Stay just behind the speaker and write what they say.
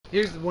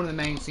Here's one of the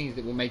main scenes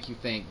that will make you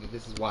think that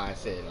this is why I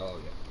said, oh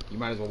yeah, you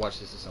might as well watch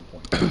this at some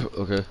point.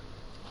 Okay.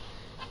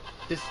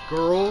 This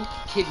girl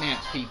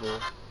kidnaps people.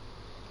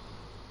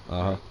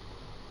 Uh huh.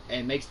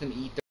 And makes them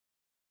eat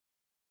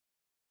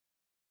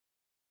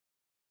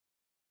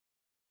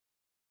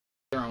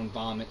their own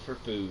vomit for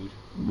food.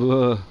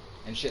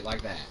 And shit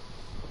like that.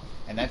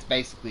 And that's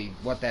basically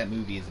what that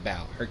movie is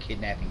about. Her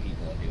kidnapping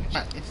people and doing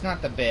shit. It's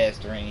not the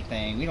best or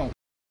anything. We don't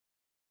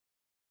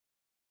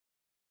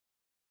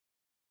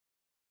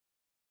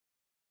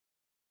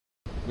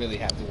really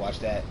have to watch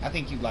that. I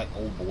think you'd like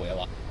Old Boy a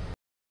lot.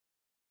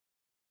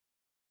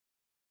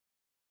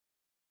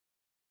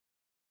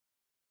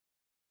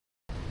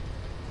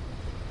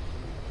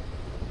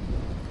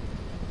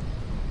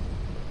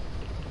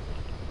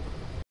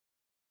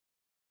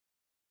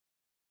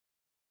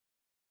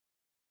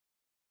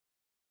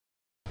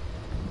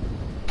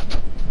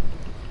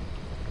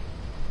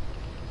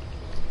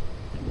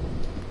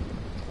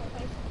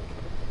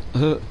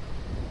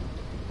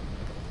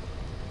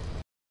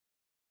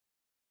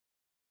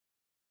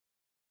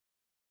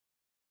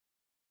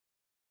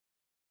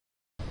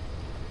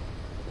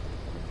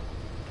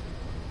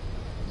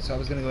 So I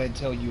was going to go ahead and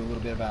tell you a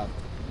little bit about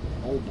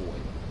Old Boy.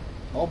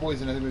 Old Boy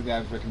is another movie I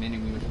was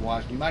recommending we would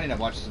watch. We might end up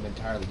watching something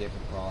entirely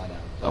different for all I know.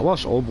 I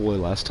watched Old Boy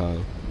last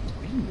time.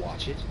 We didn't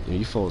watch it. Yeah,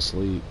 you fell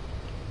asleep.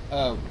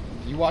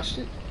 You watched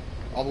it?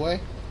 All the way?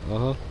 Uh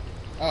huh.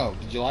 Oh,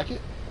 did you like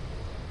it?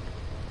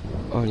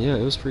 Oh yeah,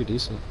 it was pretty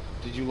decent.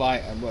 Did you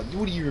like... what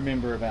do you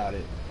remember about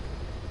it?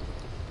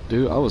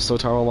 Dude, I was so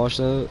tired when I watched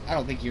that. I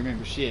don't think you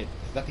remember shit,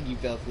 because I think you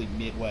fell asleep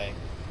midway.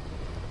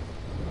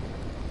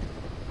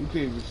 You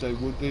can't even say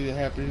what thing that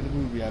happened in the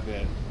movie, I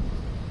bet.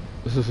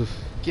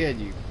 Can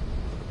you?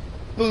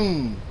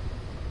 Boom!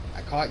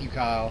 I caught you,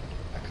 Kyle.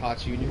 I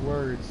caught you in your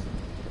words.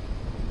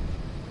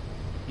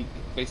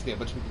 Basically, a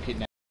bunch of people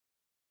kidnapped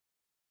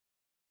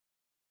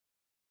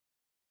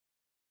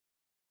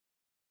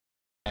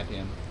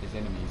him, his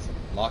enemies,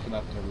 lock him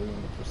up in a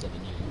room for 7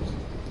 years.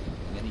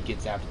 And then he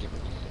gets out a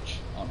different match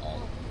on all of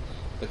them.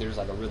 But there's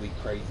like a really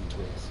crazy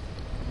twist.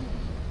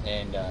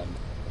 And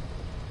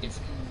it's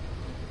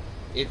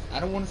I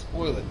don't want to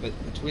spoil it, but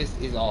the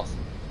twist is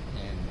awesome.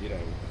 And, you know,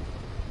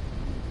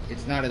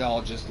 it's not at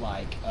all just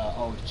like,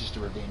 oh, it's just a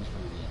revenge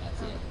movie and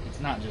that's it. It's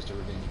not just a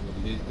revenge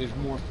movie. There's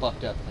more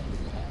fucked up things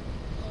that happen.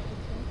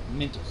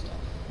 Mental stuff.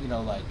 You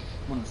know, like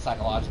one of the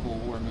psychological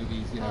horror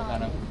movies, you know,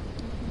 kind of.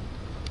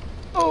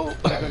 Oh!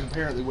 Because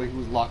apparently when he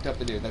was locked up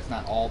in there, that's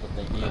not all that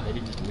they did. They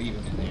didn't just leave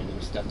him in there. There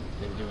was stuff,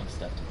 they were doing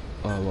stuff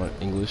to him. What,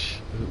 English?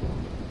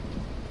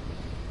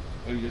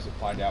 Maybe you doesn't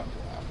find out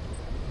until after.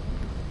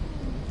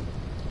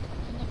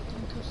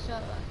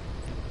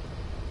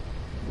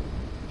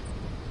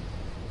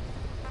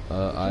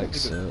 I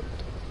accept.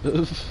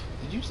 Did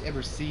you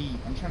ever see...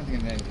 I'm trying to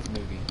think of the name of this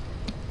movie.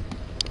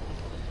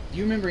 Do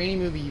you remember any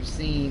movie you've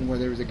seen where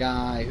there was a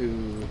guy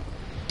who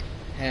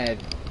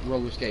had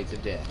roller skates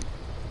of death?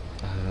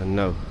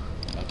 No.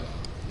 Okay.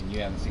 And you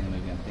haven't seen the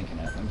movie I'm thinking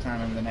of. I'm trying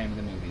to remember the name of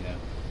the movie,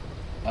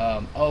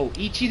 though. Oh,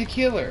 Ichi the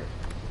Killer.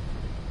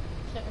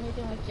 Is there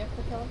anything like Jeff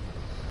the Killer?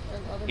 Or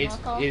other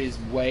It is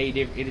way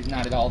different. It is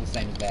not at all the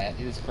same as that.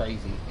 It is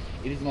crazy.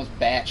 It is the most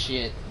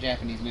batshit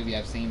Japanese movie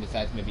I've seen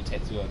besides maybe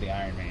Tetsuo the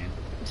Iron Man.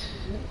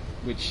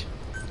 Which,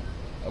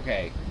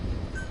 okay,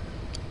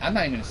 I'm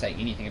not even going to say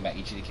anything about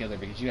Ichi the Killer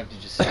because you have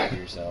to just see it for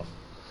yourself.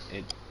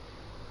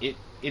 It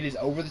is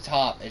over the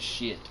top as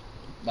shit.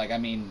 Like, I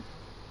mean,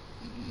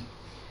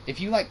 if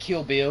you like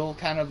Kill Bill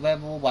kind of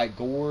level, like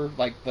gore,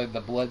 like the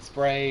blood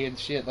spray and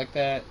shit like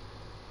that,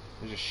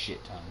 there's a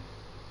shit ton.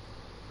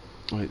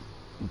 Wait,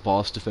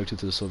 boss defected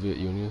to the Soviet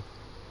Union?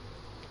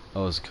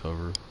 Oh, it's a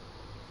cover.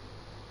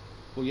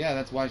 Well, yeah,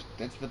 that's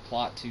the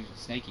plot to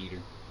Snake Eater.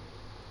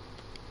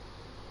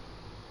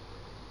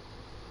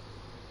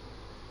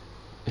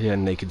 Yeah,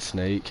 Naked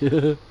Snake.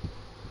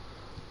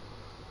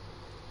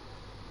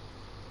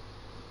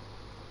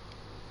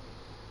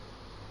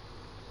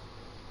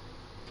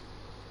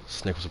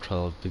 Snake was a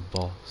trial of Big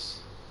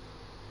Boss.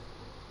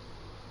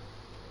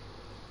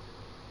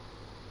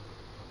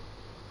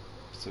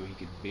 So he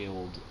could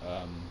build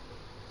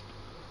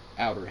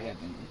Outer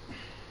Heaven.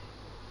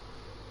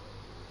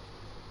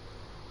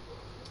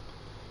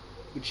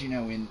 Which, you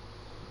know, in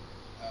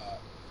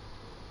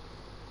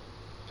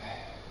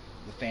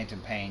the Phantom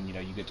Pain, you know,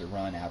 you get to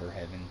run Outer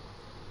Heaven.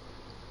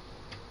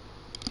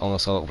 I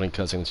saw the opening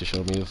cutscene that you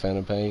showed me of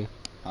Phantom Pain.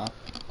 Huh?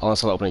 I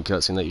saw the opening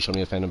cutscene that you showed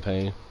me of Phantom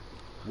Pain.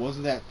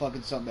 Wasn't that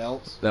fucking something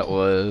else? That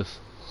was.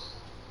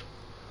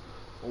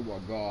 Oh my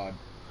god.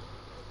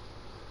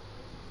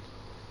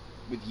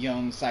 With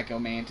young Psycho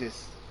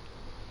Mantis.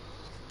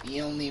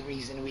 The only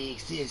reason we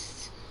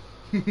exist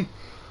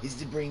is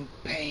to bring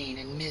pain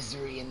and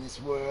misery in this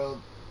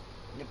world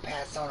and to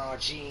pass on our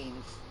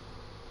genes.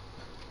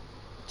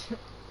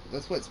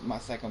 That's what my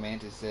Psycho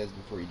Mantis says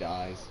before he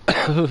dies.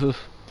 I'm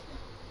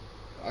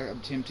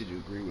tempted to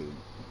agree with him.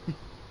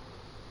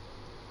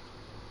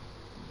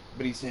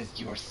 But he says,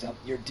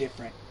 you're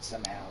different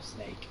somehow,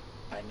 Snake.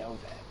 I know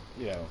that.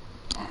 You know.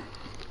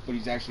 But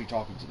he's actually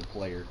talking to the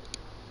player.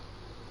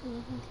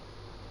 Mm-hmm.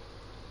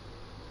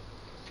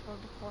 Or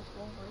the fourth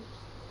wall break.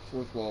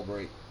 Fourth wall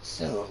break.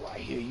 So, I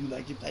hear you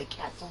like to play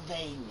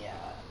Castlevania.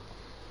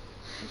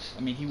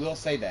 I mean, he will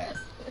say that.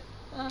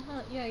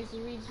 Uh-huh. Yeah, he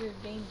reads your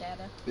game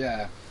data.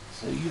 Yeah.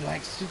 So you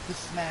like Super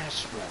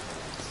Smash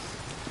Brothers?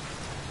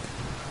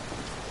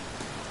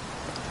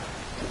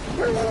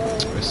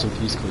 Rest in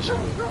peace,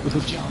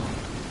 Kojima. John.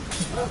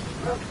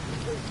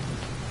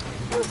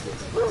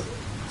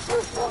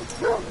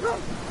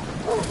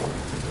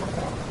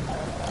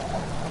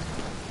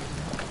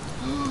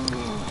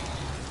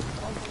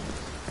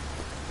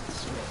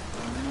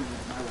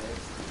 My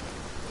legs.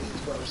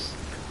 It's worse.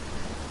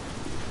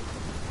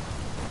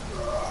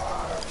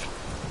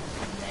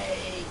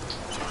 Snake.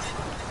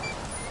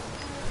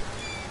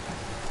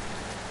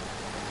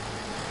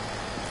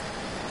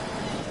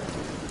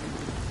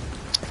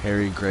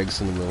 Harry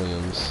Gregson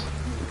Williams.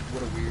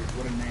 What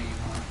a name,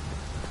 huh?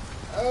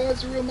 Oh,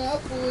 that's a real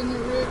mouthful, isn't it,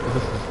 Rick?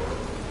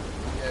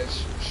 Yeah,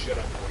 shut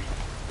up, Woody.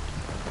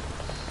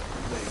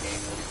 Play a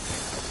game, Woody.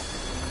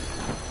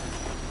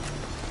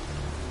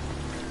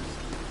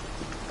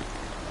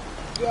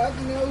 Do I have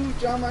to know who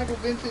John Michael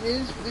Vincent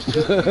is for this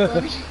show to be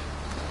funny?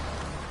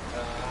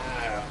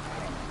 I don't know.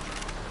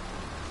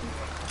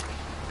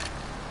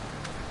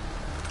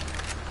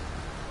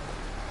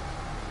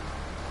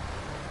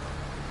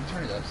 You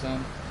turn it up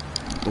some.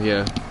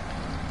 Yeah.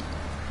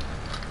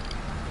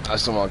 I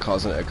still want to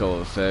cause an echo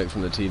effect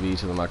from the TV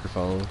to the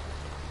microphone.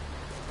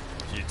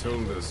 She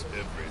told us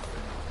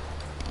everything.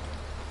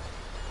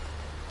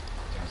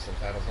 Turn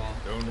subtitles on.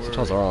 Don't worry.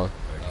 Subtitles are on.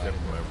 I kept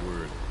my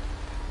word.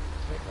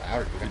 It's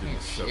louder, dude. I We can't didn't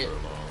hear suffer shit.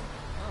 long.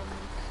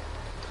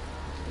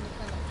 Any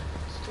kind of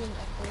stream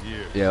echo.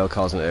 Here, Yeah, it'll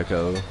cause an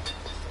echo. you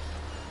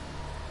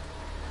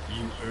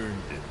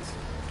earned it.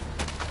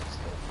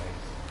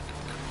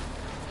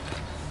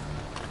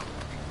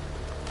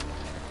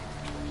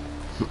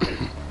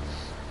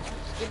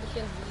 Give the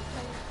kid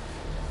replay.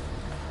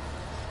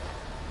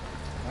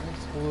 I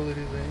didn't spoil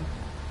anything.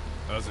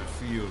 How's it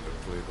feel to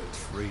play the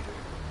traitor?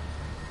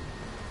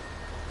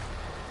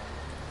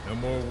 No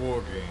more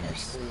war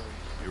games.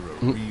 You're a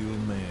real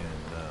man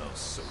now,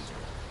 soldier.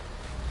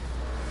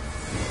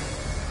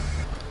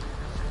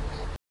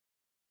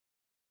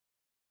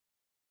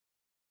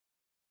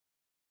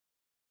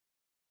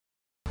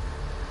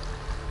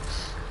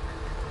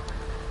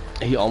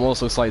 He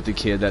almost looks like the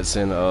kid that's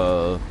in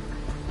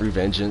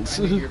Revengeance.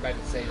 I knew you were about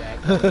to say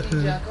that. Go with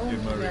me, Chuck. Go with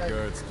Give my me, Chuck.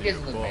 regards to He your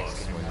doesn't look boss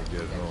Mexican when enough you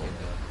to get that home. kid,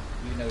 though.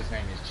 Even though his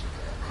name is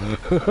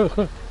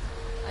Chico.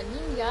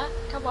 Aninga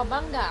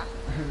Kawabanga.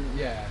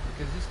 Yeah,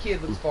 because this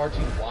kid looks far too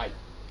white.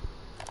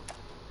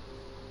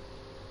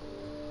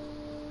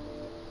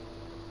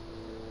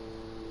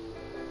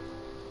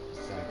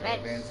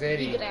 Psycho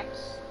Vanzetti.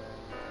 Rex.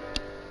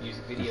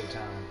 Music video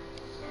time.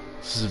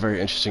 This is a very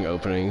interesting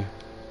opening.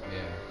 Yeah.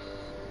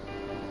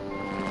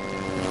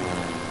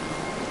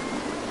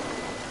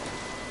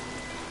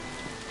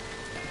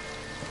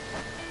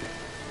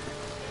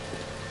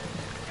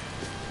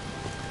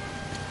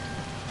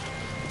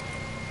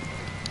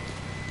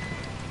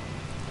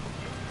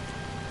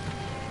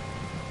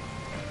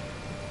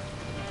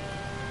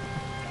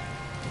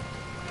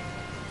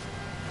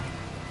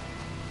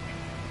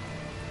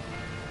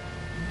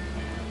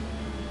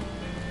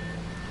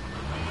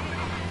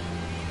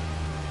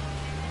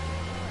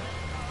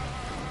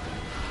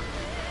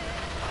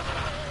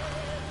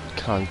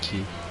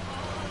 Kanki.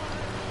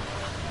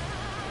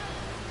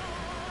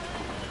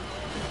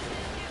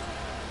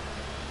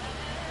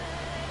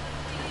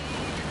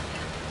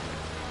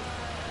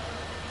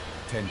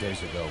 10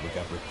 days ago, we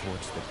got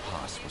reports that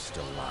Paz was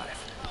still alive.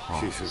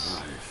 She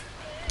survived.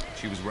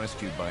 She was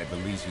rescued by a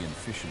Belizean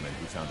fisherman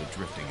who found her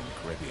drifting in the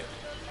Caribbean.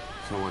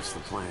 So what's the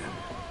plan?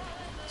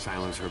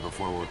 Silence her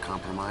before we're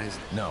compromised?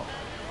 No,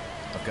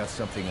 I've got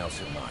something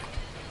else in mind.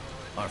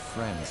 Our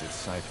friends at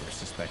Cypher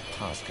suspect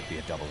Paz could be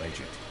a double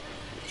agent.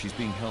 She's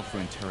being held for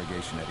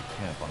interrogation at a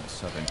camp on the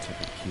southern tip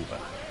of Cuba.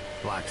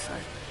 Black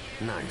site.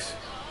 Nice.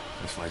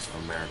 A slice of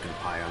American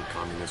pie on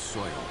communist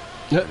soil.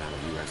 Yep. But out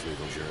of U.S.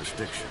 legal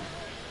jurisdiction.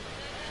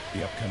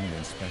 The upcoming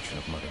inspection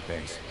of Mother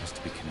Base has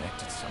to be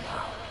connected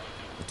somehow.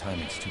 The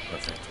timing's too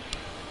perfect.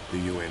 The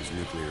UN's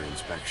nuclear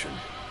inspection.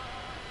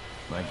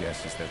 My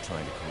guess is they're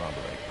trying to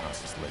corroborate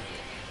Paz's leak.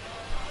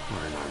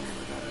 We're an army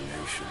without a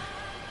nation.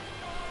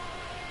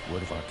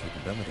 Word of our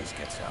capabilities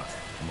gets out,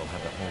 and we'll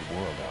have the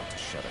whole world out to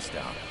shut us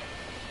down.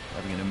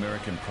 Having an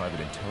American private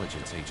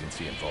intelligence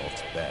agency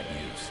involved's bad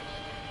news.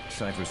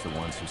 Cypher's the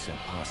ones who sent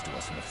Paz to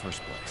us in the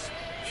first place.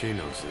 She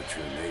knows their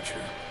true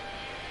nature.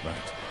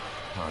 Right.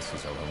 Paz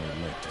is our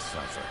only link to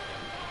Cypher.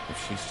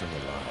 If she's still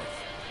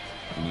alive,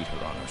 we need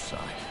her on our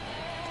side.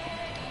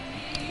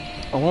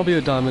 I want to be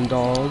a diamond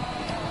dog.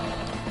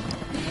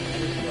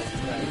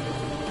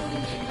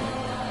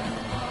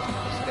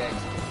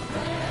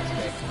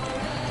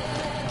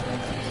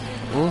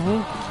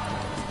 Mm-hmm.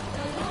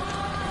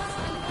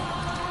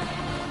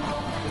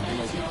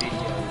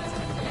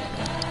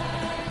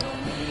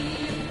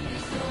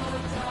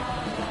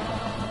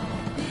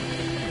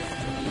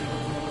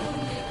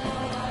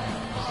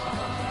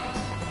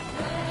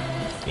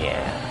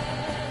 Yeah.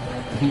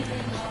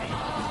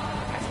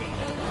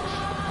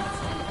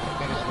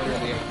 That is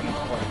literally a huge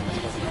part of this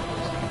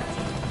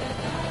fucking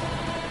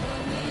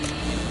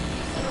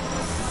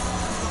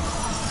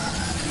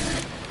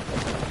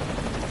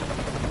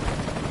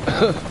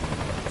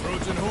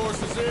Trojan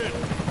horse is in.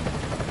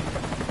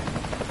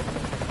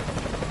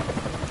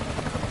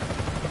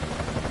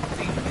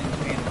 Demons,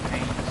 man, of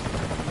pain.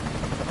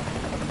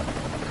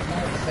 I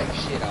don't say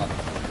shit off.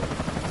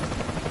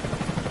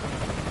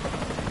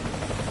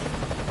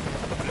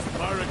 This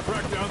pirate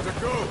crackdown to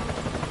go.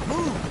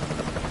 Move.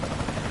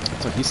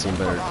 It's like he's seen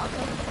better.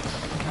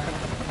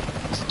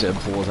 It's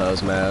Deadpool without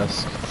his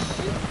mask.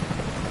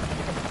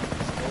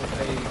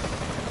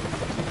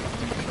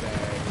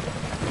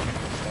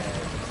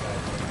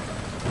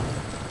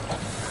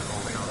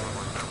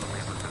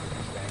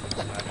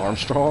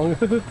 Armstrong?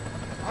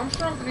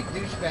 Armstrong's a big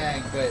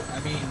douchebag, but I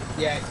mean,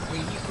 yeah, I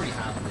mean, he's pretty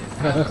high on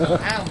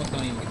this. I almost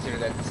don't even consider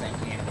that the same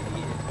canon that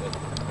he is,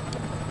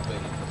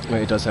 but I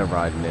mean, it does have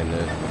Raiden in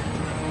it.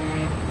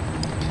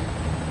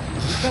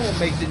 that's what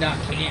makes it not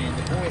canon.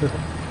 The point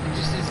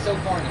just is so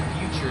far in the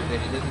future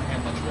that it doesn't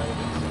have much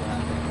relevance to what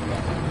I think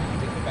about. When you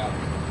think about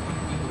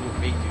people who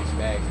are big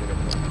douchebags that are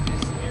from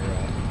this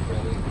era,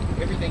 really.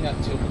 Everything up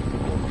till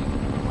before me.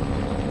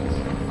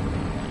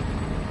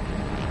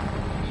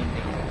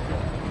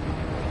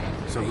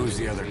 So who's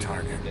the other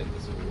target?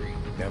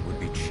 That would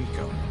be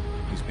Chico.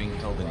 He's being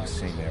held in the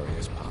same area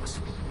as Paz.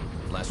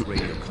 Last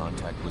radio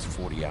contact was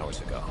 40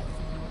 hours ago.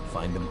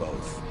 Find them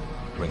both.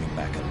 Bring him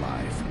back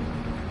alive.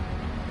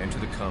 Enter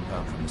the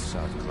compound from the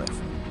south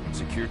cliff.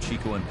 Secure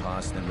Chico and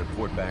Paz, then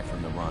report back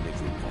from the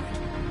rendezvous point.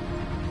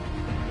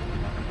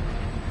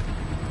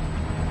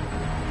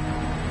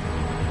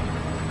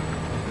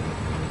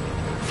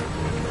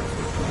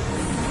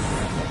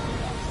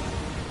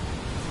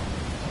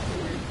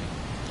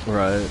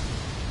 Right.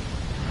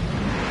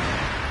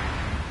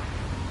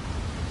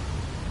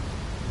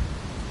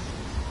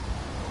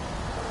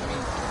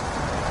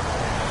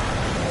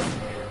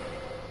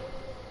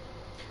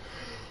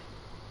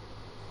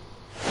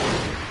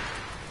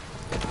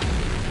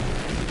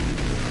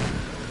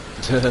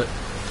 We'll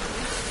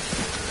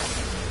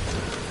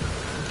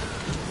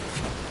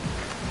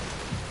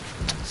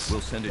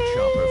send a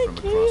chopper from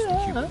across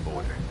the Cuban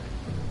border.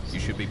 You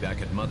should be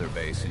back at Mother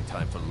Base in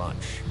time for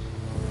lunch.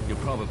 You'll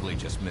probably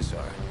just miss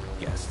our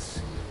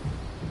guests.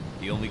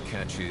 The only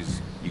catch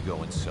is you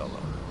go in solo.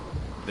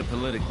 The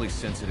politically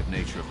sensitive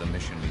nature of the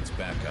mission means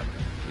backup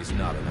is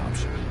not an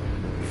option.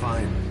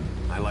 Fine.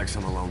 I like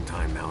some alone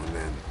time now and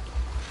then.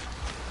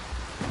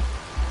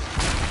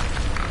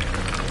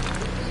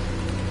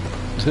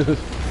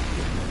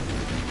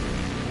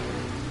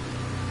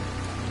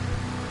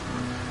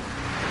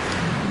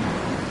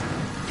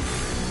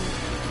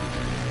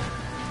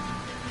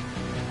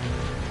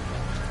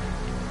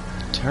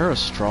 Tara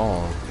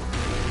Strong.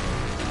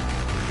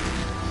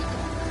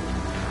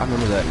 I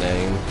remember that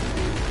name.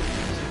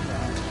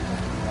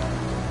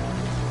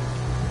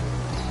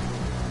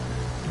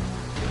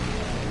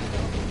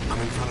 I'm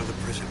in front of the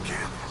prison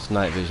camp. It's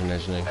night vision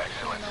engineering.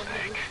 Excellent,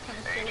 Snake.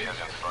 Age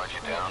hasn't slowed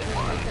you down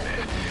one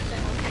bit.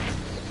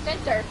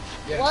 Center.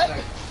 Yeah, What?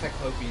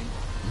 Cyclopean.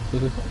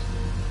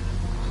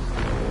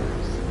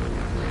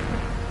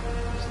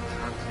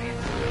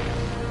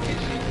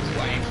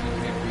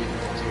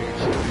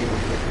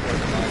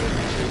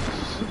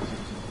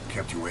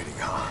 Kept you waiting,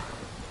 huh?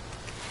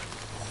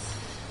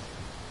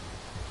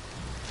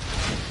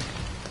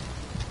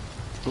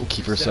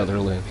 Kiefer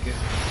Sutherland. Because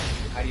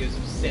Adio's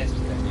obsessed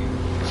with that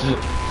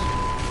dude.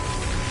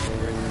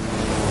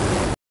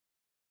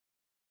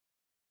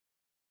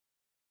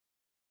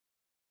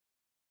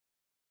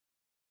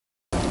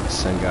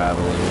 Same guy, I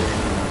believe.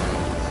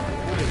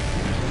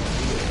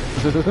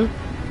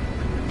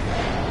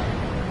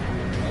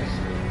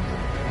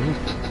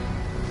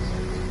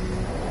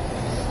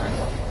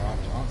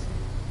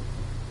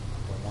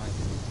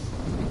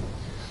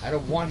 I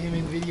don't want him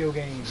in video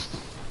games.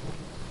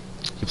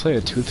 You play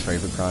a Tooth Fairy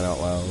for crying out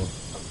loud.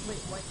 Wait,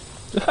 what?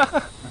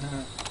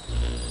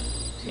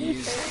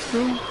 He's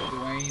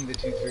Dwayne the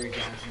Tooth Fairy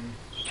Johnson.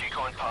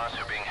 Chico and Paz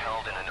are being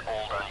held in an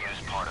old,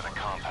 unused part of the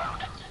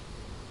compound.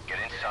 Get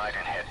inside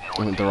and head I mean,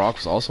 northeast. The Rock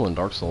was also in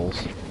Dark Souls.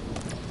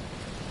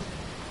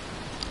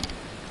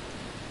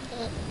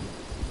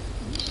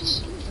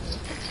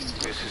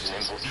 This is an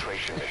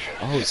infiltration mission.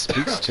 Oh, it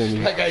speaks to me.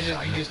 That guy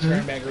just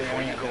turned back around.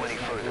 Before you go any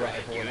That's not further,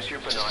 right. use your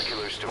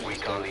binoculars to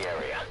recon the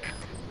area.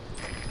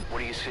 What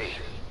do you see?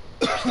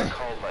 Press the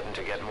call button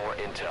to get more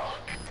intel.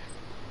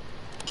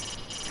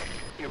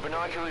 Your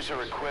binoculars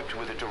are equipped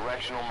with a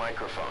directional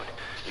microphone.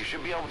 You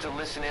should be able to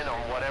listen in on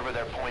whatever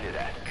they're pointed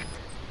at.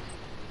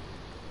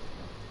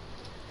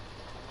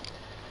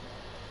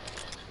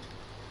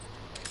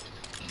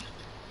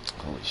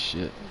 Holy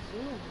shit.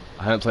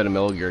 I haven't played a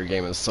Metal Gear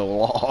game in so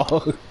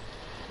long.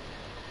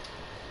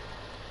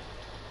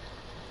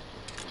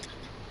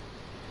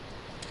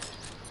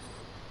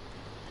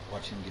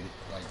 Watch him get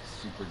like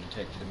super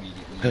detected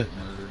immediately and get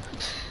murdered.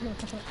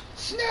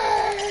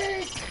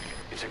 Snake!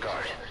 It's a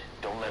guard.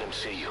 Don't let him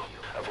see you.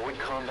 Avoid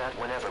combat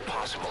whenever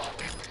possible.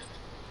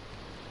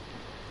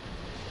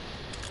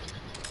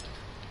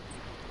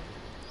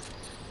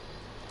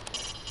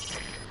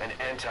 An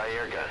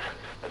anti-air gun.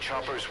 A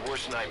chopper's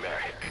worst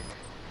nightmare.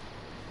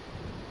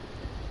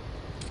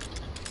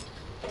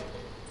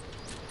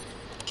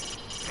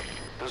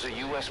 Those are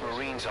U.S.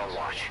 Marines on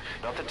watch.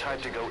 Not the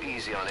type to go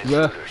easy on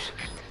Yeah. intruders.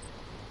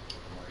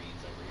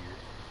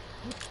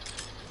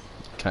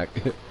 Can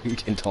you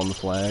can tone the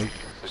flag?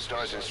 The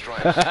stars and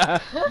stripes.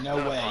 No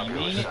way. You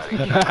mean it?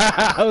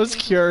 I was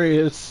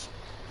curious.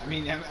 I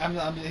mean,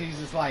 he's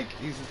just like,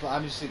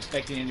 I'm just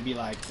expecting him to be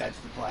like, that's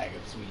the flag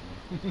of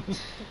Sweden.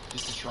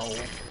 Just a troll.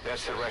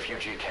 That's the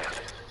refugee camp.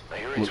 I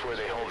hear it's where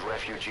they hold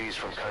refugees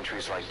from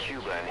countries like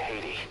Cuba and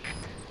Haiti.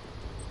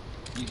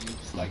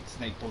 It's like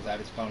Snake pulls out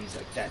his phone. He's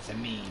like, that's a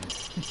meme.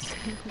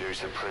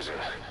 There's a prison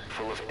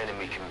full of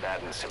enemy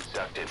combatants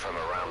abducted from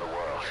around the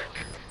world.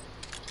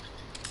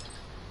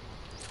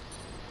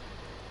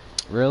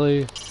 Really?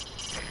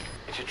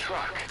 It's a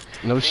truck.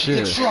 No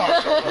shit. The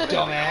truck,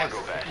 dumbass.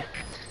 Cargo bed.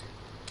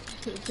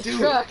 Dude,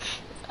 Truck.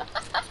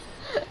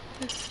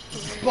 That's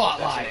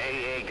spotlight.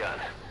 an AA gun.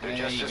 They're There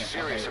just you as go.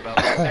 serious Okay. about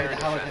their air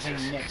How about the thing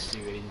defenses. next to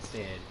it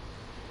instead?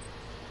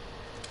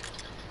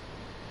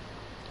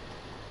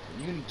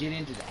 Are you gonna get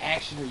into the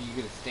action, or are you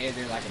gonna stand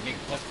there like a big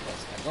puss?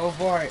 Now go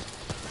for it.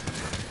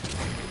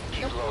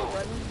 Keep low.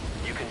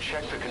 You can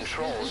check the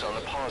controls on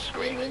the pause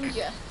Hey, screen.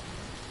 ninja.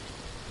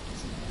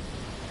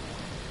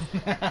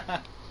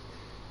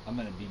 I'm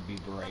gonna be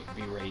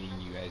berating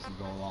you as you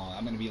go along.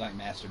 I'm gonna be like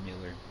Master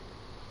Miller.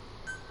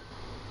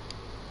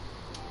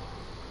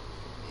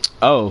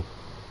 Oh,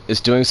 it's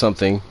doing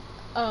something.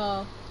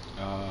 Oh.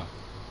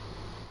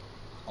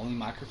 Only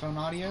microphone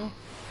audio?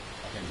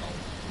 Okay, no.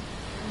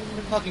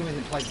 Quit fucking with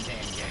it, play the damn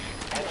game.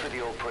 Head for the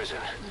old prison.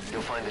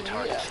 You'll find the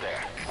targets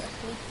there.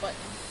 Click button.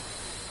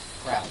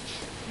 Crouch.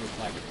 Look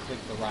like click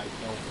the right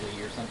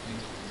L3 or something.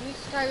 Use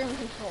Skyrim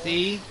control.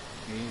 See?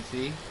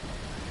 See?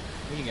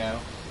 Here you go.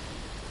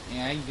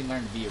 Yeah, you can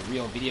learn to be a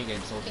real video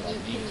game soldier Can you,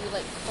 like me. can you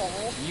like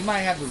call? You might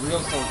have the real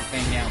soldier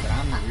thing down, but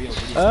I'm the real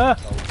video game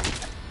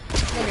soldier.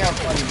 Look how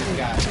funny this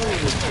guy is. Look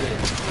at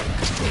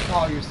this shit. You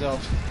call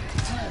yourself.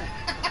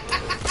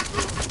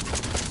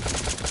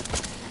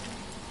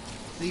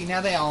 See,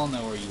 now they all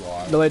know where you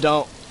are. No, they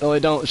don't. No, they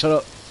don't. Shut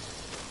up.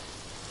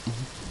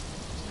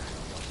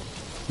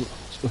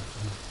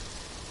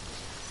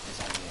 It's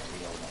only a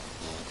real one.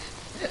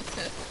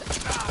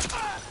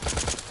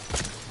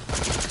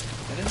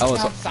 I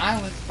was- That doesn't sound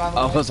silenced, by the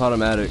way. Oh, it's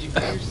automatic. Did you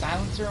put your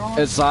silencer on?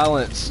 It's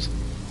silenced.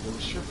 It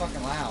was sure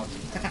fucking loud.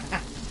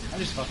 I'm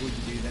just fucking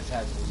with you, dude. That's how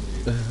it's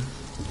supposed to do.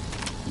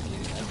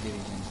 I'm kidding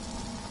him.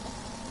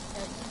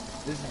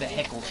 This is the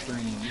heckle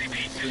stream. This is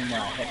the stream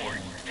where I'll heckle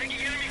him. Taking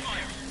enemy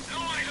fire. No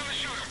eyes on the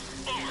shooter.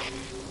 Over.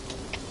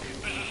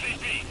 This is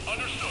CP.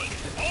 Understood.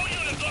 All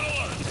units on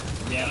alert.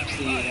 Yeah,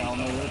 see, they all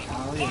know where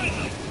Kyle is.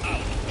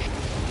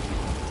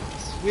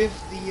 Swift,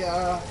 the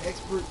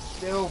expert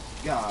stealth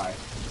guy.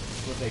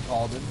 That's what they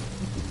called him.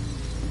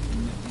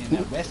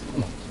 In West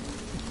Point.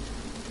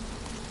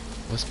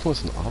 West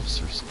Point's an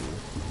officer school.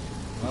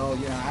 Well,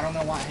 you know, I don't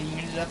know why he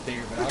ended up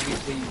there, but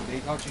obviously they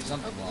taught you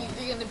something Oh, wrong.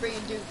 you're gonna bring a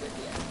dude with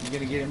you. You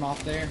gonna get him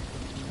off there?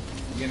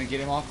 You gonna get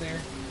him off there?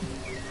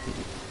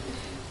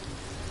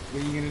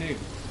 What are you gonna do?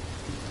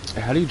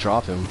 How do you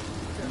drop him?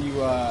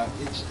 You,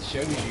 it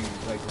shows you,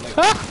 like dude,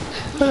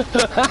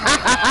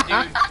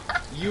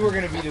 you are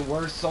gonna be the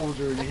worst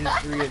soldier in the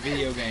history of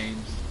video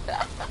games.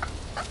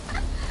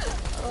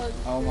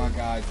 Oh my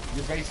god,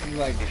 you're basically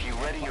like, If you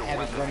ready your have it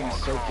weapon running while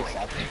circus crawling,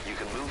 out there. you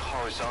can move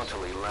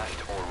horizontally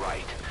left or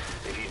right.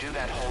 If you do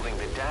that holding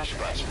the dash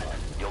button,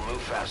 you'll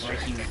move faster.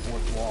 Breaking the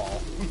fourth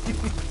wall.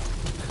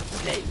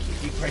 Snake,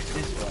 if you press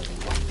this button,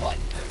 what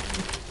button?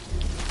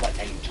 What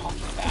are you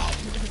talking about?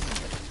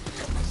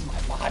 It's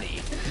my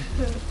body.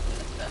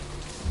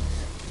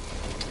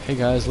 Hey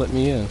guys, let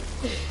me in.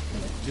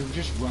 You're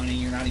just running,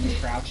 you're not even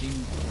crouching.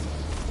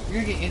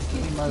 You're gonna get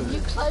instantly You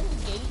murdered. climb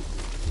the gate.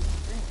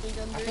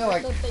 I feel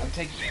like I'm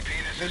taking.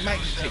 They might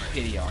just take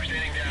pity on him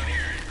Standing down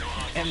here. No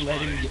hostile and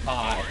let him get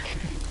by.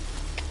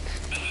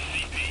 This is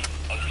CP.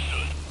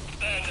 Understood.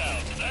 Stand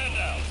down. Stand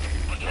down.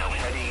 Now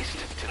head east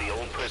to the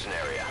old prison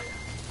area.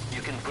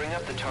 You can bring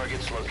up the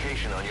target's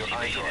location on your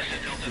iDroid.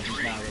 Which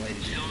is not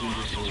related to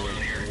Buddhist or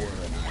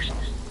an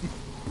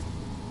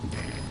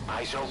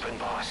Eyes open,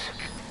 boss.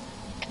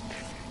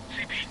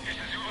 CP, this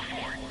is Zulu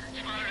 4.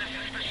 Spotted a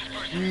suspicious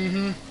person.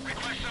 Mm-hmm.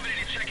 Request somebody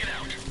to check it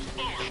out.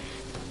 Over.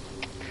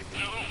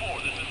 Zulu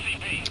 4, this is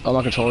CP. Oh,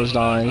 my controller's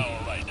dying.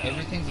 Power right now.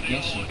 Everything's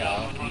against you,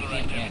 Kyle. You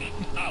can't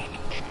win. Out.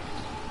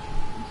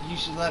 You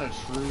should let a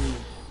true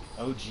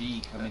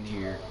OG come in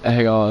here.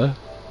 Hang on.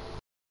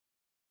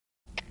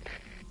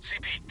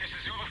 CP, this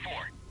is Zulu 4.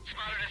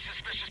 Spotted a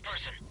suspicious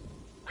person.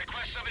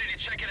 Request somebody to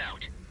check it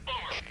out.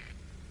 Over.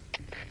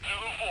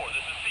 Zulu 4,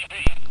 this is CP.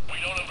 We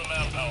don't have the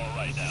manpower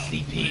right now.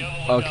 CP. Be on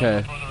the lookout Okay,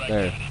 for further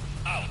there. activity.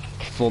 Out.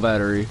 Full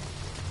battery.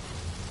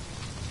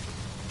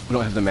 We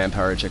don't have the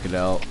manpower to check it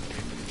out.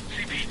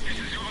 CP, this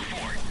is Zulu 4.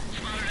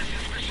 Spotted a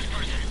suspicious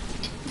person.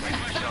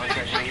 Request somebody to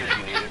Contact me if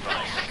you need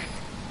advice.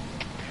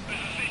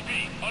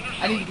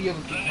 I need to be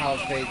able to see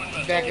Kyle's face. If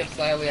you back up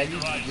slightly, I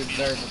need to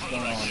observe what's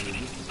going on here.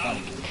 This is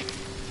funny.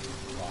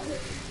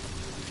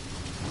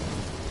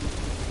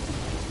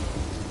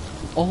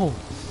 Oh,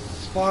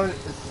 Spotted a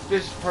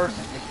suspicious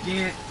person.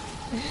 Again,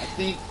 I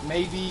think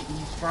maybe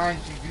he's trying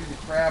to do the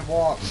crab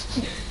walk.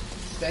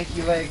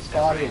 Stanky leg That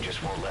spotted. rain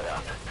just won't let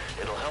up.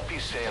 It'll help you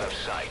stay out of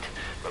sight,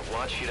 but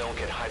watch you don't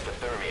get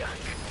hypothermia.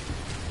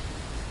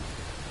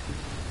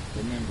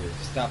 Remember,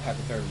 to stop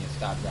hypothermia,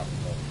 stop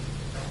dropping low.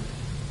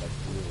 That's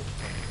the rule.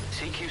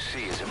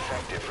 CQC is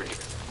effective for...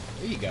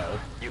 There you go.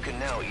 You can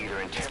now either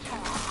interrogate...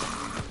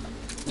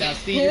 Now,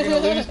 Steve, you're gonna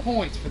lose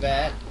points for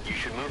that. You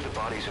should move the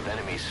bodies of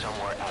enemies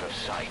somewhere out of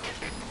sight.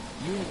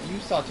 You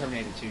saw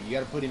Terminator 2. You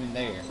gotta put him in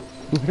there.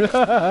 You're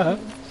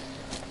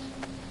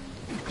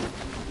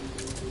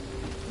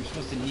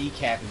supposed to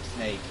kneecap him,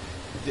 Snake.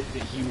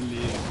 That he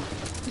live.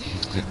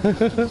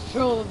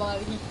 Throw the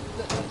body.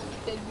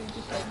 They do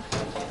just like.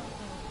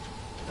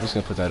 I'm just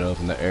gonna put that up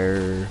in the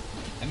air.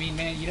 I mean,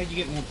 man, you know you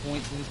get more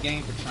points in this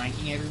game for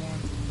tranking everyone?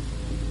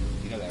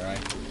 You know that,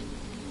 right?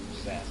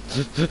 Just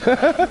ask.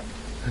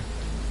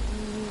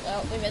 I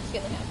don't think that's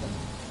gonna happen.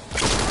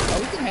 Oh,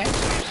 we can have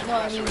No, I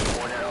mean,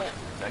 Worn out.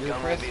 That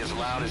gun won't be as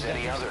loud as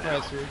any other now.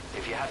 suppressor.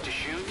 If you have to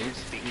shoot,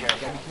 be You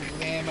careful. gotta be careful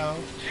with ammo.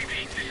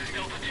 CP, this is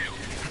Delta 2.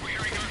 We're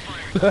hearing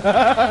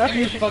gunfire. I'm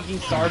your fucking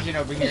sergeant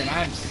over here, and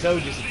I'm so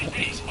disappointed.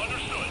 Understood.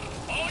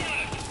 All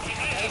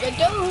units. there's a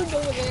dude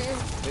over there.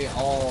 They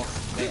all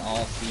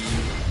see you.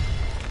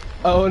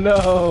 Oh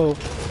no!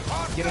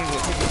 Get under the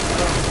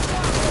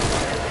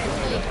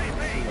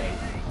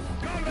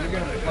You're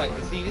gonna fight.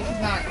 See, this is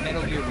not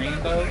Metal Gear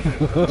Rainbow.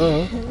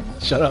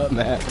 Shut up,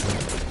 Matt.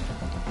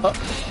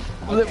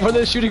 Where are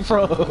they shooting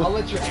from? I'll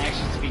let your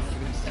actions speak for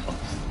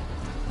themselves.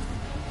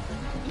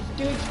 This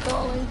dude's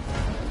falling.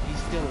 He's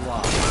still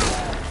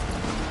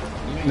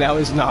alive. Now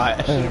he's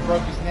not. Should have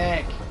broke his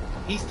neck.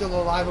 He's still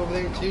alive over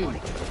there too.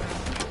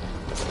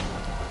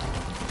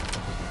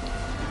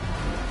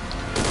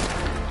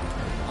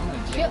 I'm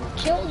gonna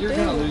Kill You're dude.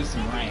 gonna lose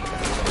some rank.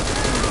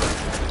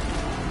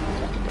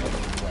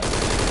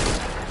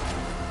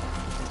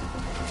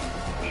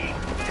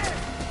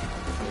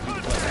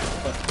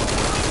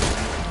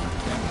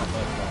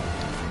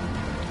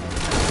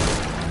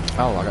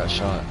 Oh, I got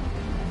shot.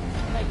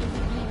 Might get the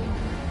beating.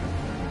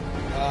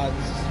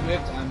 This is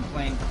Swift. I'm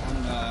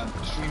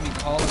streaming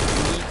Call of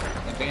Duty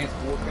Advanced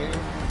Warfare.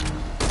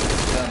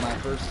 It's my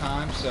first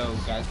time, so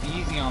guys, be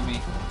easy on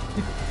me.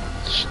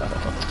 Shut up.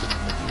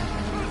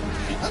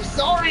 I'm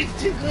sorry,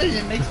 it's too good.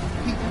 It makes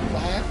people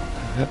laugh.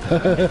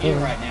 It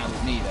right now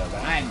with me though,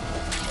 but I'm.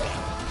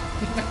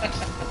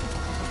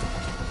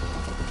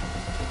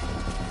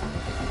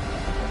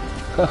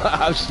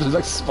 I'm just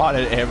like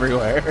spotted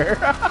everywhere.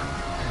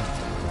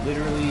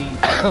 literally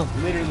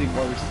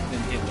worse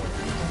than Hitler.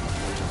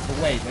 But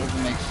wait, that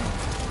doesn't make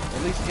sense.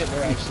 At least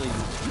Hitler actually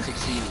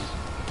succeeded.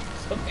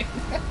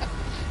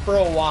 For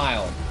a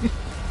while.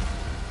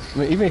 I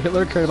mean, even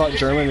Hitler cared about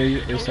Germany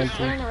or He's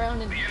something. running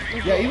around and...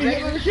 Yeah, even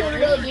Hitler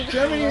cared about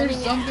Germany or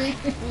something.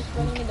 He's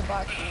running in the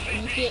boxes,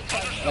 and you can't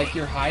touch him. Like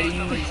you're hiding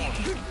in these.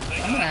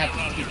 I'm gonna have to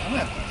teach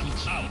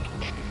you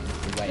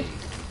the ways.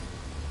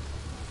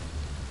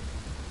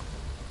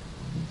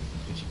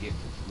 What you get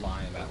for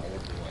lying about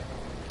old boy.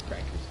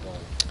 Crack your skull.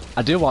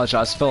 I did watch it. I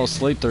just fell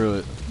asleep through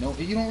it. No,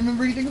 you don't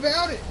remember anything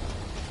about it.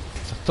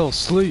 I fell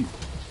asleep.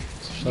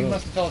 Shut You up.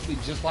 must have fell asleep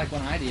just like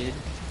when I did.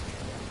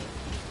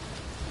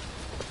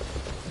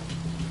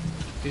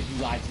 Because you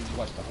lied since you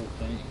watched the whole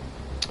thing.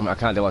 I mean, I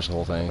kind of did watch the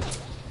whole thing.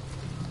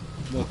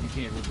 Look, you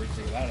can't remember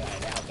anything about it. I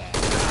doubt that.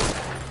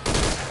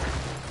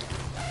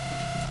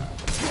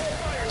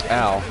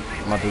 Ow,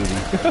 my booty.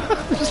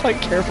 Just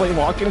like carefully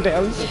walking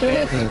down the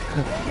stairs.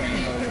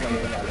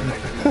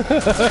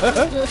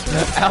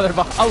 Out there,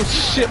 oh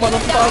shit,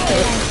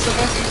 motherfucker!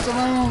 Sylvester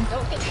Stallone!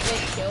 Don't get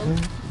Snake killed.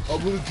 I'm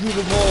gonna kill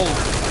them all.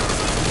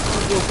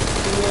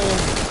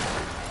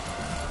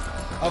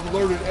 I've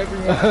alerted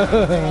everyone in a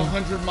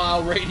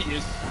 100-mile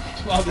radius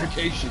to my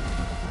location.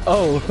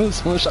 Oh,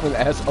 someone shot me in the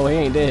ass. Oh, he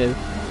ain't dead.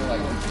 Like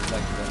the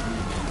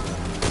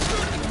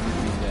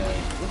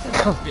what's that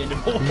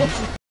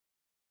Expendables?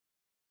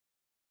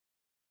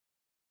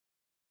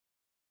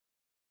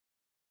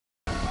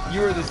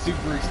 You are the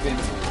super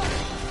expendable.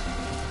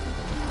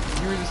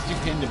 You are the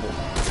stupendable.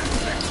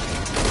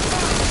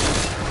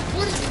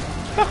 What is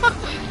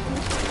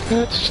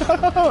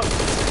Shut up!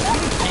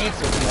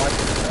 cancer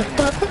watching right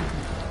now?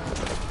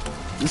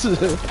 This is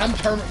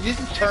This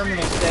is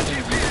Terminal 7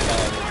 of you,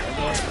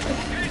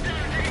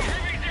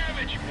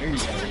 There you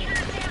go.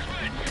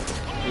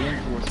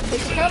 Reinforcements. They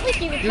could probably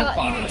see the You're top.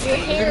 fine. Your You're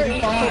hair gonna be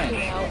is fine.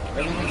 poking out.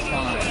 Everything's Your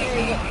fine.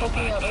 hair is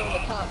poking out over the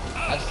top.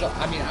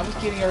 I mean, I was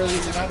kidding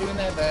earlier. You're not doing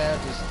that bad.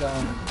 Just,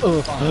 fine.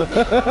 Just,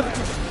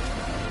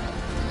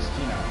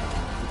 you know.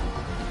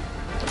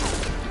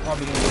 You're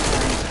probably gonna get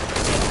trained.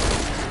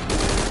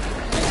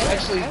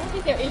 Actually, I don't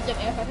think there is an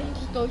F. I think it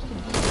just goes to D.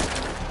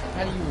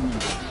 how do you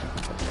remember? I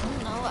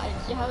don't know. I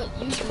see how it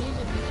usually is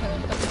if you try to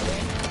stuff it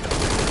in.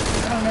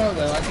 I don't know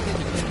though. I think it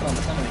depends on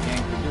some of the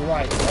games. You're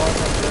right. There are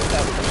some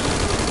that,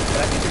 but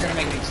I think you're gonna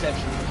make an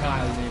exception for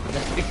Kyle in there, but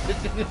that's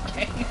because in this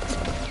game,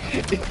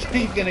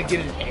 he's gonna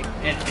get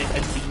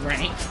a C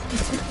rank.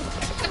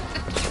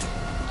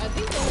 I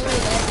think the only way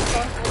that's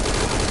possible is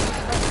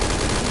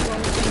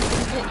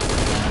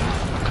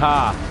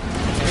Ha!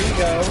 There you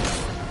go.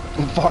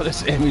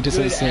 Farthest enemy Good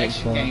distance.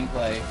 action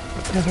gameplay.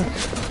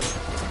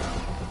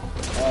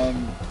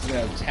 You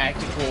know,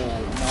 tactical,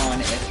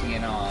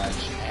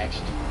 non-espionage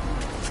action.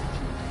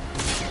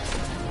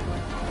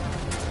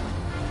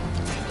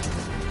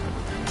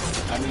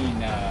 I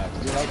mean,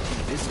 you're like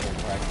invisible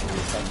practically.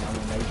 It's like no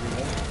one knows you're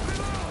there.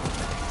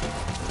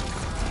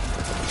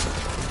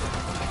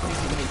 I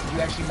think you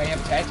actually may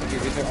have tactic here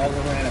because they're all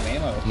running out of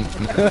ammo.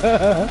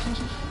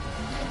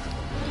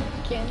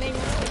 Can they not?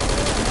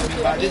 I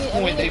mean, by this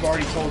point, they've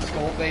already told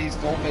Skullface.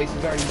 Skullface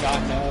has already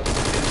gotten up.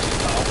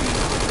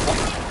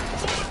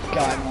 It's just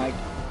gotten like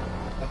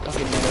a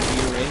fucking Metal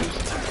Gear ready.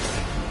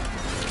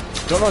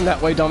 Don't run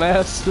that way,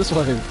 dumbass. This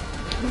way.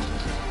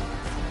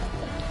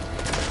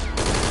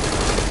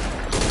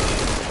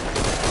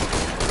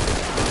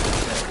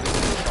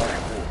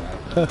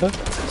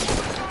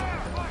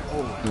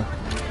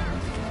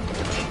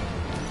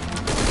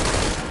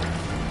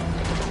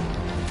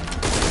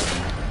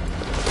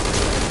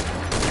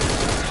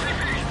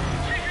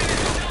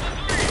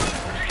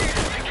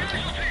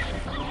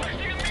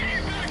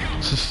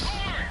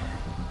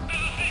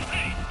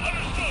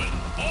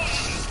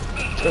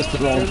 Press the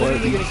wrong They're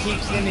literally button. gonna keep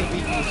sending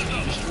people to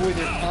destroy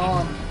their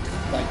comm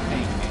like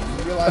thing, man.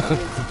 You realize this?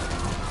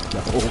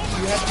 No. You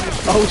have to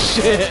Oh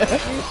shit!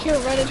 You're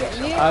running to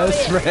you. I was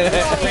found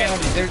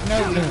it. There's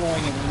no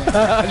regoing it.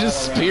 I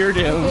just speared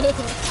him.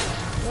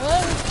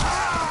 Run.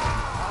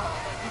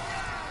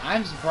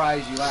 I'm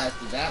surprised you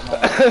lasted that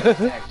long with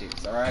these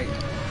tactics, alright?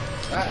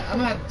 I'm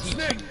gonna have to teach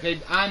you.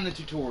 Okay, I'm the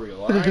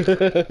tutorial, alright?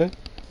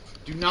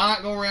 Do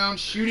not go around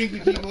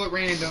shooting people at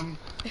random.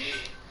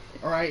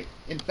 Alright?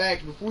 In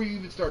fact, before you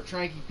even start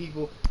tranking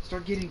people,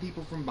 start getting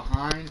people from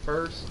behind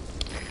first.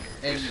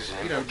 And,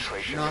 you know,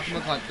 knock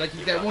them like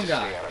that one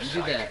guy. You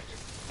did that.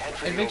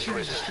 And make sure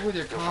to destroy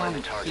their comm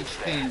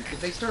thing.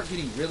 If they start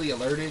getting really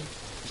alerted,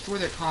 destroy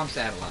their comm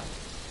satellite.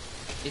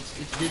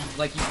 It's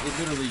like it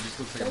literally just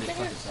looks like a Don't big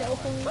they have fucking cell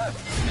satellite.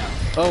 phones? No.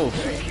 Oh.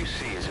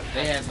 CQC is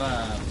They effective.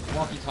 have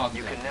walkie-talkies.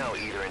 You can now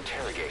either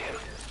interrogate him,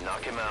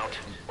 knock him out,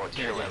 or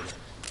kill him.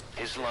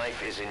 His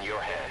life is in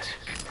your hands.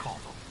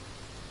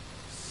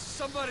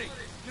 Somebody,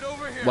 get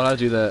over here. Why'd I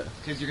do that?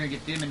 Because you're gonna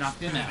get them and knock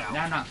them out.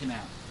 Now knock him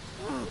out.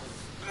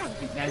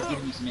 That is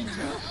giving you some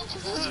insight.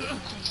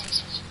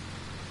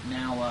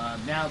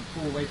 Now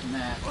pull away from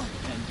that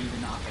and do the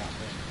knockout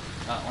thing.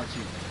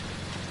 R2.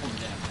 Hold it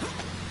down.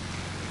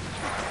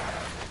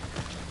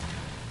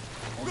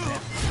 Hold it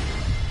down.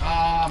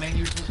 Ah, man,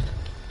 you're supposed to...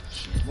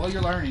 Shit. Well,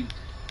 you're learning.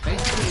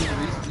 Basically, the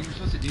reason you're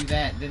supposed to do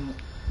that, then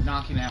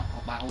knock him out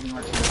by holding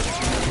R2.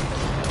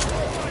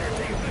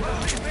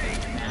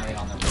 Now they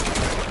all know.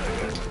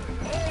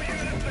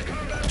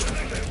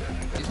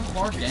 It's a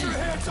hard game.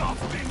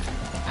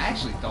 I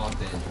actually thought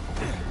that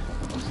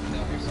most of the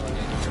Metal Gear Solid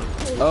games were.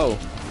 Oh.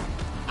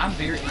 I'm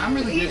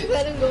really good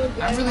Let at him go and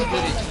drive Twin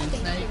off.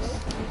 Snakes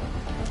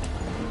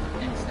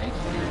and Snake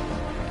Eater.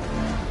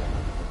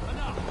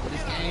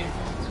 This game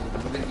is a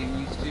little bit of getting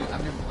used to.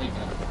 I've never played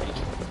Metal Gear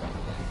Rage, by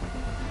the way.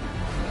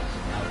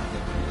 I would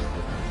get used to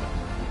it.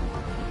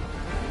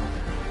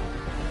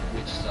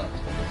 Which sucks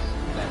because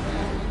that way I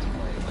get to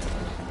play like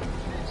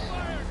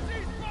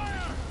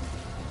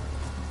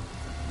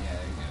yeah,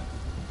 there you go.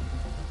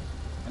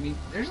 I mean,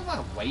 there's a lot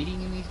of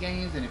waiting in these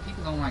games, and if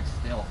people don't like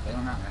stealth, they're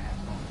not gonna have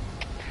fun.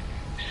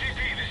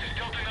 CP, this is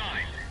Delta 9.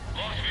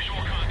 Lost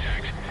visual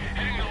contact.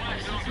 Heading the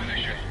last known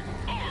position.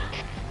 Over.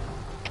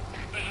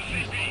 This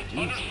is CP.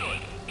 Understood.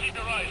 Keep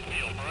your eyes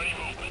peeled for any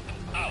movement.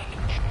 Out.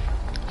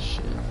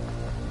 Shit.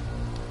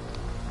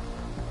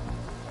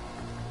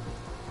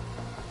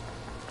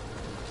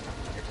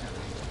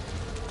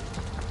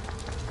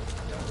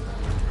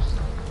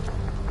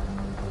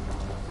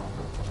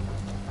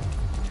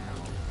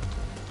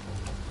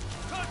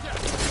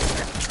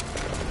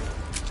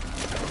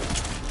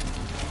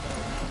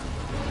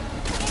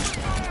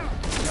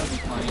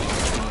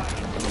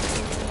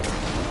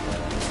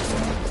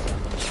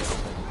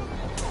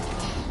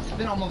 It's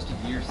been almost a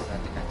year since I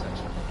think I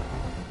touched it.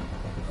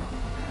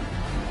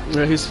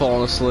 Yeah, he's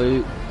falling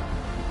asleep.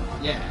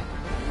 Yeah.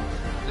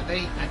 But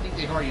I think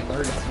they've already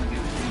alerted some of the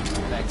other teams to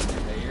the fact that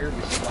they're there,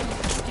 which is why you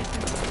have to get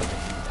them.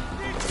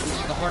 Which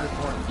is the harder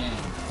part of the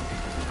game.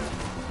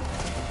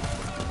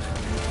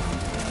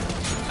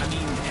 I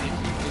mean, and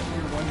if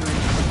you're wondering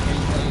if the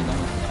gameplay is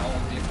almost at all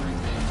different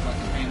than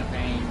fucking Phantom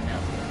Pain, no.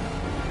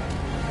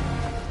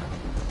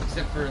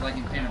 Except for like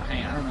in Phantom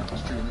Pain, I don't know if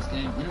it's true in this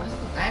game. You know,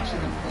 actually,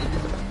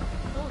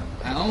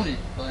 I own it,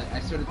 but I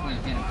started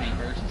playing Phantom Pain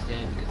first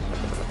instead because I was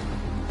fucking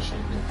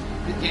shit.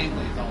 But the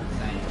gameplay is all the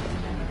same.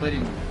 But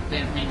in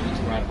Phantom Pain, you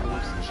just ride a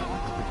horse and shit.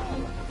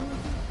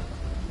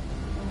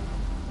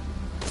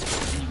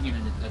 And you can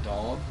get a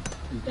dog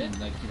who can,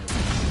 like, you know,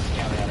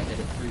 scout out ahead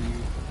of you.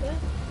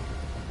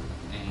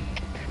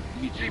 And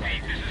you get to, CP,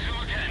 like, this is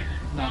Zulu 10.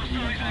 knock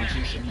him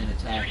unconscious and then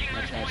attach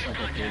like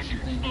a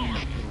parachute thing, and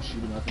it'll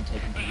shoot him up and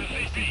take him to your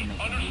base so you can make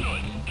him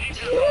move.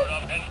 Keep your guard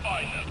up and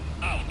find them.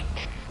 Out.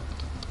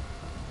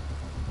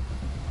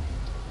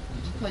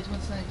 Did you play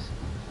Twin Snakes?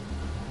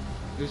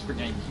 It was for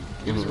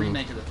GameCube. It was a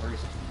remake of the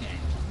first game.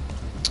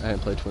 I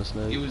haven't played Twin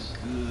Snake. It was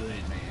good,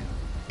 man.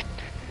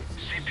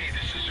 CP,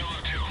 this is Zulu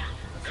 2.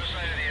 No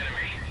sign of the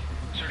enemy.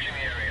 Searching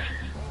the area.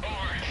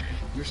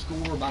 Over. Your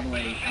score, by the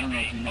way, I don't know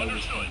if you know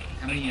this, but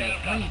how many Metal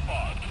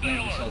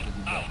Gear Solid did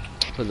you play?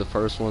 Played the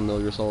first one,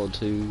 Metal Gear Solid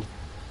 2.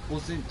 Well,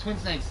 since Twin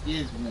Snakes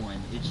is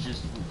one, it's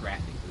just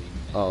graphically.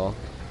 Oh.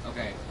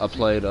 Okay. I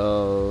played,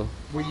 Were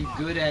you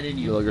good at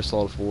any Metal of Gear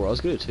Solid 4. I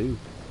was good at 2.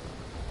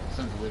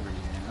 Sons of Liberty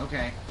then?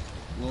 Okay.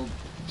 Well,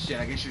 shit,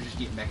 I guess you're just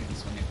getting back into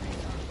swinging for your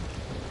time.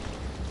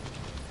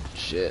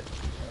 Shit.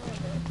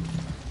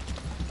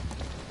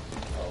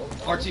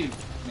 R2.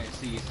 No,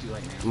 see, it's too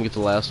late Let now. me get the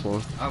last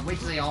one. Wait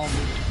till they all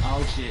move.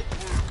 Oh, shit.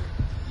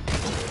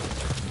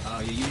 Oh,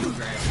 yeah, you didn't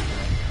grab it.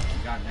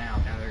 You got it now.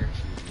 Now they're gonna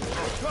shoot you.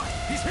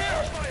 He's here!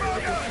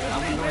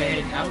 I'm gonna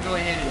go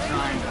ahead and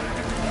try and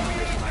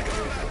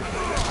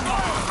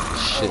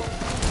Shit.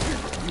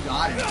 You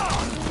got it.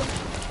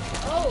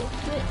 Oh,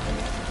 shit.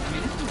 I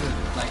mean, this is a,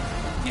 like,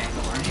 yeah,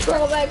 the learning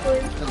Scroll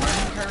backwards. The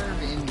learning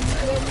curve in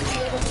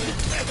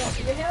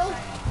Your health?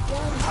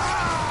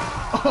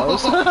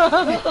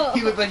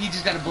 He looked like he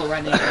just got a bullet right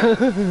in the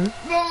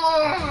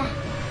eye.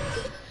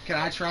 Can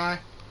I try?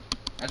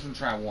 I just want to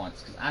try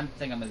once, because I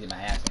think I'm going to get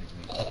my ass handed to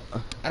me.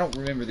 I don't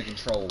remember the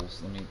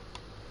controls. Let me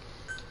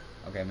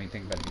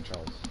think about the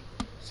controls.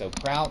 So,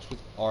 crouch with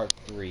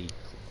R3,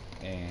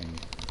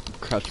 and...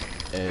 Crouch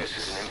This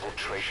is an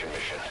infiltration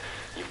mission.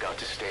 You've got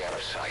to stay out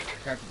of sight.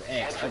 crouch with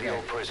X. Head for the Okay.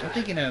 old prison. I'm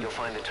thinking of You'll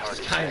find the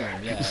targets Skyrim,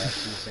 there. yeah, that's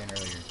what you were saying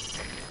earlier.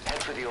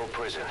 Head for the old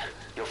prison.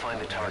 You'll find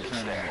the Okay, targets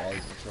turn on all there.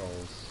 these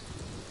controls.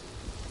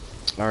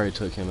 I already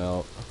took him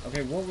out.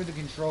 Okay, what were the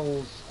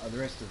controls of the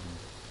rest of them?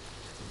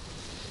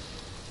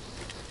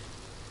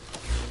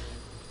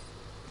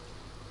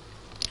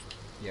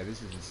 Yeah,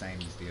 this is the same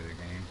as the other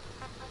game.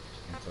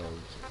 Console,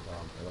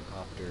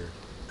 helicopter,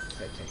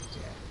 set tapes,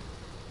 yeah.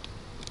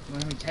 You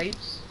want any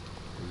tapes?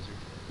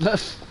 Loser.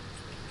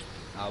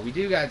 Oh, we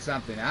do got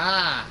something.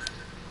 Ah!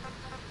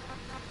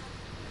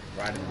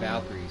 Riding the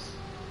Valkyries.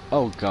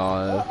 Oh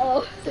god.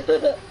 Uh-oh.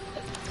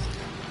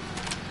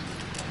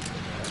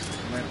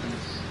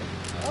 Weapons.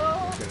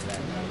 Oh. Good at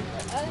that.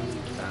 I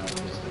didn't- Silent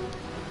pistol.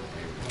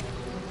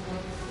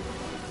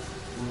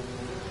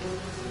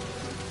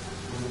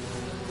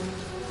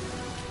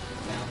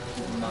 Now,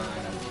 keep in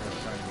mind, I'm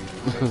trying to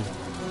be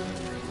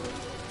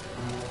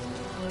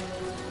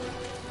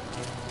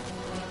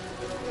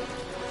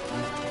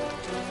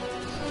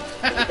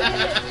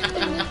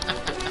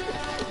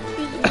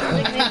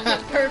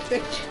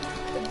Perfect.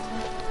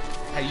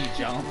 How you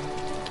jump?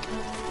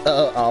 I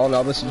don't know,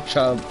 I'm just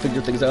trying to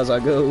figure things out as I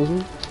go.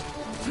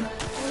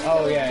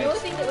 Oh, yeah, The only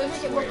it's thing that would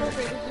make it more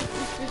perfect is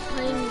just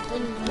playing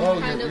when Whoa,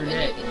 you're kind your of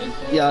neck.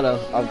 Yeah, I know.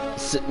 I'm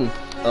sitting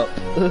up.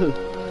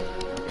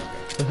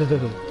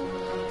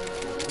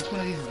 Which one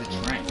of these is the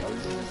train? Oh,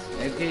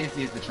 this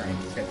is the train.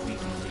 It's got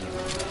CCC.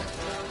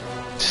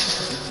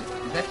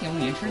 Is that the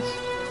only entrance?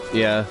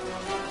 Yeah.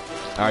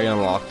 I already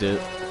unlocked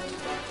it.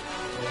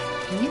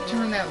 Can you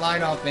turn that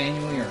light off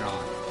manually or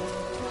not?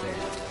 There.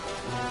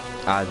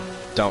 I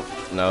don't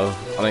know.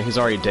 I mean, he's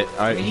already dead.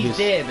 I mean, he's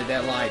dead, but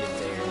that light is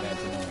there, and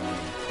that's annoying.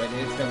 But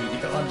it's no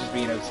big deal. I'm just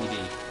being OCD.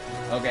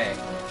 Okay.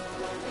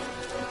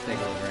 Let's take a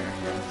look around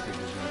here. Let's see if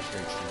there's any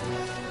tricks to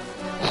this.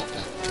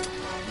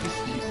 This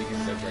music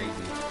is so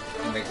crazy.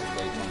 It makes it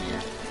way funnier.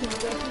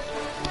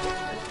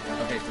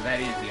 Okay, so that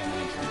is the only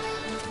entrance.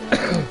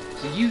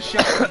 So you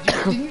shot...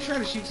 Didn't you try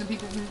to shoot some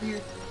people from here?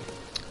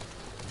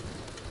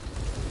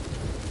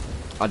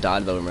 I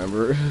died though,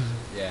 remember?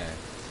 Yeah.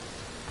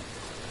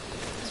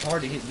 It's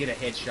hard to get a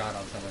headshot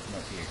on someone from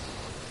up here.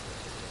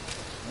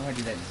 How do I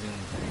do that zoom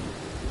thing?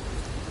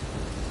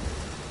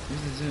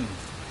 Where's the zoom?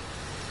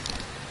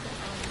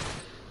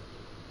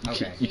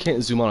 Okay. You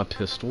can't zoom on a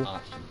pistol.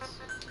 Options.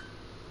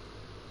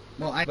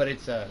 Well, but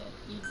it's a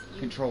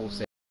control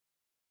set.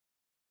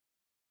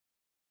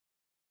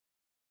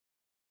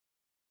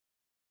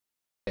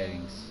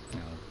 Settings. No.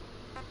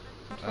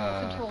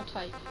 Control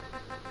type.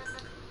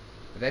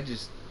 But that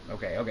just...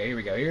 Okay, here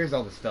we go. Here's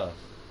all the stuff.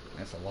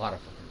 That's a lot of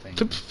fucking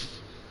things.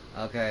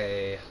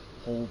 Okay,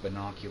 hold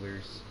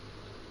binoculars,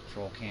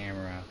 control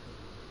camera,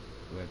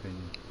 weapon.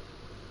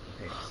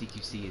 Okay,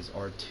 CQC is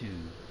R2.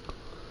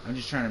 I'm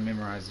just trying to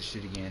memorize this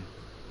shit again.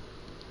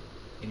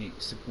 Any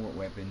support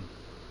weapon.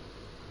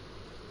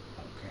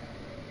 Okay,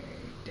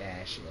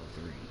 dash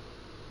L3.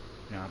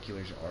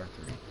 Binoculars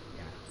R3.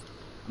 Yeah.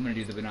 I'm gonna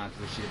do the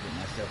binocular shit with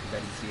myself because I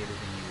didn't see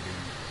everything you were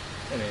doing.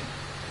 Wait a minute.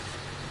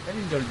 I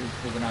didn't go to the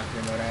full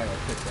binocular mode. I had a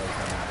quick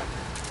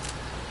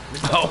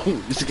Oh,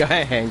 this guy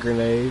a hand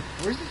grenade.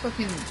 Where's the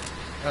fucking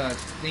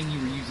thing you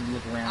were using to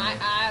look around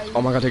with?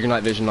 Oh my god, take your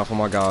night vision off, oh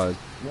my god.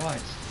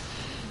 What?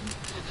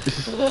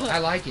 I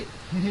like it.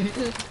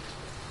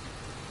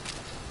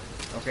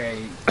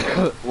 Okay.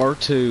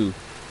 R2.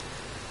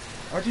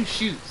 R2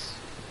 shoots.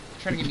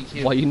 trying to get me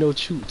killed. Why you no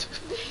shoot?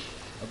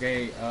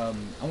 Okay, I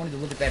wanted to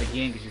look at that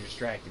again because you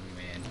distracted me,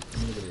 man. Let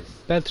me look at this.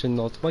 Better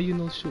not. Why you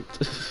no shoot?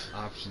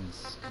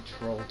 Options.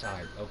 Control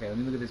type. Okay, let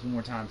me look at this one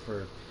more time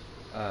for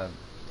the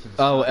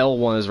Oh, snipe.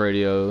 L1 is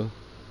radio.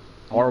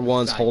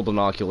 R1's Sight. hold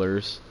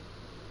binoculars.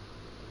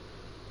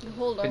 You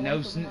hold But on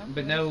no, to the knife.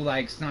 but no,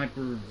 like,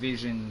 sniper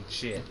vision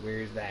shit. Where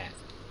is that?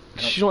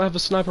 You don't have a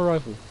sniper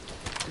rifle.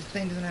 This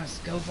thing doesn't have a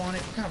scope on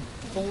it. What kind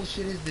of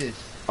bullshit is this?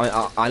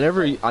 I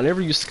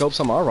never use scopes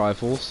on my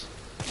rifles.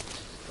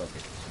 Fuck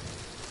it.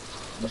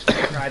 I'm just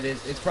gonna try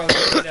this. It's probably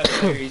gonna end up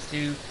hilarious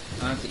too.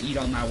 I have to eat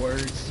all my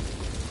words.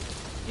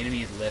 Enemy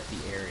has left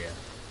the area.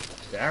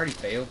 Did I already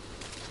fail?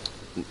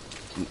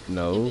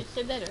 No, You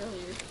said that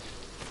earlier.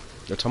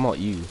 they're talking about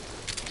you.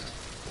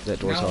 That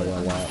door's No, already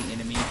I'm not unlocked. the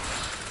enemy.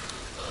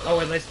 Oh,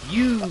 unless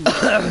you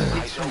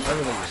it's from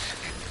earlier.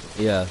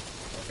 Yeah.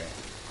 Okay.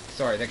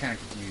 Sorry, that kind of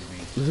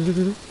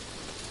confused me.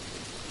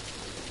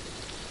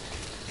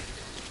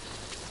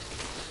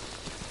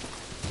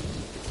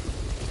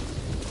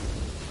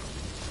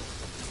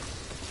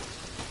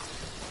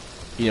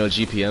 You know,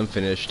 GPM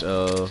finished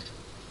Metal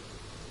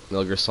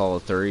Gear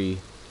Solid 3.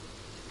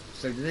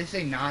 So did they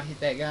say not hit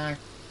that guy?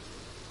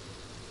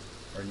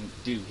 Or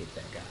do hit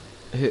that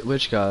guy? Hit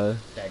which guy?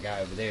 That guy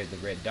over there, the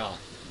red dot,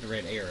 the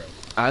red arrow.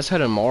 I just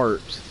had him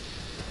marked.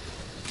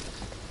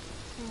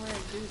 I'm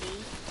wearing duty.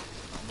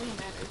 It doesn't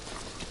matter.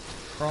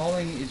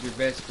 Crawling is your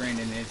best friend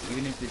in this.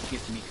 Even if this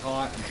gets me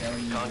caught, I'm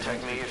telling you.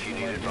 Contact me if you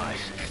need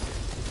advice.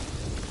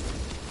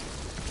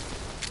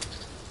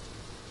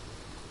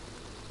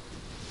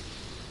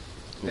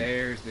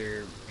 There's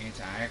their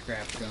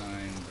anti-aircraft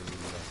gun.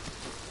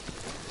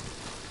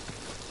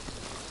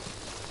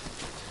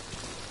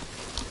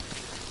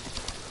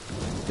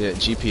 Yeah,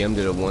 GPM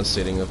did a one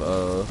sitting of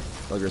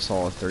Metal Gear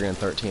Solid 3 in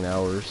 13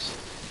 hours.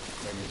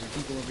 There's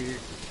people over here.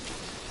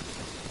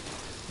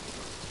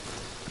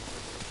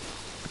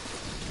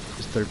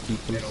 Is there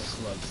people? Metal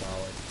Slug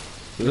solid.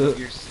 Metal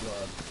Gear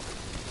Slug.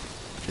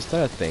 Is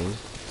that a thing?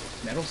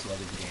 Metal Slug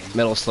is a game.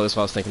 Metal Slug is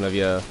what I was thinking of,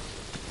 yeah.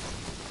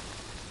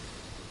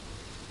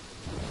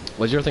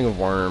 What'd you ever think of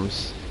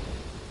Worms?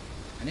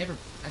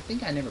 I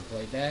think I never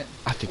played that.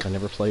 I think I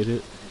never played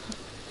it.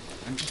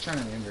 I'm just trying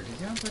to remember,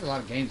 because I've played a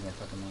lot of games in my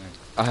fucking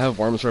life. I have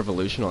Worms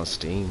Revolution on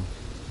Steam.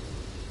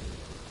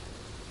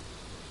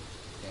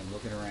 Okay, I'm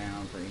looking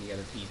around for any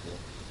other people.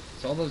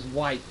 So all those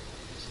white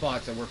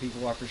spots are where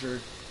people are for sure.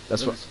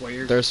 That's Those what. are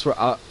squares. There's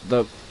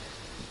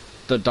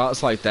the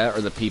dots like that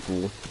are the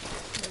people.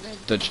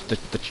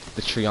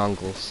 The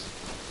triangles.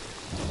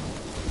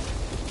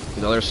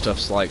 The other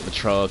stuff's like the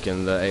truck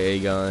and the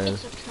AA gun.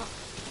 It's a truck.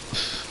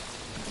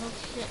 Oh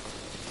shit.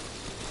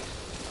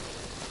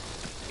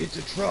 It's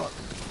a truck.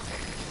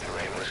 The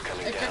rain was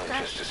coming It's a down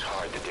truck. just as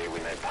hard the day we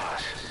met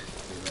Boss.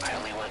 I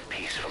only want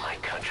peace for my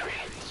country.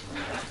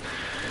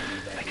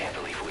 I can't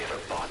believe we ever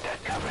bought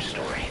that cover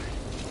story.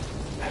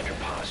 After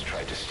Paz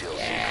tried to steal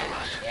Z from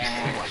us,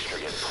 we watched her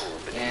get pulled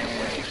beneath the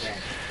waves.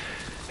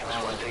 There was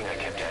one thing I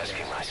kept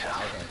asking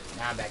myself. Okay,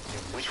 now back to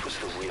Which was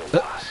the real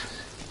boss?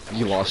 and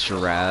You which lost was your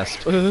the lie?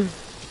 rasp.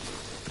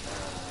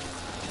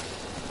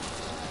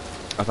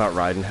 I thought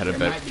Raiden had a there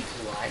better. might be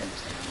cool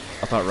items down I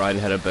there. thought Raiden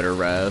had a better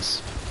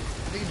rasp.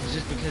 I think it's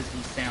just because he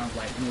sounds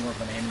like more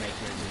of an anime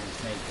character than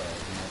Snake does,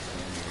 and that's the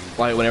only reason.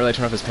 Like whenever they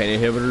turn off his pain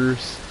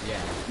inhibitors.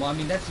 Yeah. Well, I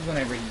mean, that's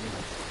whenever he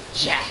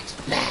Jack's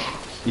back.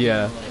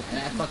 Yeah. And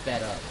I fucked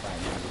that up right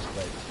now,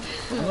 but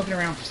I'm looking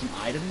around for some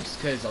items,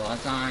 because a lot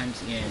of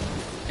times in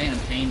Phantom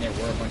Pain there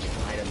were a bunch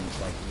of items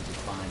like you could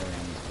find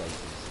around these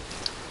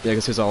places. Yeah,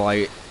 because he's all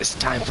like, it's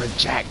time for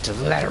Jack to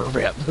let her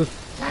rip.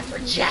 Time for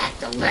Jack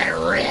to let her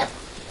rip!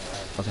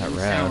 Oh, that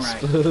Doesn't sound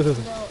rasp. right.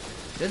 Well,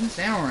 Doesn't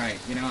sound right.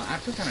 You know, I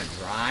feel kind of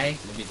dry,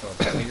 maybe for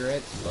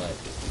cigarettes, but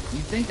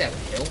you'd think that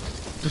would help,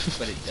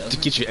 but it To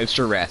doesn't. get you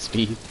extra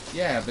raspy.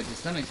 Yeah, but to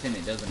some extent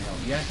it doesn't help.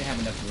 You have to have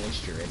enough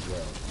moisture as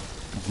well.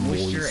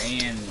 Moisture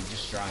Moist. and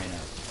just dry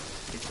enough.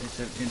 It's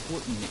an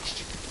important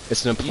mixture.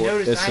 It's an You important.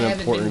 notice It's I an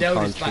haven't been important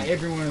noticed by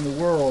contribution. everyone in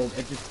the world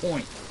at this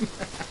point.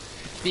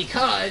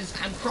 Because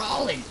I'm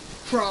crawling.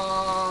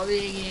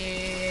 Crawling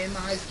in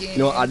my skin. You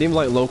know, I didn't even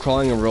like low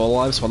crawling in real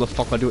life, so why the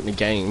fuck would I do it in a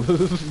game? Do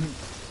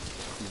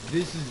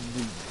This is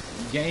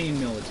the game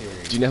military.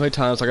 you know how many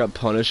times I got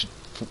punished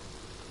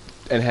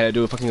and had to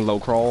do a fucking low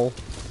crawl?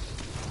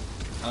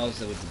 Oh,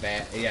 so it's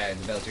bad. Yeah,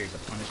 the military is a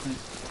punishment.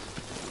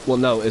 Well,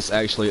 no, it's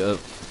actually a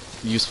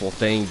useful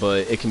thing,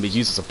 but it can be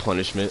used as a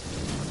punishment.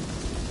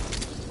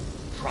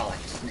 Crawl like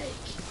a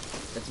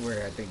snake. That's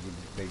where I think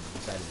they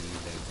decided to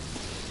use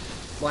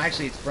that. Well,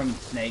 actually, it's from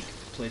Snake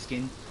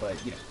Plissken, but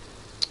you know,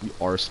 You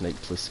are Snake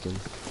Plissken.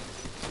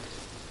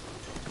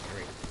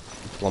 great.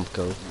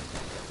 Blumpko.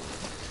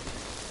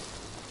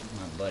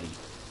 My buddy.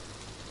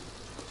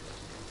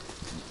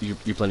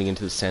 You're blending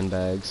into the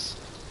sandbags.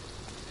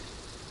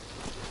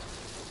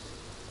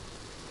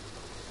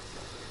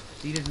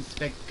 He doesn't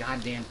expect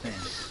goddamn thing.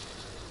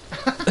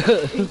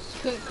 you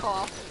couldn't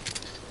cough.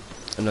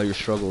 I know your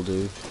struggle,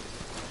 dude.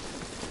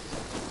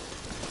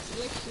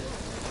 Yeah, sure.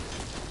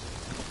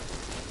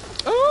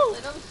 Oh!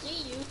 Let them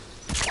see you.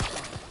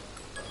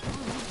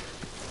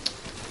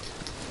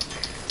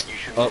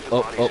 We need the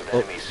bodies of Oh.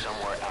 enemies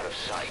somewhere out of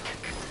sight.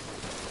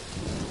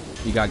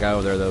 You got a guy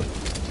over there though.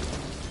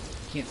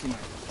 Can't see my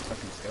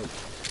fucking scope.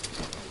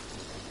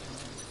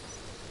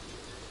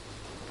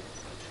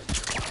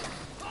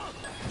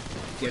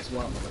 Guess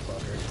what,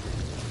 motherfucker?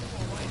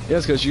 Yeah,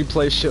 it's because you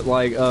play shit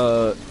like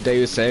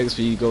Deus Ex,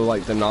 where you go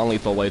like the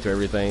non-lethal way through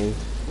everything.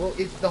 Well,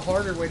 it's the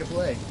harder way to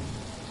play.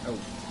 Oh,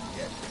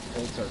 yeah.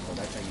 Full circle.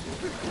 That's how you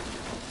do it.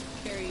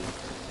 Carry.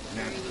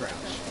 Now it's crouch.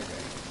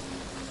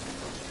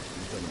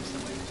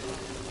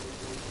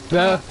 Okay.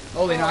 Yeah.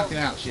 Oh, they knocked him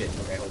out. Shit.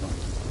 Okay, hold on.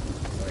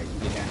 Alright, you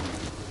get down here.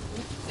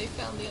 They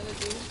found the other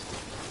dude.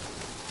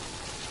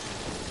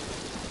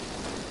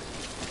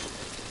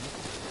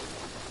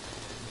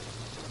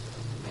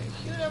 Okay,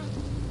 shoot him.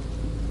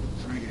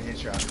 Trying to get a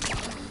headshot.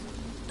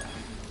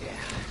 Yeah.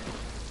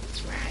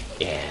 That's right.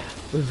 Yeah.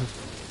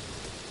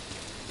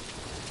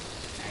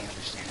 I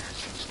understand how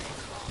true snake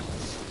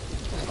crawls.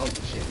 Oh,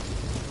 shit.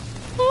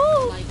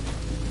 Like,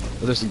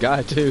 Well, there's a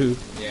guy too.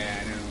 Yeah,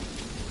 I know.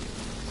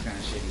 It's kind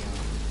of shitty, huh?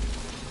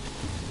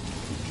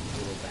 A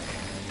little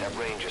bad. That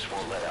rain just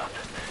won't let up.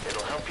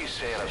 It'll help you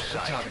stay out of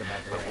sight, talking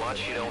about the but rain.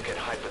 watch you don't get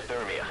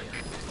hypothermia.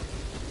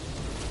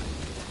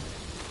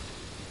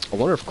 I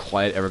wonder if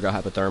Quiet ever got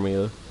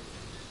hypothermia,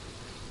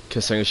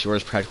 considering she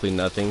wears practically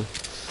nothing.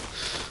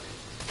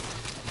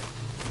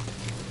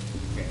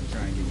 Okay, I'm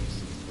trying to get used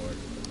to this part.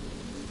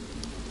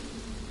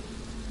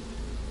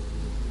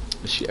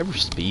 Does she ever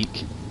speak?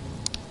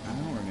 I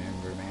don't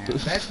remember, man.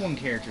 That's one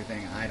character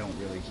thing I don't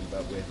really keep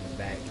up with, is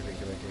that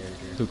particular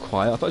character. Who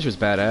Quiet? I thought she was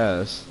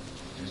badass.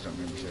 I just don't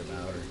remember shit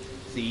about her.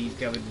 See, he's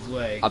coming this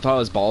way. I thought it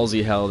was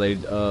ballsy how they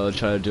try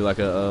to do like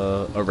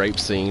a rape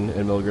scene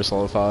in Metal Gear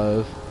Solid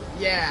 5.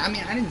 Yeah, I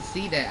mean, I didn't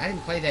see that. I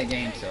didn't play that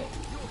game, so.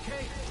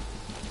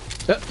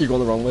 You're going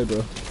the wrong way,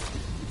 bro.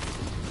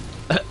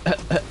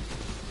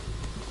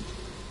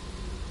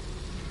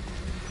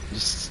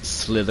 Just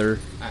slither.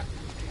 I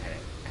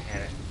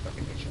had a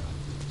fucking headshot.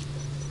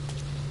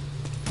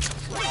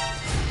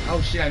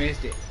 Oh shit, I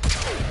missed it.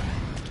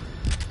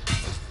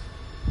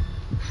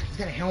 He's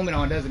got a helmet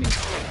on, doesn't he?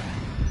 Fuck,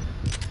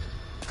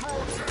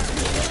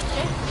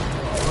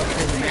 it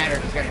doesn't matter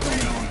if he's got a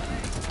helmet on.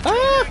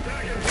 Ah!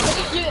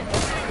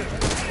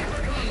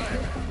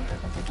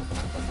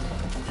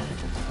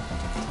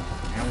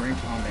 Now we're in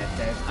combat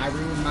test. I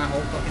ruined my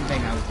whole fucking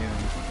thing I was doing.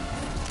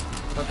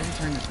 Fucking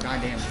turn this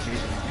goddamn shit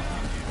on.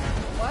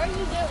 why are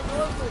you getting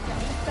over it?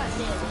 He's got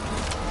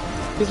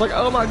damage. He's like,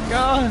 oh my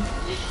god!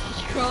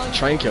 He's crawling.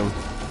 Trank him.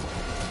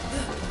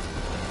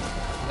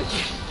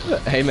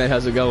 Hey man,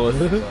 how's it going?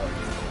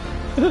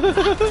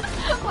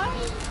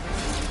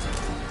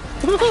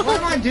 Why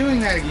am I doing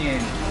that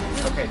again?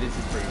 Okay, this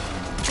is pretty fun.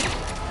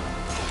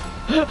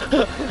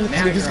 This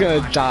nigga's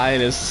gonna die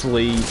in his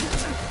sleep.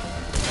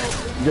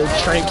 You gonna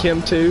trank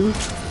him too?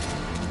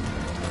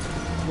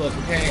 Look,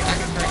 okay, I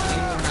can trank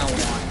anyone I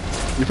want.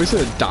 You're just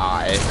gonna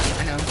die.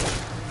 I know.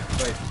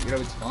 But, you know,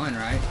 it's fun,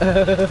 right?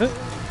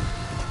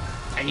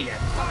 I need a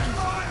fucking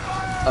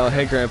Oh,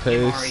 hey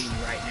Grandpace. MRE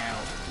right now.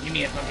 Give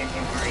me a fucking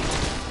MRE.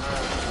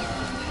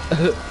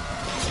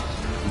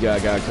 You got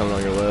a guy coming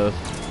on your left.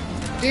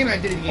 Damn it, I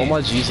did it again. Oh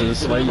my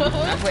Jesus, like,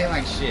 I'm playing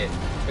like shit.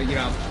 But, you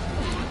know.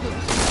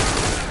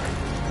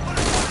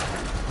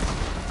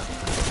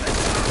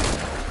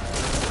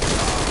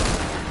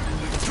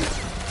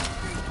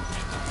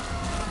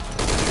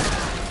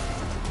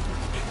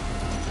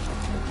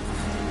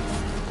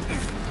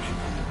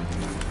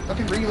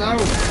 Fucking reload.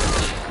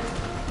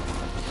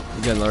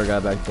 you got another guy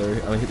back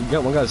there. I mean, you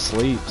got one guy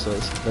asleep, so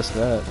that's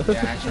that.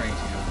 Yeah, I trained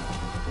him.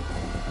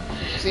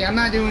 See, I'm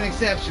not doing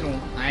exceptional.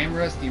 I am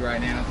rusty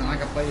right now. It's not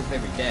like I play this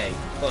every day.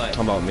 But,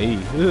 Talking about me.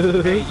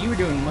 hey, you were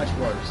doing much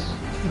worse.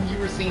 You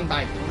were seen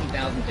by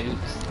 20,000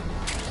 dudes.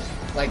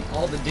 Like,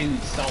 all the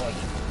dudes saw you.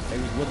 They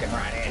was looking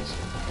right at you.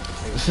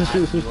 They was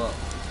sizing you up.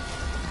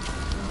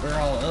 Where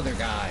are all the other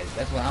guys?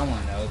 That's what I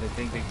want to know. They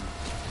think they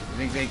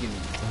can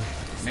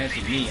mess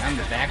with me. I'm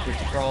the backwards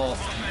crawl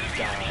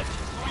god.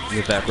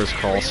 The backwards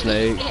crawl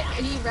snake.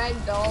 He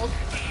ragdolled.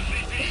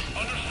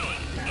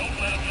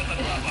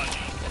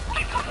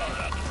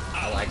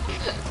 I like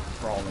this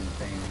crawling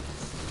thing.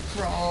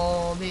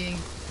 Crawling.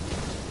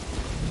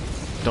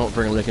 Don't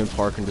bring Linkin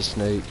Park into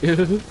Snake.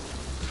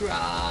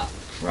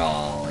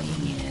 Crawling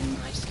in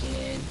my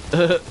skin.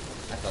 I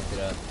fucked it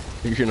up.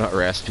 You're not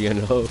raspy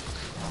enough.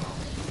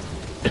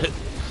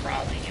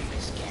 Crawling in my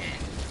skin.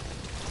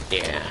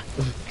 Yeah.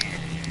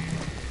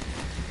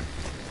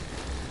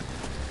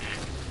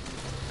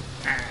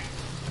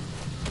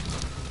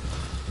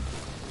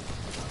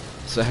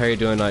 So how you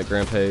doing tonight,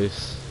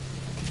 Grandpace?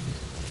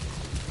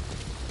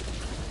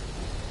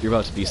 You're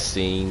about to be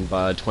seen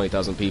by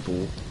 20,000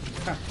 people.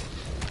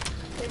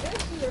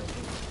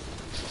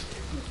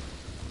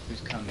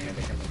 Who's coming? Are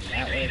they coming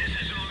that way?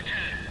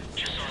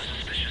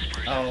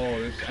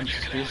 Oh, I'm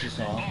suspicious,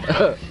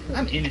 huh?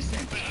 I'm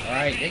innocent,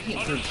 alright? They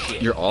can't prove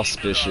shit. You're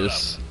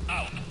auspicious.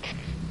 I'm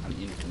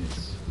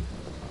infamous.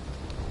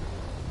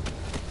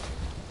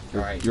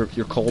 Alright. You're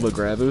cold to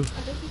Grabu. I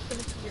think he's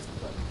gonna see your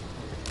foot.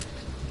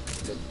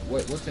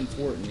 what's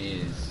important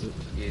is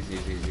he's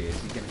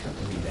gonna come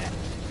to me that.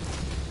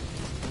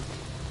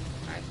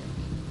 I think.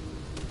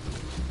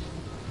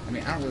 I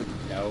mean, I don't really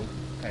know.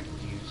 I'm kind of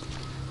confused.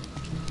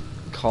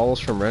 Calls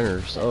from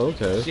renters. Oh,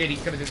 okay. Shit,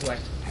 he's coming this way.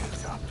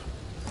 Hands up.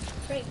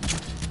 Great.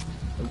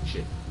 Oh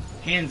shit.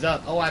 Hands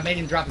up. Oh, I made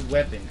him drop his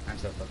weapon. I'm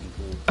so fucking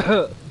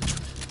cool.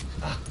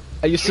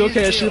 Are you still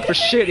can't shoot for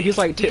shit? He's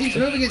like, He's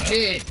moving his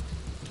head.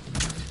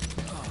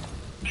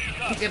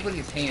 He kept putting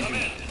his hands in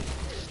it.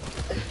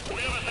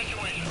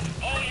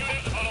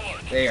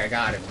 There, I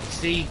got him.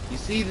 You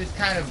see this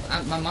kind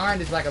of, my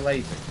mind is like a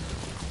laser.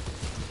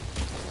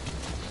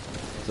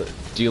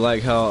 do you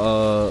like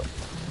how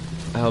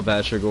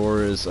Bachelor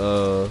Gore is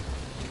Epically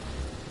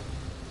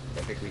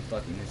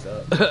fucking this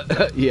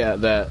up. yeah,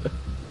 that.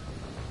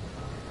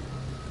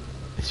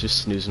 It's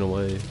just snoozing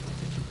away.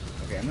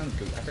 Okay, I'm gonna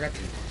go. I forgot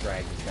to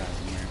drag this guy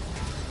in here.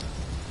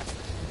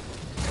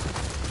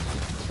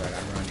 That's right,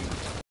 I'm running.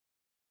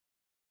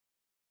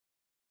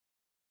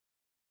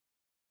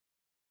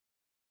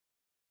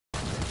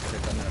 I'm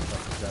gonna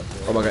fuck this up,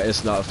 boy. Oh my god,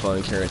 it's not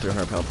fun carrying a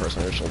 300-pound person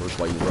on your shoulders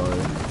while you run.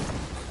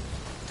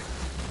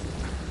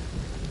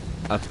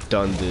 I've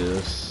done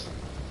this.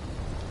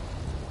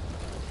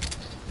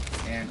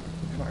 And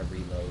how do I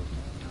reload?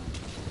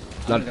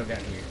 I'm Not- gonna go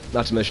down here.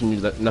 Not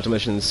to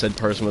mention said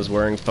person was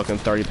wearing fucking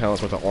 30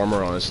 pounds worth of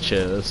armor on his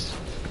chest.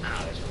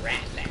 Oh, there's a rat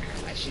there.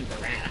 If I shoot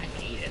the rat, I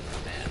can eat it.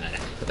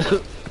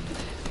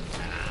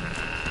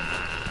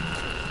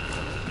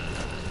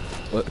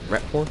 What?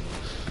 Rat porn?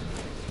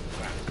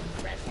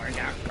 Rat porn,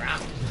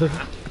 rock.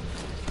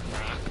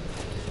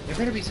 There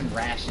better be some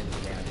rations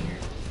down here.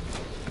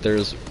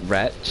 There's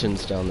rat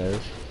chins down there.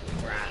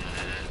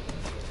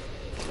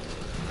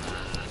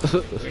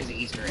 Where's the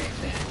Easter egg at?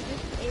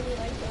 This alien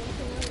like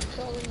everything else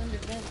crawling under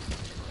vents.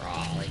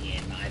 Crawling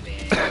in my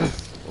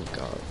vents. Oh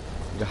god.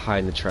 You hide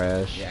in the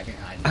trash. Yeah, I can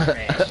hide in the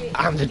trash.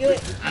 I'm Do the.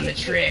 it. I'm the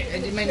trick.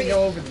 It made me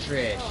go over the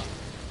trash.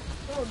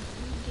 Oh,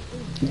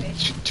 you get in the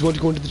trash. Do you want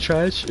to go into the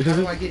trash? How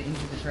do I get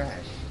into the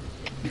trash?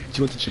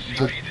 Do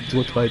you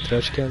want to buy a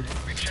trash can?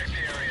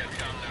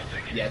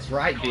 Yeah, that's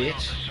right,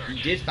 bitch.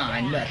 You did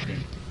find nothing.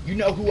 You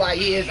know who I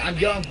is. I'm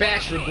young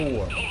Bachelor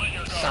Gore.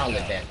 Solid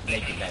that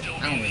naked bachelor.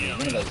 I don't really know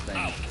one of those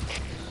things.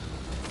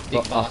 Big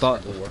Well, I boss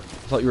thought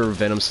Gore. you were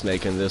Venom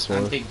Snake in this one.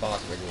 I'm Big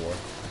Boss Gore.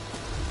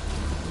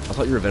 I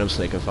thought you were Venom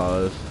Snake in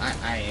 5.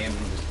 I am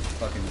just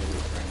fucking doing it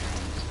right now.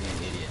 I'm just being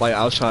an idiot. Like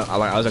I was actually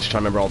trying to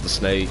remember all the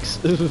snakes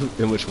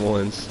and which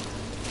ones.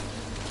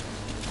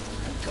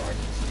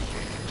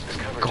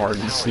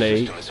 Garden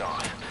snake.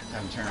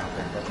 I'm turning off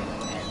their fucking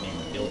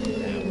admin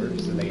building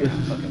hours so they're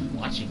not fucking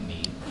watching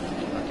me.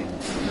 Fucking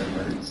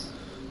perverts.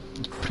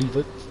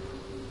 Private.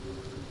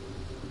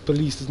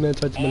 Police, this man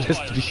tried to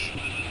molest me.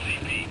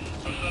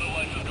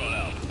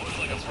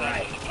 That's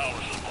right.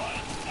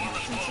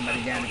 Send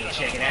somebody down to go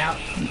check it out.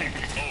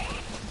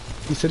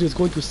 He said he was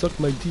going to suck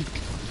my dick.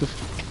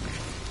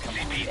 Come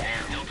on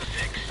down.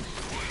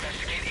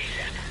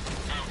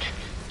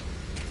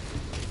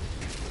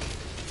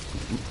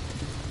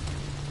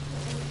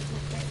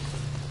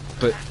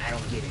 But I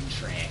don't get in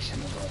trash.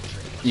 I'm above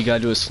trash. you gotta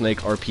do a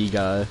snake RP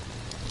guy.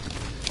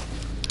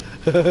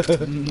 No,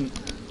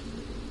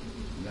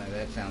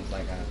 that sounds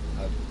like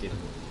a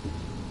different.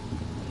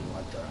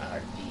 What the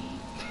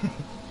RP?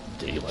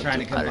 Do you Trying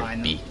to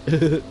combine them.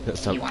 That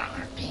sounds. You want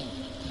RP?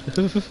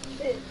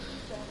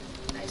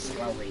 I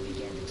slowly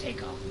began to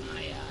take off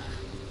my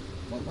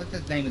what's the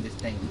name of this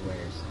thing he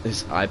wears?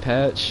 This eye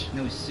patch.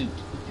 No, his suit.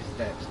 It's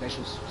that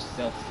special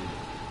stealth suit.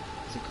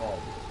 What's it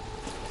called?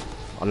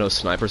 I know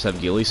snipers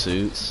have ghillie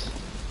suits.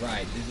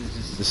 Right.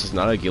 This is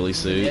not a ghillie an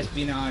suit.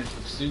 espionage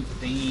suit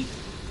thingy.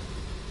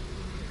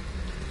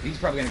 He's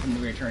probably gonna come over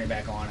here and turn it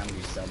back on. I'm gonna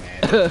be so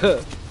mad.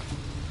 Then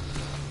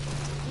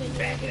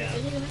Back it up.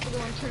 you're gonna have to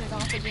go and turn it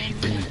off again.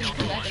 And then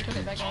come back and turn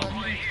it back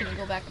on. It's gonna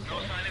go back and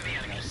forth.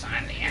 No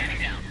sign of the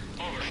enemy.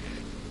 Over.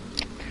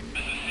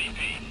 This is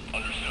CP.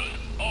 Understood.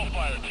 All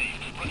fire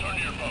teams, return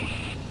to your posts.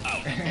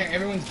 Out.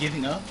 Everyone's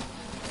giving up.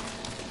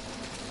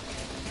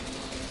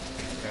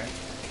 Okay.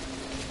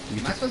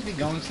 Am I supposed to be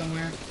going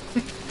somewhere?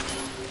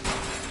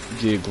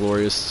 Do a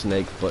glorious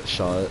snake butt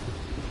shot.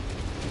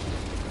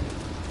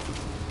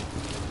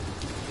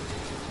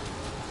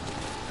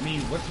 I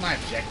mean, what's my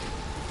objective?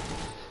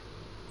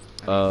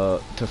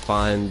 To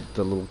find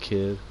the little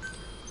kid.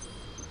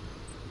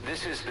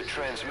 This is the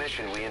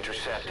transmission we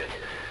intercepted.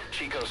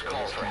 Chico's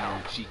call for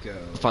help. Chico.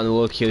 Find the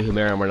little kid who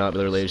may or may not be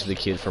related to the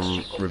kid from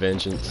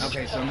Revengeance.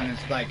 Okay, so I'm gonna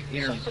like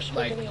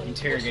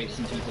interrogate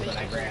some people that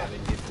I grab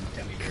and get them to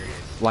tell me where it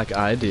is. Like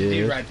I Dude,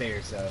 did. right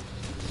there. So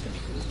it's gonna be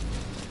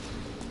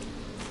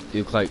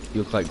cool.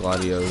 You look like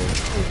Gladio. I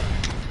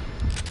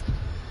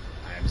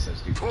am so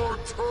stupid.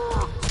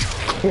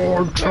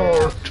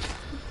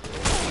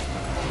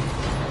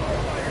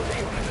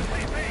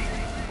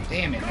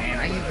 Damn it, man!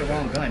 I used the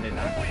wrong gun, didn't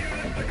I?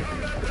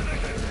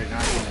 Did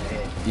not hit him in the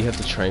head. You have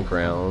the trank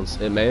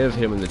rounds. It may have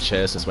hit him in the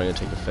chest. It's going to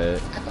take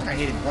effect. I thought I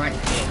hit him right in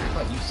the head. I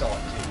thought you saw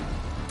it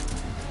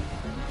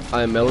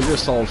too. Metal Gear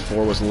Solid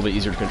 4 was a little bit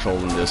easier to control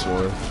than this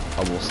one,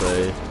 I will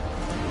say.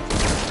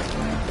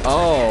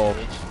 Oh.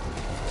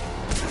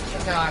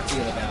 That's how I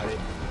feel about it.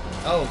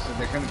 Oh, so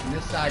they're coming from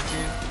this side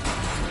too?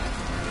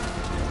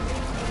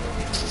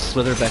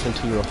 Slither back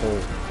into your hole.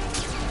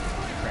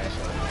 Crash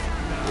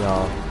hole.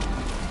 Yeah.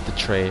 The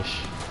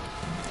trash.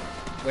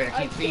 Wait, I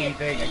can't see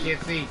anything. I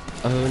can't see.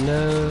 Oh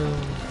no.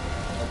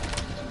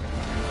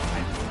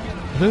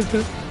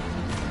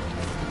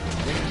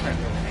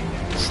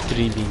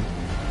 Streaming.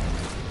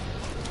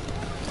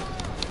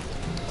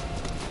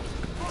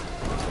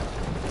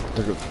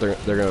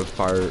 They're gonna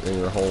fire in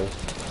your hole.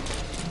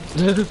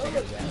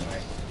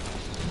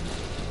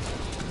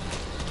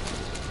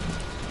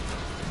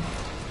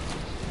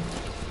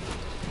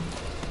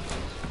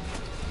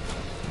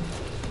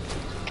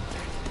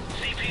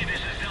 CP, this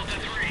is Delta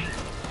 3.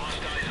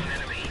 Lost eyes on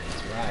enemy.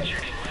 That's right.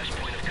 Checking last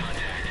point of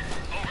contact.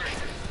 Over.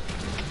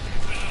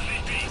 This is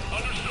CP.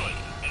 Understood.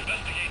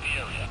 Investigate the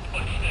area,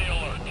 but stay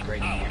alert.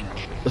 Great Out.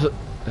 camera.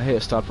 Hey,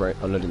 it stopped right.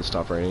 Oh no, it didn't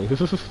stop raining. I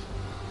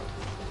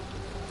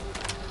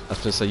was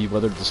gonna say you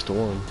weathered the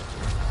storm.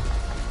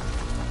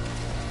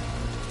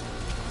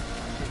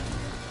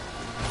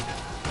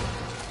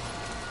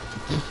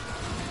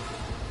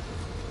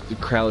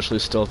 Crouchly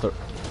stealth around.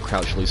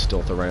 Crouchly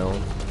stealth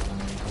around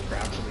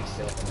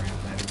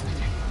that.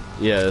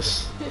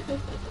 Yes.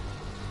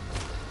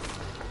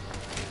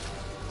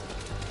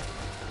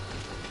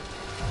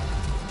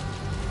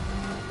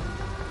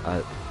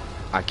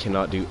 I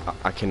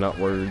cannot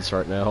words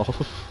right now.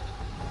 CP,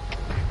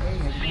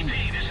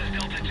 this is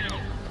Delta 2.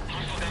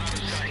 Hostile gun out of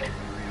sight.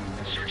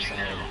 Searching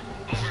now.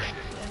 Over.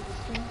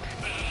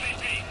 This is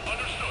CP.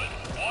 Understood.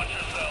 Watch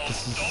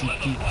yourselves. Don't let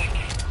them flank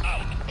you.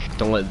 Out.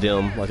 Don't let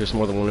them, like there's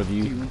more than one of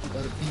you.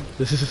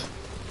 This is.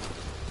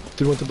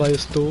 Do you want to buy a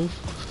stove?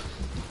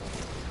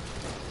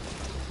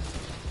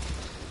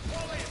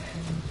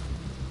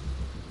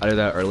 I did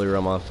that earlier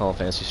on my Final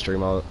Fantasy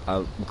stream. I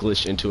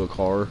glitched into a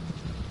car.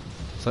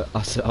 So I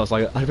was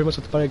like, I very much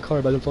want to buy a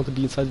car, but I don't want to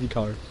be inside the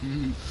car.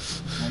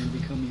 Why did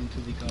we come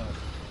into the car?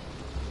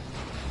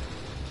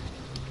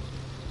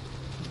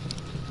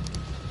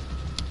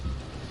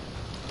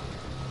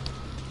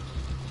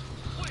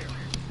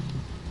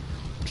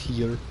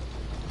 Clear.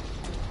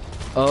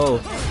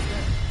 Oh.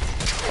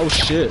 Oh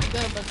shit. You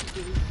got a bunch of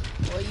dudes.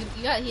 Well, you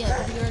got him. You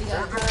already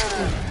got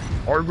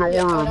him.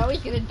 Yeah, oh, now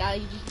he's gonna die.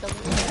 You just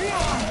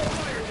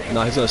don't.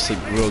 Nah, he's gonna sleep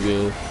real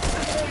good.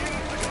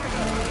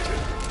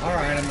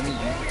 Alright, I'm gonna eat.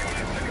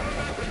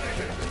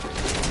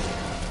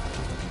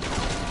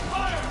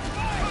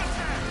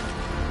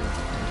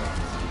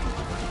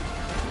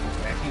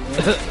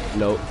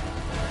 Nope.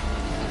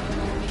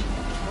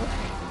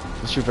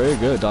 But you're very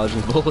good at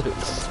dodging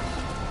bullets.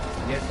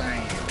 Yes, I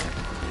am.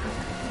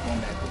 Going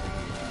back over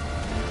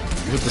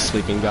here. With the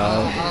sleeping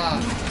guy.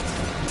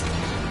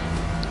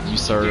 You Dare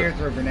sir,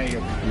 throw a grenade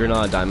over here. you're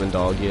not a diamond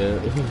dog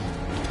yet.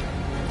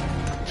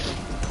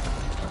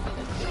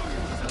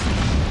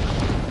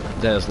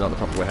 That is not the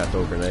proper way to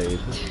throw a grenade.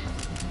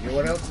 You know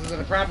what else is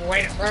the proper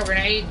way to throw a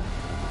grenade?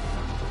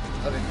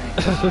 Other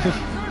things.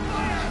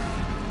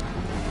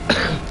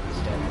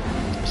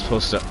 You're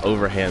supposed to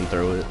overhand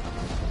throw it.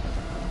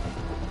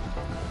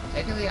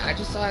 Technically, I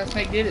just saw how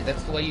Snake did it.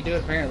 That's the way you do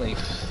it, apparently.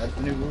 That's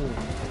the new rule.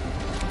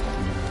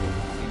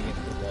 Get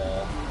to the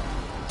wall.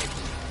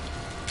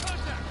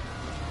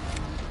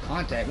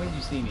 Contact, when did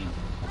you see me?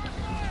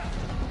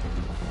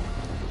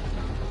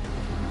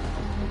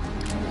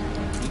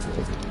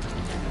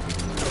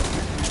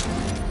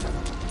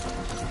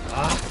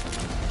 Ah!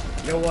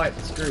 You know what?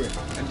 Screw it.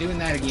 I'm doing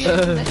that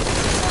again.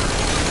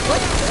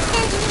 What?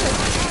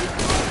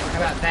 How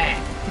about that?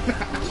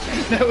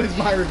 That was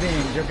my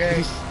revenge,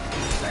 okay?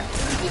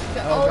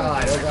 Oh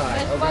god, oh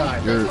god, oh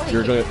god.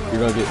 You're gonna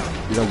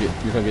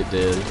get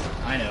dead.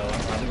 I know,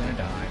 I'm probably gonna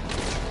die.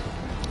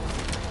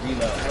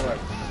 Reload. How do I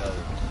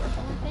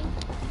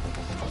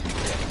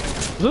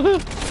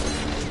reload?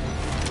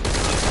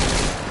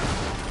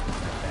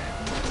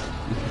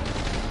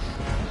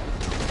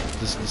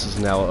 This is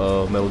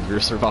now Metal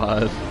Gear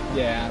Survive.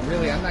 Yeah,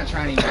 really, I'm not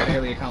trying to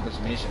barely accomplish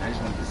the mission. I just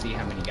wanted to see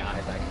how many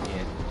guys I could get.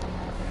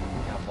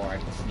 And how far I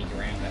can sneak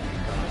around that many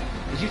guys.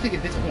 Because you think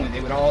at this point they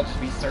would all just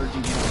be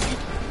surging in on me.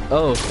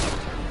 Oh.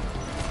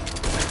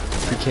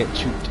 You can't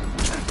shoot.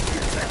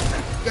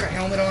 You got a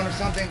helmet on or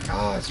something?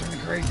 Oh, it's running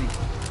crazy.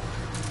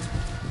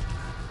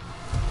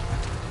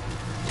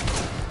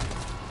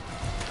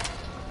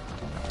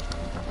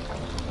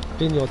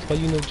 Daniel, why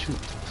you no shoot?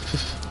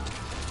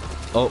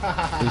 Oh,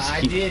 I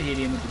did hit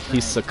him with the train.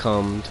 he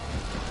succumbed.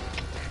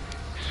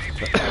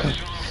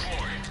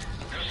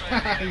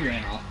 He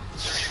ran off.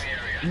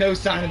 No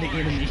sign of the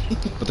enemy.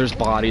 But there's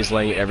bodies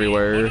laying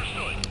everywhere. Don't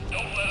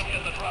let them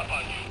get the drop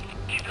on you.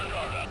 Keep your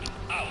guard up.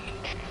 Out.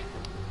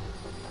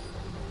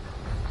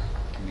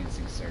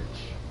 Commencing search.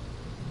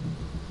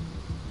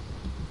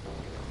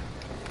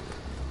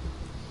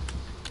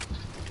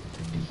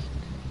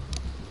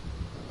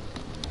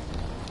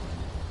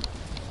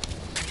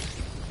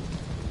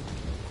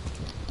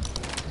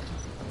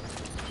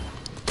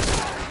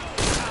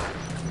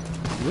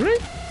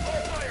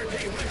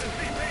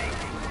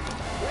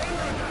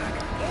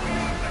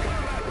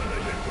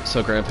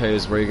 So, Grandpa,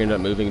 is where you're gonna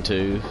end up moving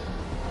to?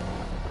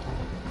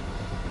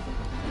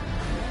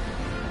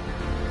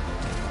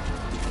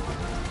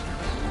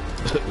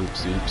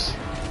 Oops, oops.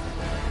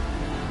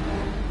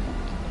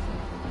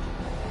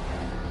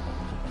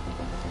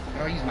 How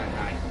do I use my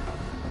knife?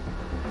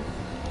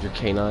 Your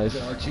K-knife?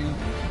 Is it R2?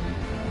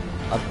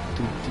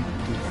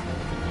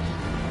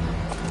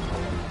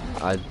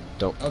 I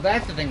don't. Oh,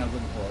 that's the thing I was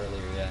looking for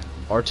earlier, yeah.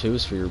 R2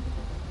 is for your,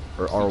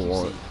 or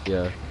R1.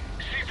 Yeah.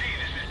 CP,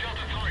 this is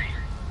Delta 3.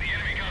 The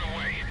enemy got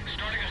away.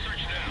 Starting a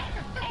search now.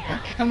 Over.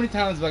 How many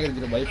times have I got to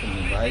get away from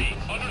him, right?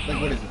 Like,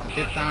 what is it, the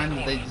 5th time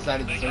that they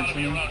decided to search for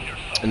him?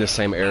 In the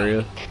same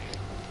area?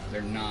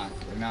 They're not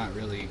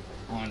really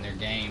on their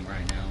game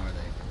right now, are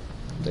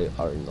they? They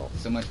are not.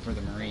 So much for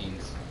the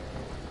Marines.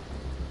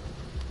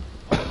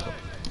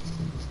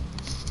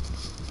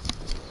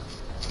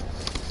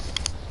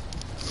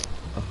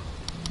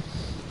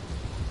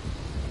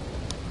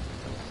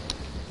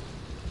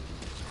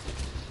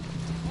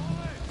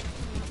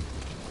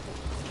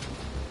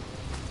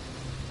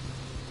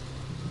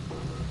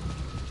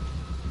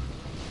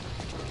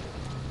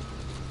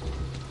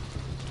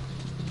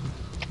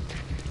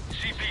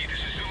 CP, this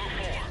is Zulu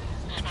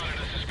 4. Spotted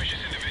a suspicious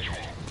individual.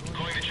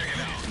 Going to check it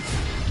out.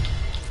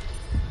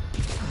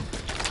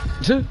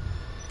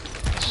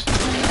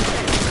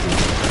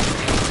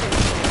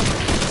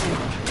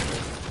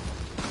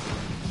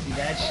 See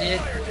that shit?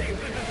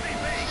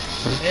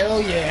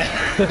 Hell yeah!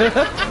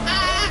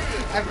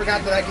 I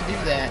forgot that I could do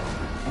that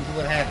until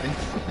it happened.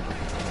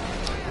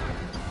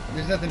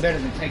 There's nothing better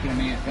than taking a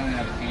man's gun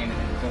out of his hand and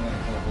then filling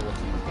it full of bullets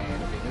in his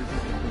hand. Okay, this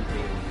is the cool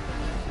feeling.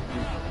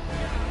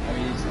 I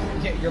mean,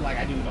 yeah, you're like,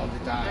 I do it all the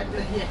time.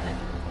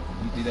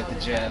 You do that to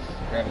Jeff,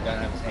 grab a gun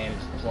out of his hand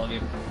and just plug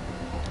him.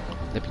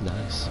 That'd be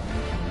nice.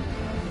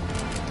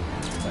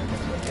 It's like,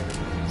 that's what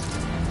everybody's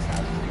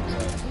house thinks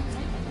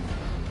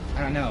of. I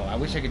don't know, I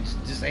wish I could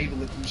just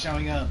disable it from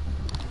showing up.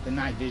 The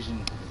night vision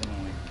is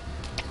annoying.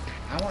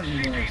 I want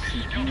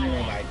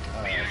more like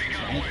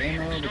trank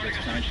ammo because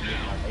trank is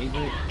my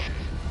favorite.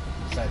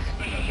 Besides,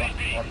 you know,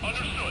 RPG.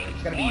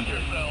 It's gotta be either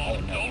all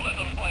or no.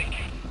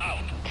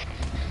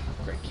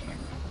 Great camera.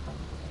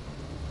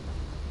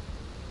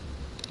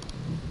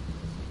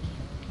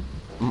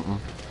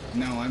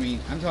 No, I mean,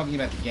 I'm talking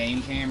about the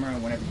game camera.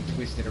 Whenever you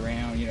twist it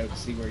around, you know, to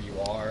see where you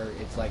are,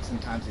 it's like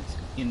sometimes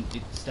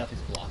stuff is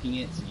blocking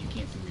it, so you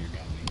can't see where you're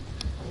going.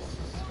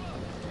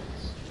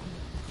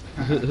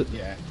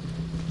 Yeah.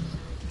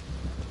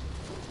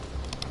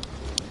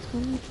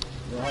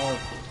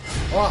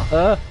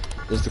 Oh!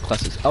 There's the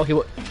classics. Oh, he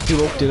woke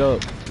it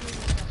up.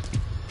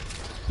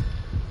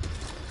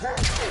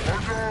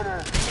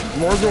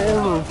 More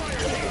Don't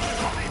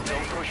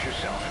push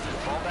yourself.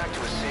 Fall back to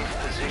a safe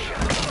position.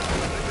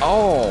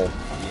 Oh!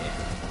 Yeah.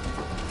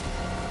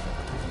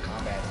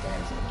 Combat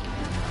status.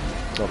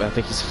 Oh, I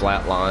think he's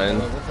flatlined.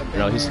 What's up No,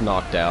 down he's there?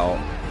 knocked out. I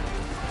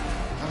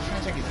was trying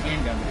to check his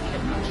handgun, but it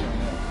kept not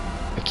showing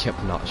up. It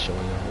kept not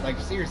showing up. Like,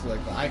 seriously,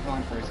 like, the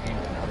icon for his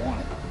handgun, I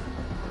want it.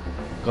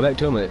 Go back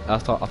to him. I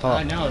thought.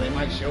 I know, they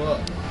might show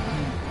up.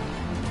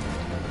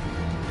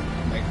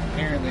 Like,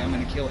 apparently I'm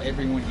gonna kill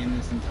everyone in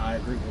this entire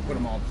group. We'll put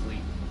them all to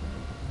sleep.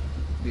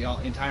 The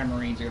entire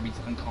Marines are gonna be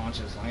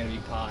unconscious. I'm gonna be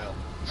Kyle.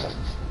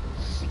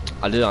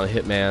 I did on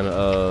Hitman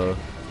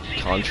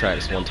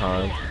contracts one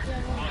time.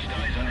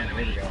 There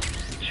we go.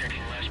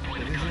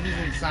 This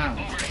is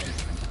silence. This is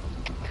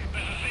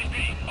CP.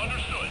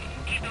 Understood.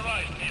 Keep your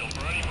eyes peeled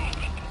for any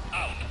movement.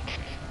 Out.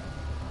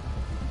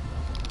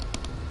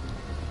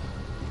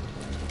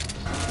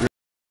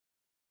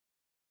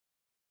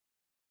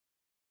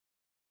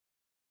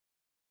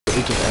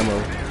 Just ammo.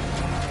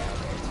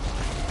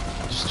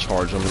 Just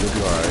charge them. You'll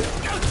be alright.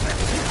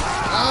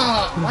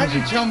 Ah! Why'd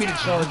you tell me to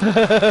charge?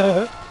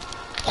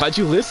 Why'd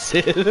you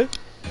listen?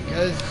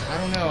 Because, I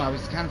don't know, I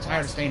was kind of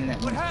tired of staying in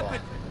that one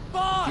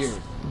spot.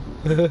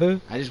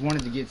 Dude. I just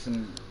wanted to get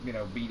some, you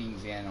know,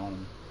 beatings in on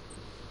them.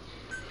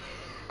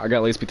 I got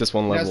at least beat this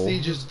one Now level. see,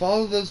 just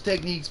follow those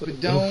techniques, but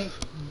don't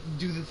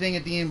do the thing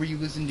at the end where you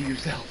listen to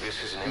yourself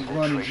This is an and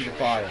run into the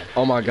fire.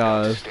 Oh my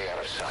god. Stay out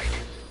of sight.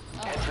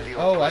 Head for the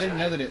Oh, I office. didn't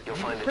know that You'll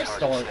find the press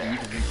targets start and you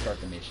there. can restart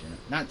the mission.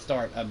 Not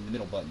start, the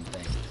middle button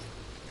thing.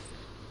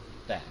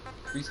 That.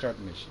 Restart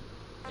the mission.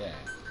 Yeah.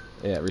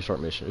 Yeah, restart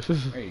mission.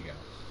 There you go.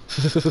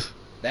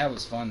 That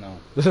was fun though.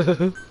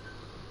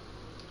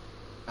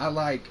 I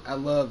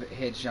love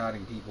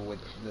headshotting people with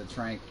the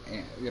trank,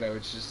 and, you know,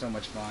 it's just so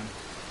much fun.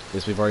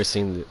 Yes, we've already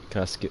seen the.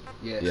 Can I skip?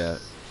 Yes. Yeah.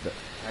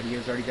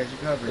 Ideo's already got you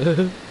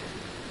covered.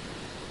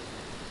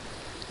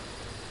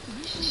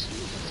 This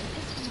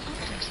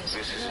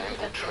is an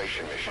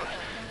infiltration mission.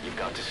 You've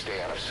got to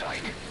stay out of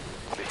sight.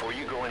 Before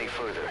you go any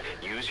further,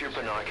 use your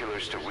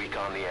binoculars to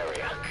recon the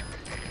area.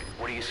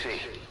 What do you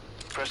see?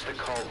 Press the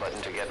call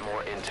button to get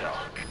more intel.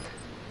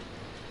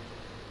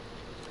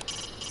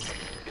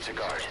 It's a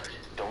guard.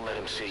 Don't let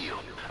him see you.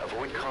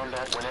 Avoid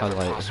combat whenever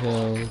Highlight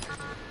possible.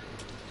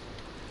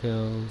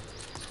 him.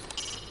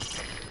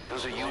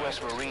 Those are U.S.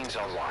 Marines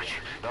on watch.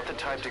 Not the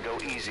type to go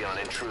easy on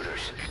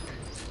intruders.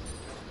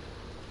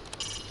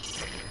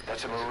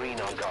 That's a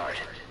Marine on guard.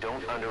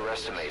 Don't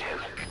underestimate him.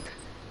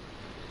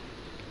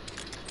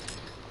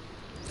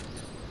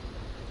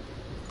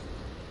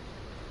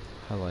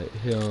 Highlight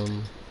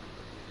him.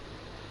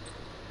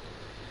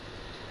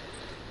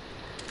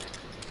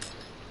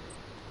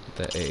 Get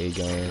that AA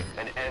gun.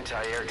 An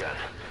anti-air gun.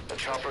 The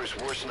chopper's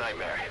worst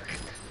nightmare.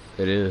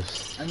 It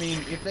is. I mean,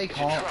 if they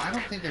call, I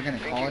don't think they're going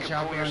to call a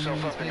chopper on you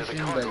in this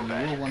mission, but you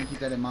will want to keep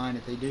that in mind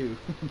if they do.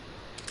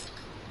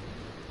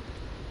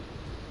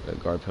 The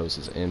guard post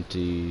is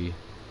empty.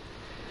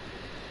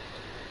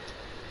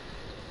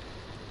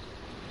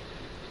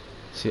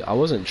 See, I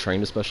wasn't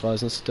trained to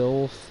specialize in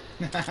stealth.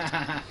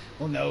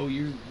 Well, no,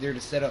 you're there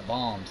to set up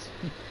bombs.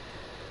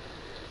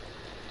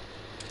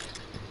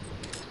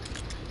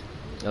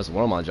 That's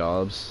one of my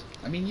jobs.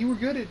 I mean, you were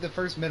good at the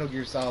first Metal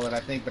Gear Solid, I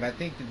think, but I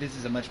think that this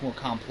is a much more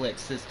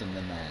complex system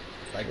than that.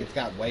 Like, it's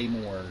got way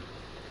more.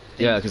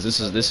 Yeah, because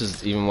this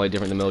is even way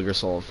different than Metal Gear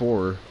Solid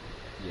 4.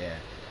 Yeah.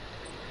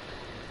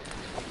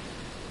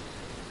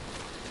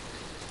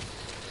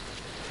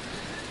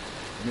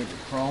 Remember,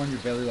 crawl on your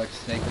belly like a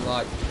snake a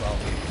lot. You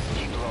probably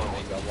keep a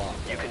lot.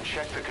 You can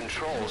check the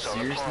controls on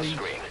the pause Seriously,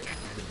 screen.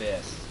 the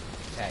best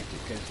tactic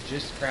because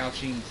just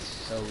crouching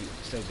so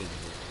visible.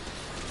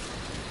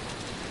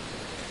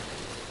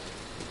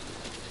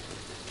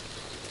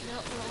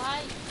 Nope, we're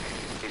light.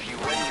 If you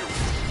win your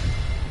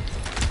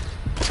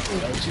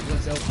L2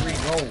 plus L3,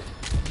 roll.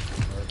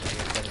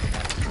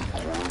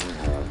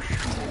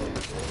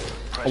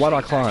 Oh, why do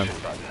I climb?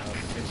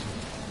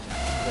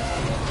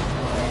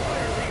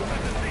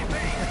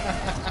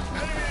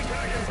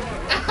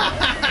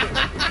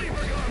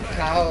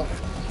 Kyle,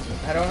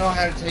 I don't know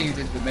how to tell you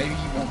this, but maybe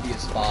you won't be a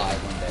spy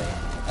one day.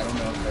 I don't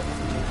know if that's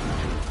in the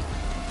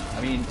future.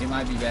 I mean, it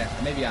might be bad.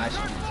 Maybe I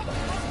should be a spy.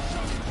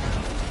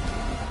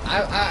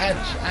 I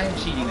am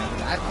cheating.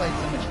 I've played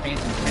so much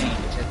Phantom Pain,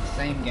 which has the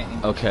same game.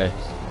 Okay.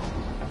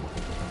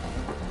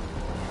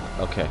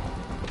 Okay.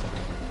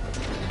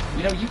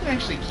 You know, you can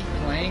actually keep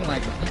playing,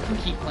 like, you can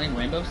keep playing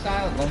Rainbow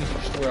style as long as you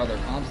destroy all their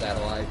comm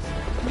satellites.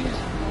 I mean,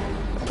 just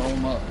blow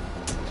them up.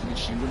 You can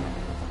shoot them.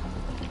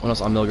 When I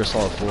was on Metal Gear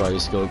Solid 4, I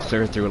used to go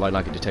clear through and like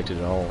not get detected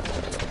at all.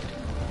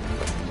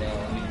 Yeah,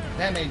 I mean,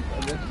 that made,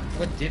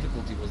 what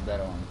difficulty was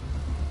that on?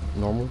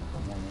 Normal?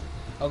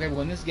 Okay, well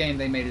in this game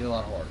they made it a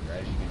lot harder,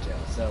 as you can tell.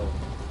 So,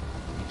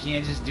 you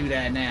can't just do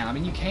that now. I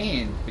mean, you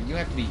can, but you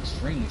have to be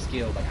extremely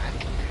skilled. Like, I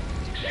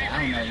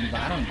don't know anybody,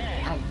 I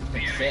don't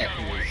think Seth,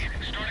 who is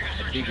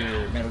a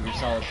bigger Metal Gear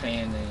Solid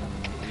fan than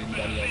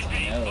anybody else I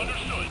know, would do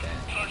that.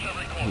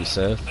 Who's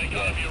Seth?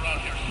 Yeah,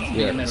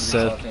 Yeah, Metal Gear Seth.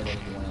 Solid fan than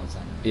anyone else I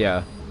know.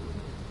 Yeah.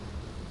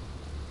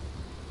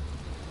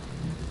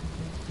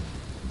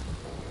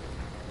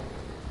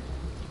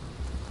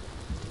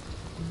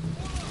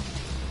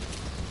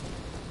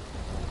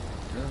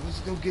 Let's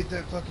go get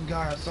that fucking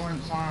guy. I saw him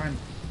climb.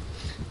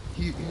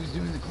 He was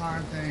doing the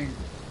climb thing.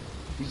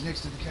 He's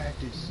next to the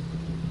cactus.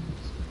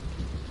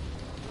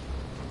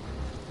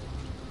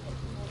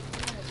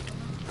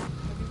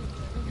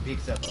 He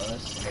picks up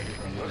us and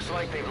everything. Looks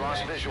like they've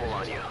lost visual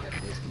on you.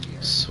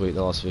 Sweet, they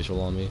lost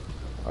visual on me.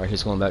 Alright,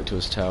 he's going back to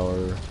his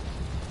tower.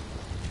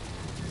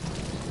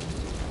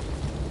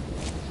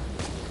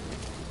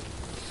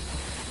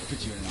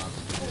 Put you in an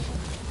awkward position.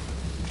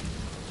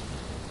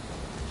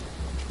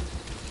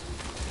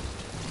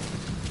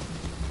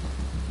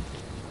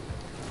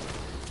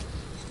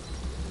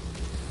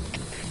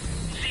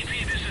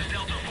 CP, this is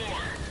Delta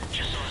 4.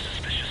 Just saw a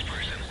suspicious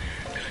person.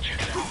 Gonna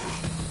check it out.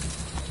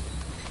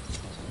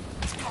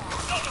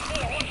 Delta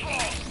 4, what's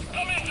wrong?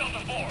 Come in, Delta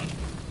 4.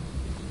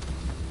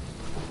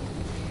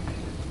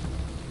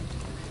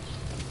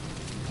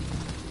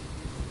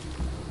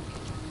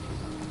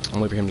 I'm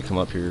waiting for him to come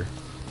up here.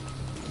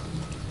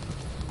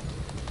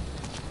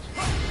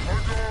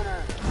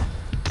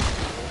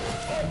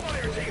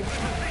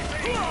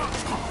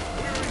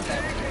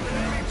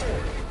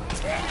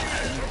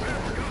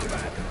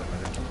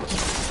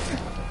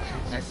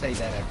 I say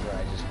that after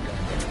I just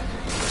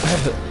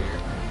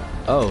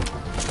Oh. I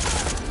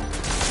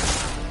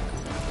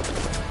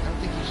don't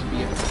think you should be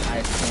at the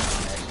highest point.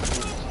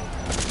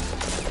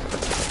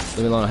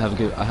 Leave me alone, I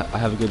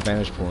have a good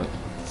vantage point.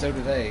 So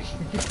do they.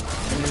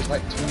 And there's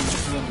like 200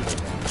 of them.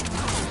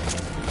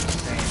 Just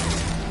saying.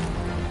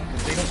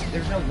 'Cause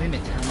there's no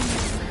limit to how many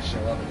are going to show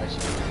up unless you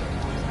do it.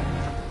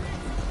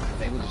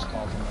 They will just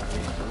call from like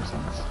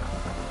reinforcements.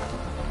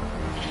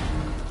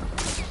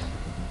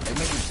 They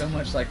make it so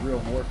much like real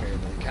warfare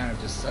that it kind of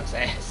just sucks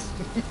ass.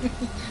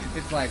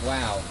 It's like,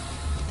 wow.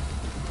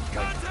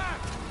 Like,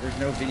 there's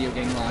no video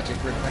game logic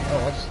where it's like, oh,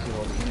 I'll just kill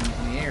all the enemies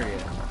in the area.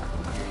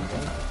 Here you go.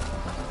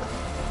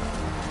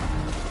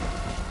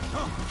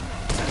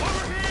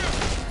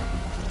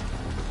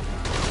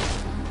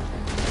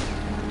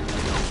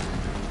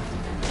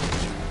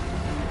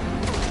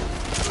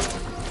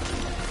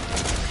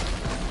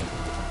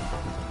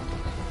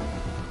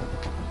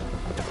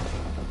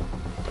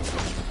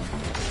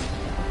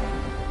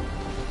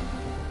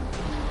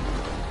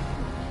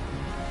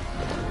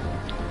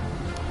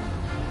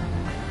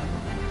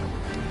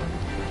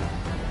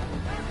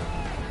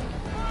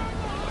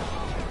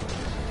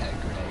 That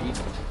grenade.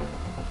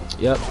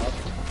 Yep.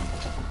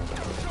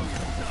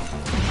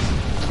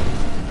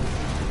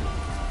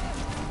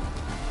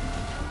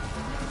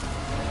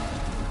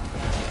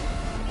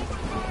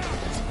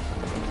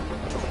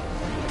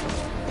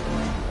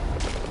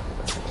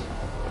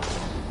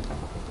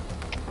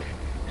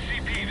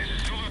 CP, this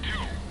is Zulu 2.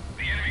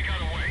 The enemy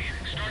got away.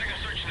 Starting a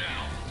search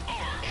now.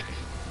 Over.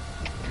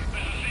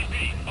 This is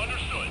CP.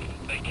 Understood.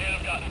 They can't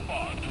have gotten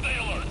far. Stay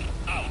alert.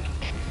 Out.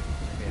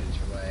 Get it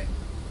your way.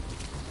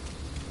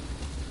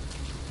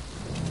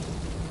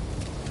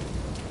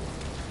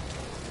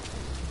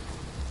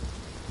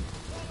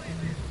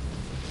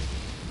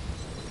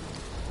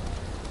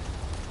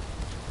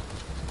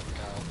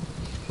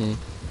 Hmm.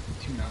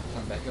 Do not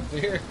come back up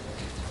there.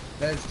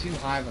 That is too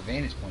high of a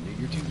vantage point, dude.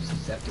 You're too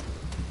susceptible.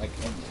 Like,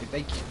 and if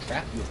they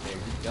trap you up there,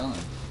 you're done,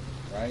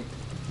 right?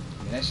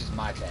 I mean, that's just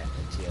my tip.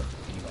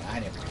 Anyway, I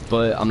never.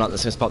 But I'm not in the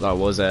same spot that I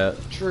was at,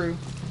 True.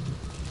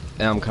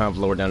 and I'm kind of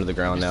lower down to the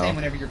ground I'm just now. saying,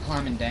 whenever you're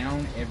climbing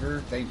down,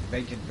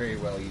 they can very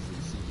well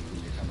easily see you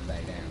when you're coming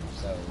back down.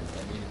 So,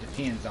 I mean, it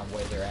depends on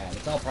where they're at.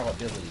 It's all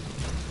probability.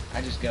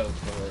 I just go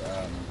for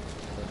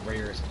the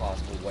rarest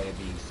possible way of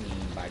being seen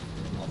by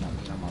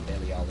being on my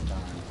belly all the time.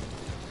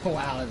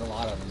 Wow, there's a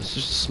lot of them. It's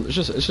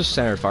just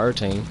standard fire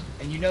team.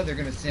 And you know they're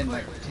gonna send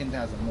like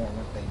 10,000 more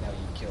once they know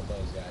you killed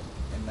those guys.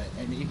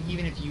 And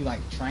even if you like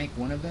trank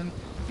one of them,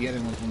 the other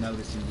ones will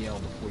notice and yell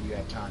before you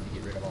have time to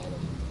get rid of all of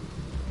them.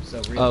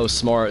 So really, Oh,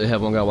 smart. They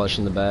have one guy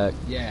watching the back.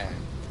 yeah,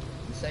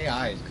 this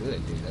AI is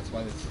good, dude. That's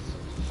why this is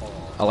so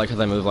hard. I like how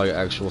they move like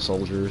actual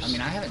soldiers. I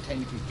mean, I haven't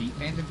technically beat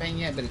Phantom Pain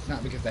yet, but it's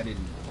not because I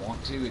didn't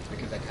want to. It's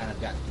because I kind of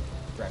got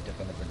wrapped up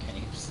in other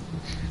games.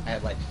 I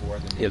had like 4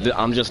 of them. Yeah,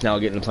 I'm just now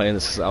getting to playing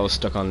this because I was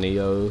stuck on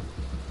Neo,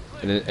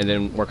 and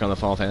then working on the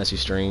Final Fantasy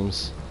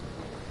streams.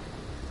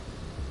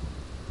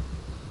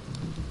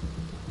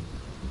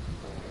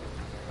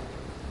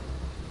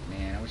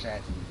 Man, I wish I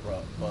had some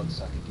bugs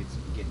so I could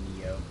get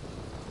Neo.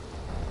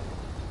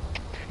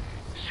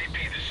 CP,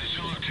 this is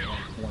Zulu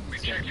 2. We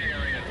checked the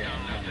area and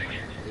found nothing.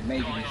 It may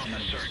give Calling me off some the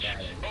money to search. start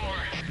it.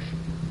 Over.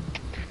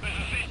 This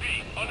is CP.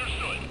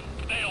 Understood.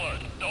 Stay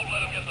alert. Don't let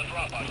them get the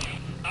drop on you.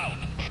 Out.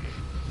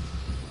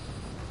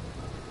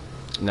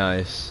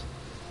 Nice.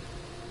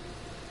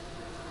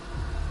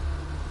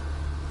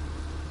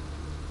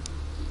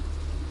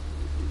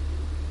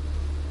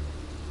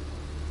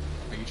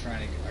 Are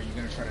you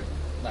gonna try to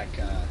like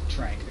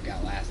trank the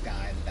last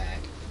guy in the back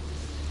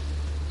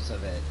so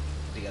that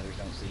the others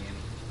don't see him?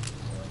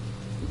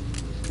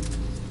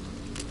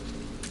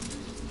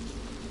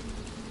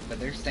 But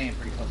they're staying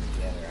pretty close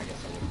together. I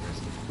guess I wouldn't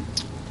risk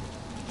it.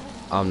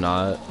 I'm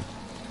not.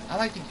 I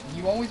like to.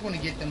 You always want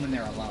to get them when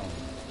they're alone.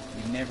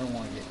 You never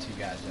want to get 2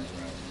 guys in a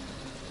row.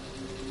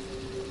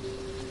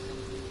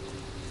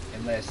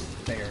 Unless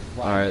they're...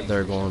 Alright,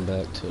 they're going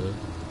back to it.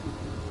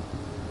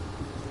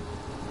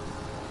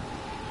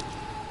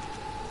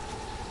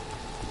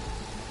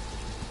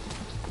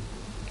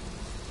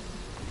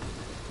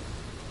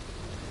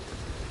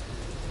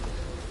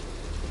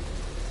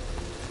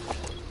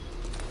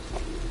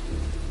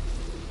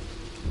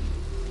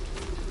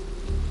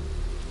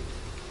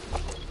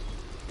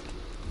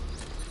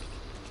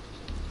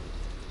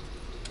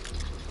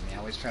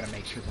 Try to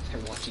make sure that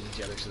they're watching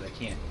each other so they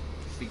can't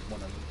see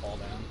one of them fall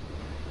down.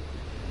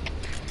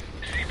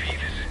 CP,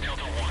 this is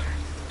Delta 1.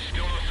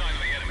 Still no sign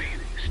of the enemy.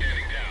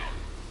 Standing down.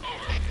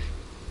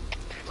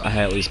 Over. I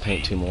had at least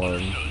paint 2 more of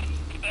them.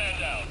 Stand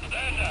down.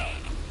 Stand down.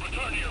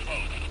 Return to your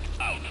boat.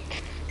 Out.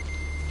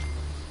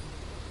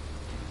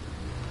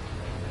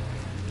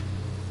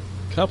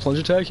 Can I plunge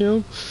attack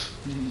him?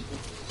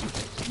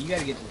 You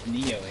gotta get this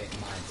Neo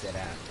mindset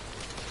out.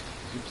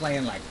 You're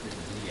playing like this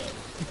is Neo.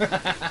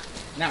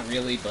 Not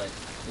really, but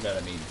you know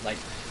what I mean. Like,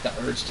 the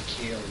urge to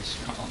kill is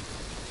strong.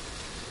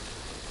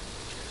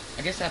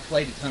 I guess I've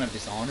played a ton of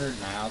Dishonored,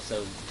 and I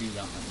also do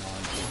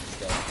non-important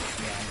stuff.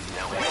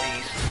 Now one of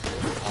these,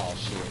 Oh,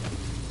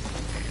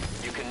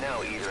 shit. you can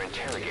now either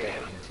interrogate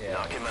him,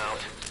 knock him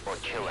out, or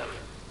kill him.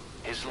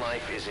 His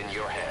life is in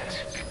your hands.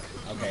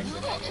 Okay, so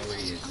now where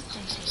he is.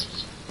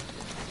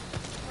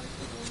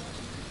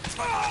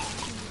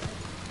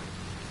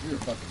 You're a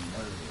fucking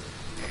murderer.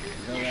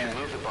 You know You should that?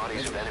 move the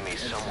bodies of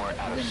enemies somewhere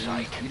out of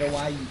sight. You know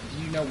why? Do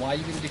you know why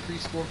you get a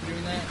decreased score for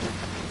doing that? Or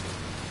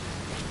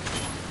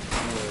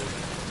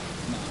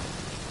no?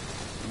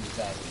 I'm just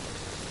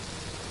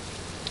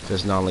asking.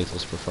 Because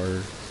non-lethal's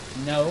preferred.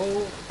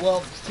 No.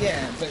 Well,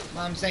 yeah, but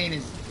what I'm saying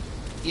is,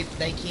 if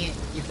they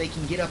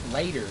can get up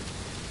later,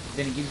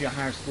 then it gives you a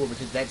higher score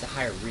because that's a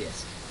higher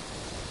risk.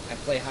 I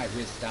play high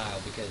risk style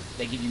because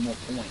they give you more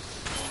points.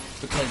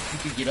 Because you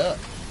could get up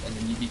and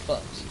then you'd be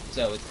fucked.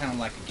 So it's kind of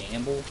like a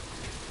gamble.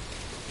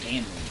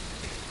 Gambling.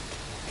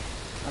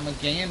 I'm a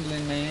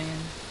gambling man.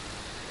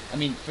 I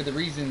mean, for the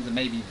reasons that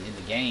maybe in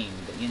the game,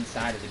 the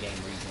inside of the game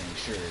reasoning,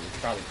 sure, it's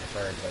probably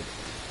preferred, but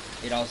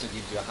it also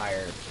gives you a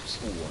higher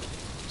score.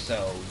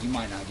 So you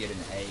might not get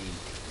an A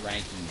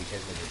ranking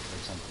because of it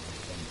or something like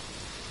that.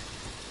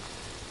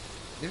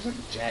 There's like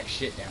jack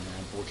shit down there,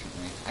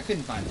 unfortunately. I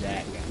couldn't find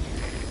jack down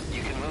there.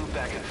 You can move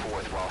back and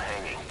forth while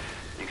hanging.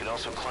 You can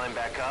also climb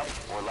back up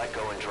or let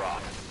go and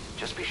drop.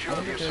 Just be sure I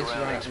of wonder your if those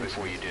surroundings right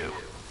before you do.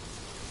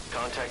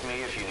 Contact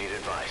me if you need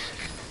advice.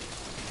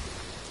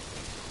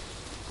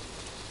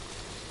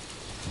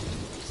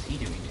 What's he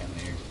doing down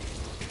there?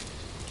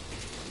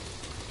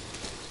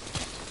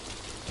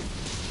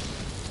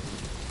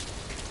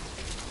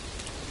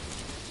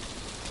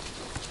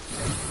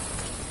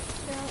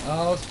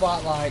 Oh,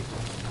 spotlight.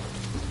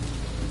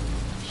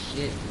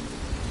 Shit.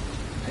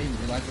 I didn't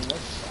realize there was a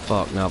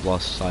spotlight. Fuck, now I've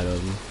lost sight of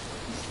him.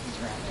 He's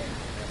around there.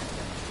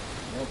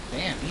 Well,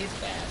 damn, he is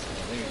fast. Oh,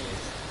 there he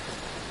is.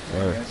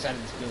 Where? On the other side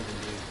of this building,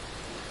 dude.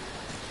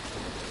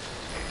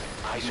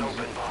 Eyes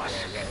open, boss. Yeah,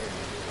 there he is.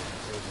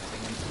 There's this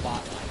thing in the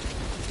spotlight.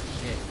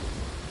 Shit.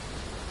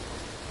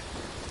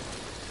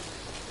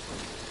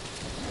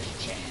 There's your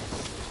chance.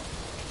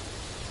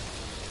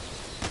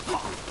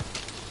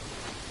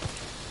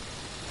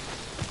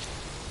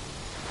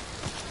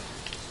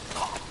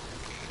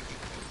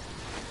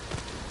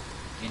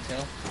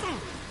 Intel?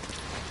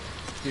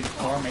 Dude, the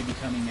car may be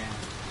coming now. I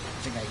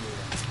think I hear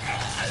them.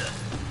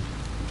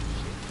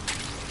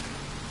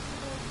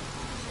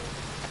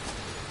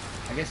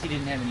 I guess he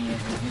didn't have any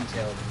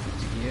intel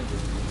to give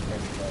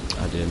everybody.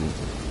 I didn't.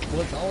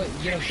 Well, it's always,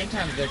 you know,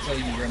 sometimes they'll tell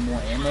you where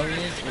more ammo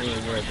is or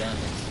where a gun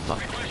is.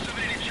 Fuck.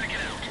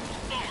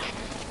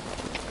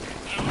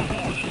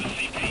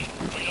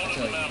 I'll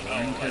tell you,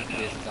 learning code for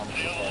this is almost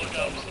as far as it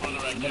goes.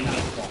 But not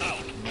as far. You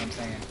know what I'm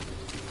saying?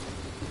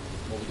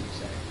 What would you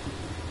say?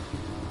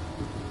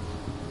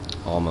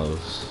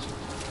 Almost.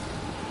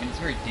 And it's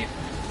very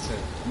different. So,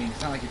 I mean,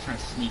 it's not like you're trying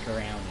to sneak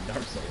around in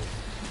Dark Souls.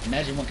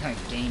 Imagine what kind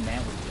of game that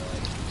would be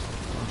like.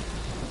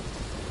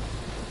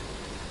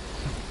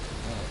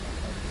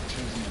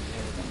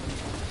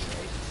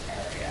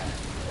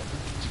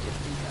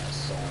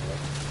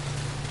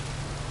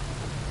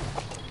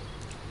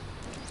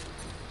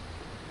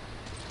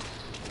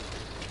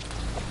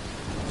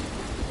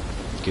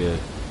 Good.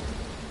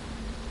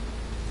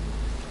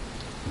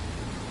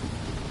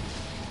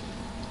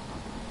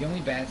 The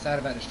only bad side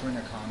about destroying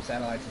their comm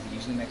satellites is it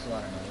usually makes a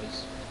lot of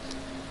noise.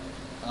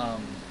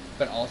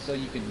 But also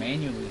you can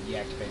manually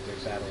deactivate their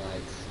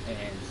satellites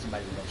and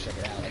somebody will go check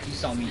it out. Like you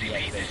saw me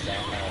deactivate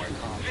satellite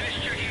comm.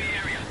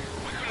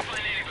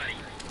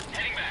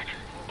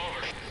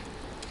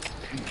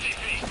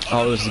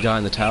 Oh, there's the guy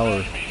in the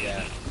tower.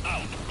 Yeah.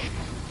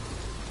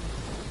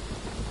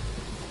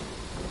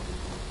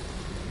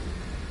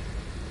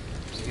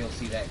 So he'll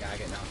see that guy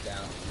get knocked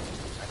out,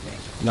 I think.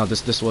 No,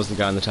 this was the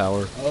guy in the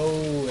tower.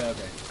 Oh,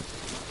 okay.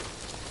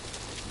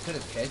 Could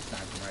have head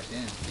sniped him right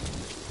then.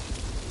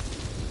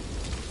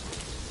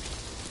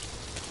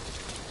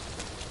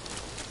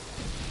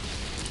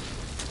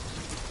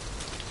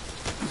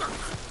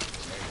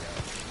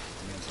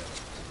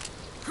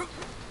 There you go.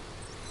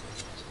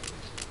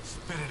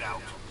 Spit it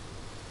out.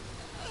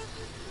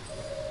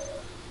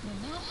 The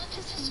map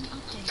has been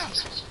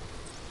updated.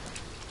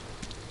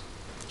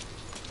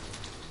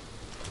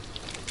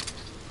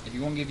 If he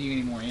won't give you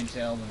any more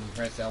intel when you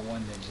press L1,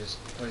 then just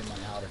put him on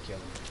out or kill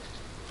him.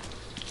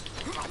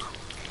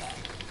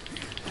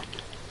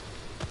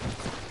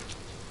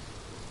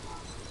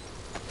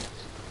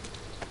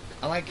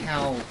 I like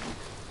how,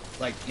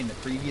 like, in the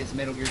previous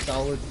Metal Gear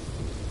Solid,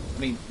 I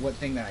mean, one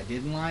thing that I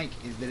didn't like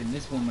is that in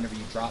this one, whenever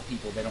you drop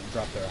people, they don't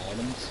drop their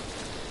items.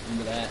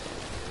 Remember that?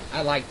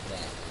 I liked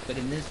that. But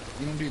in this,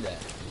 you don't do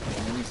that.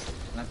 At least,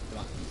 not,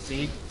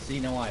 see,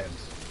 no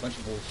items. Bunch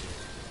of bullshit.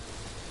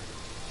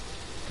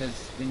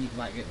 Because then you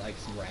might get, like,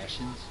 some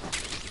rations.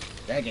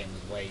 That game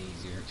was way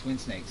easier. Twin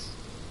Snakes,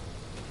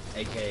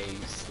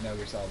 AKs, Metal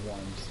Gear Solid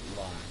 1's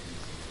lies.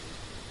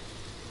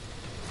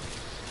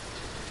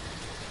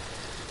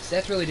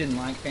 Seth really didn't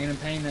like Phantom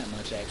Pain that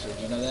much, actually.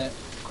 Do you know that?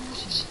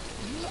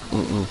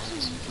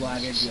 Well,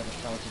 I guess you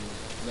haven't talked to him,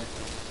 but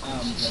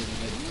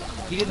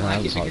he didn't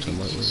like it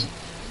because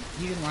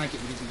he didn't like it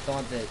because he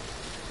thought that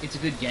it's a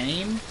good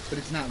game, but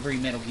it's not very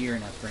Metal Gear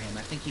enough for him.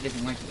 I think he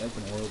doesn't like the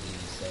open world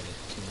instead of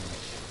too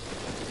much.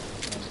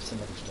 Some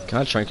other stuff. Can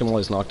I trank him while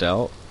he's knocked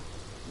out?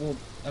 Well,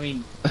 I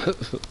mean,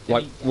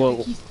 Like,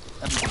 well,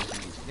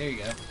 there you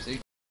go. See.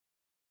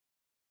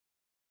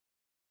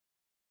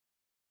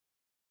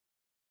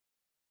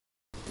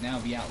 Now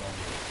it'll be outlawed.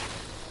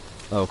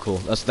 oh, cool.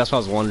 That's what I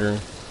was wondering.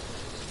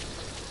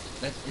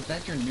 Is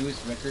that your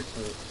newest record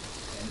for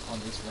on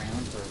this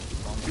round for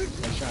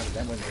longest headshot? Is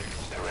that what it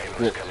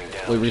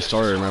is? We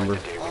restarted, remember?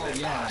 Oh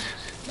yeah,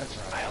 that's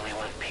right. I only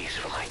want peace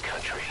for my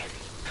country.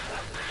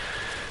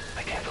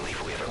 I can't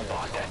believe we ever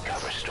bought that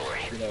cover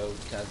story.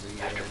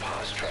 After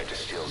Paz tried to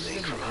steal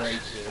Zeke from us,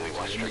 and we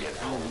watched her get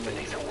pulled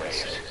beneath the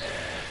waves.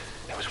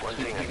 There was one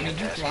thing I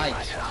kept asking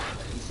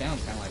myself. He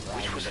sounds kind of like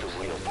which was the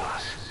real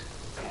Paz,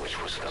 and which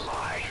was the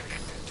lie?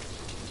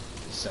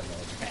 He's so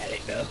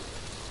dramatic, though.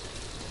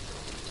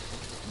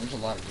 There's a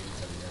lot of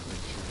dudes over there, I'm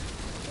pretty sure.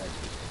 Like,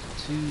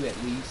 2 at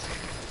least.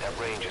 That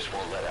range just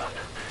won't let up.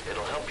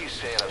 It'll help you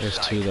stay out of There's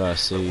sight. 2 that I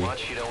see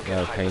Watch you don't that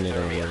get are painted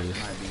over hypothermia. these.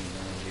 Might be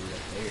one dude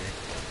up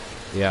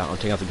there. Yeah, I'm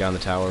taking out the guy in the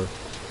tower.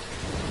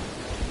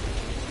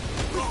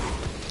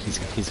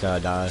 He's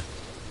gotta die.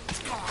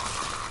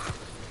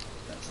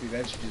 See,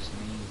 that's just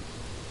me.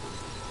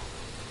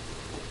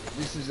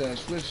 This is a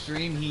Swift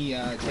stream. He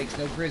takes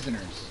no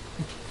prisoners.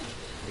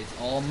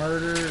 It's all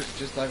murder,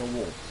 just like a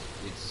wolf.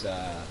 It's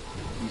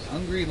he's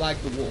hungry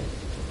like the wolf.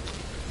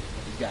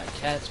 He's got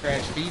cat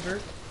scratch fever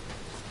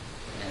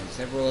and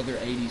several other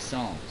 80s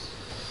songs.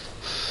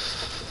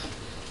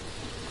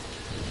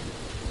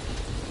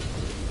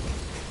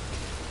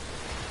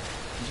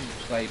 You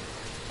should play,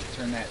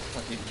 turn that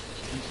fucking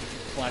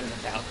Flight of the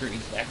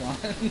Valkyries back on.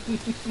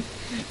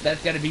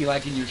 That's got to be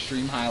like in your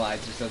stream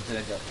highlights or something.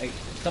 Like,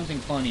 something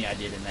funny I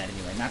did in that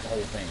anyway. Not the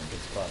whole thing,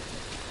 because fuck.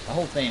 The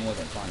whole thing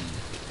wasn't funny.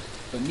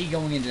 But me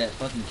going into that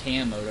fucking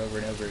cam mode over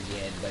and over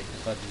again, like the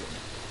fucking,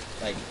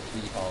 like,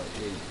 what do you call it?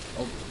 Dude?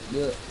 Oh,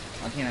 ugh.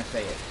 How can I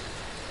say it?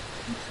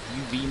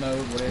 UV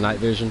mode, whatever. Night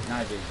vision.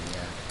 Night vision,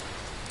 yeah.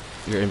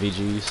 Your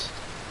MVGs.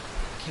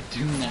 I kept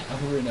doing that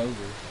over and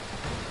over.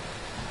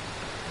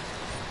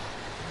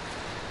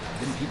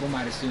 Then people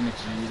might assume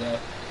it's you, though.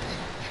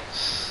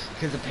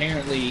 Because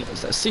apparently...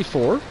 Is that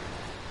C4?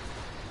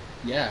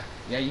 Yeah,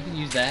 you can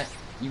use that.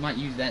 You might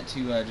use that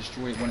to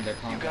destroy one of their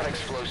You've got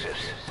explosives.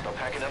 They'll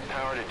pack enough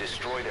power to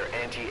destroy their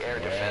anti-air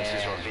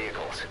defenses or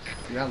vehicles.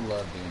 Dude, I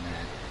love doing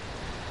that.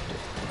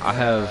 I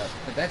have...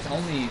 but that's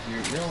only if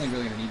you're only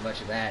really going to need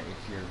much of that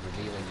if you're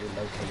revealing your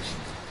location.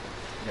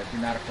 You know, if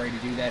you're not afraid to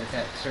do that at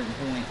that certain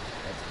point,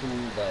 that's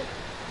cool, but,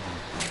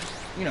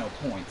 you know,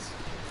 points.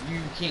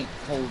 You can't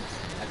hold...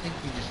 I think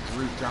you just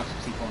dropped some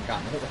C4 and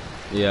got more.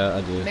 Yeah,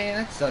 I do.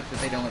 Man, that sucks that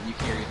they don't let you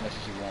carry as much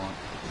as you want.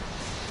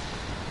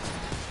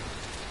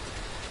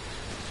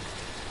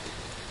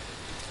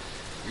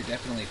 You're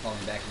definitely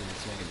falling back into the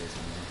swing of this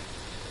one.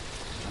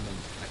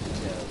 I can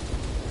tell.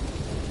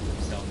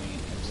 I'm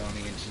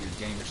zoning into your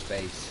gamer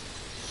space.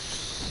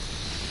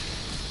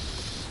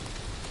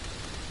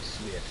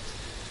 Swift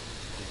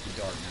is the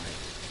Dark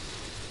Knight.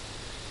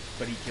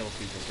 But he kills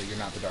people, so you're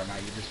not the Dark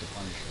Knight, you're just a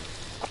Punisher.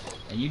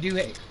 And you do,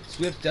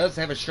 Swift does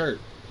have a shirt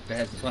that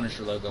has the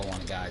Punisher logo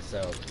on it, guys,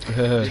 so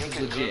this is Take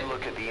a legit. good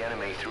look at the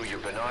enemy through your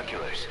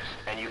binoculars,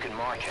 and you can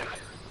mark him.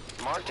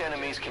 Marked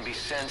enemies can be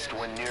sensed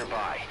when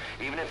nearby,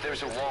 even if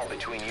there's a wall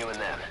between you and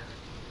them.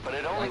 But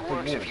it only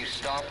works if you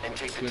stop and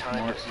take the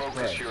time to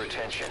focus your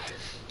attention.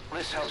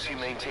 This helps you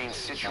maintain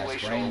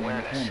situational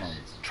awareness.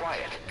 Try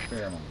it.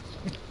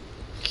 Pheromones.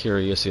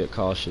 Curious yet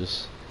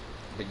cautious.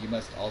 But you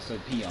must also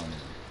pee on them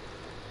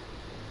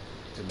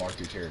to mark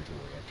your territory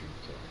after you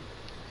kill them.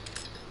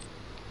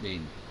 I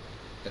mean,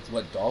 that's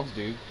what dogs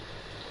do.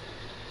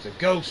 So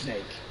go,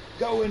 Snake.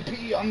 Go and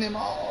pee on them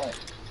all.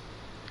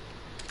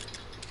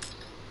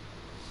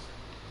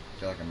 I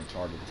feel like I'm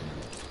retarded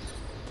tonight.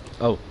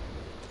 Oh.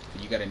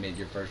 But you gotta admit,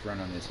 your first run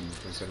on this one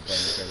before started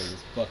playing this earlier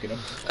was fucking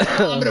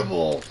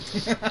abominable.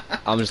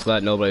 I'm just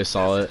glad nobody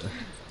saw it.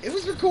 It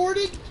was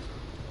recorded.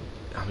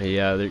 I mean,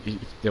 yeah,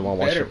 they won't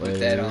watch it later. You better put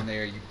that on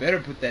there. You better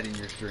put that in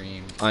your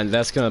stream. And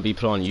that's gonna be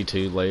put on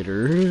YouTube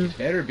later. It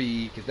better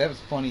be, because that was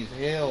funny as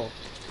hell.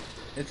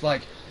 It's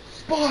like,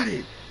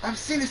 spotted! I've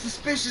seen a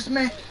suspicious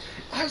man.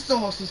 I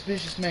saw a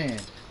suspicious man.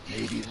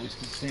 Maybe it was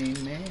the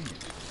same man.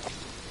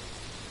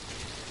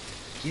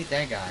 Get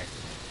that guy.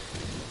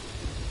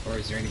 Or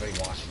is there anybody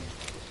watching it?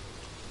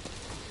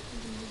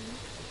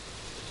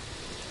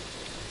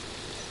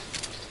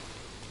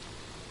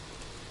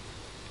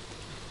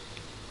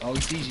 Oh,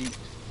 he sees you.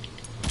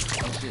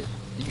 Oh shit.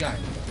 You got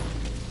it.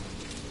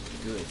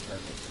 Good,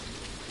 perfect.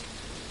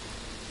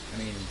 I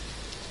mean,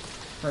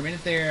 for a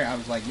minute there, I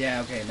was like,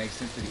 yeah, okay, it makes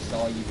sense that he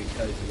saw you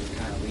because you were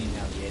kind of leaning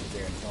out the edge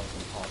there and saw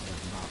some possible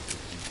from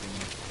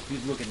hospitals. He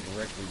was looking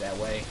directly that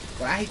way.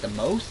 What I hate the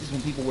most is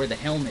when people wear the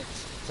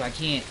helmets, so I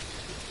can't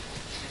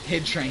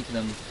head trank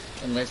them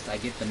unless I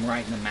get them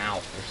right in the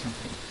mouth or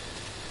something.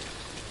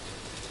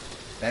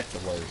 That's the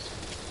worst.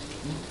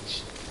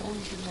 Oh, you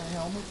shouldn't have a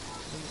helmet.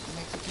 It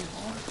makes it too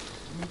hard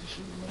for me to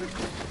shoot him.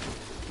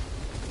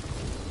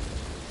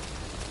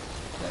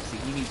 Yeah,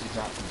 see, he needs to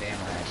drop some damn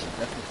rations.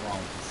 That's what's wrong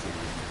with the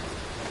city.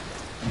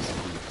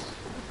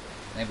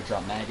 They would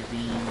drop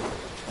magazines,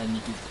 and you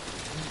could,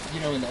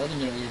 you know, in the other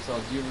Metal Gear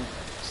Solid, do you ever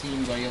see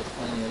anybody else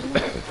playing the other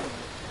one?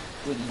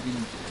 Where you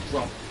can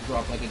drop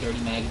like a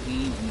dirty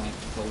magazine, and like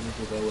the soldiers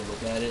will go and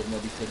look at it, and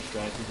they'll be so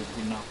distracted that you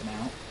can knock them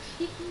out.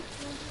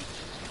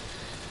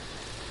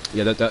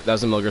 Yeah,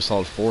 that's in Metal Gear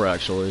Solid 4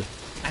 actually.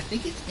 I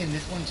think it's in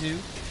this one too.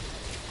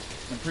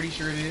 I'm pretty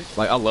sure it is.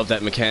 Like, I love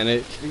that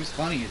mechanic. It was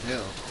funny as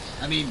hell.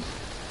 I mean,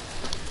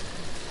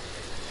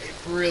 it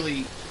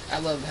really, I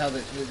love how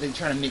they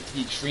try to mix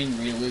the extreme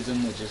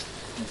realism with just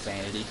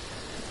insanity.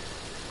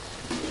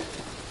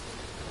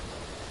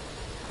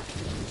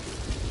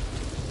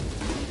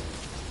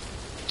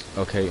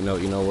 Okay, no,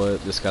 you know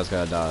what? This guy's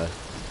gotta die.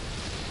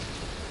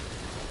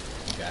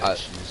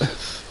 Gotcha.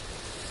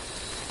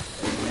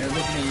 They're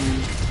looking at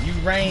you. You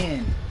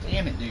ran.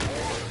 Damn it, dude.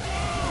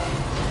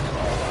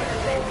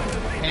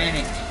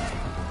 Panic.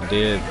 I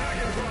did.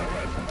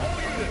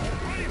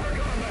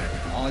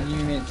 All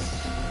units.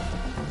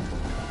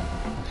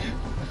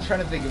 I'm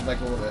trying to think of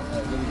like a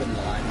really good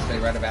line to say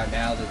right about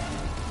now that,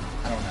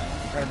 I don't know.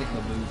 I'm trying to think of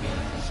a movie.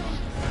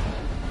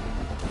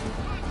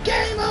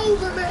 Game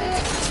over,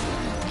 man!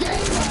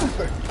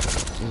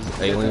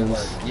 Aliens.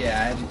 Work.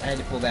 Yeah, I had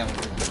to pull that one.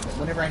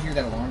 Whenever I hear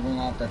that alarm going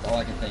off, that's all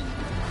I can think.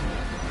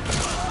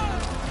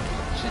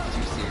 Shit's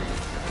too serious.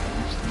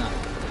 I'm just not. You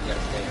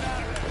gotta stay.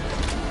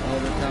 Oh,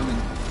 they're coming.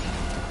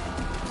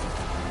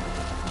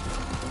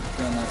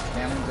 Feeling like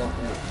families are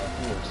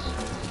force.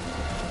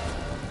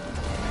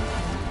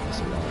 That's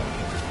a lot.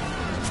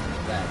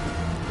 That.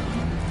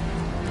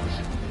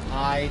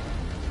 Hide.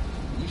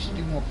 You should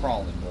do more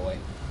crawling, boy.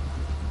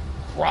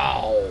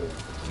 Crawl.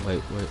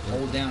 Wait.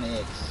 Hold down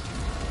X.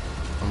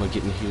 I'm gonna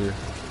get in here.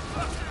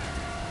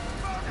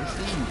 I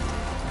see you.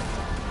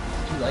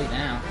 It's too late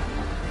now.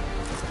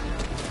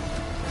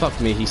 Fuck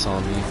me, he saw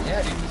me.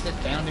 Yeah, dude, you said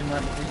found him right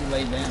before you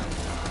laid down.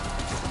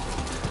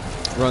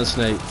 Run,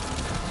 Snake.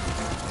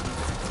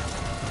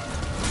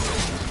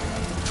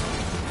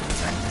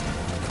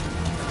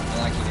 I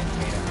like you didn't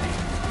hate him,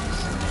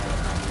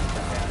 man.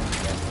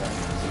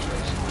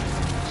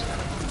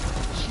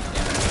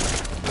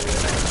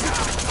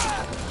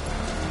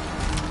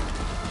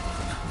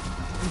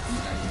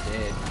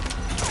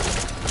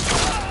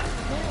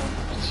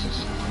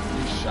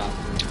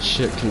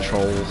 Shit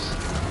controls.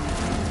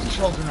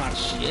 Controls are not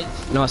shit.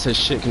 No, I said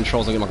shit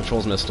controls. I get my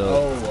controls messed up.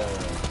 Oh,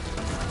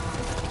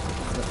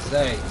 let's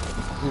say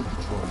good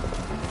control.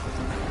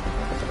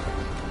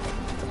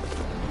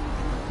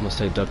 I'm gonna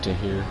stay ducked in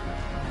here.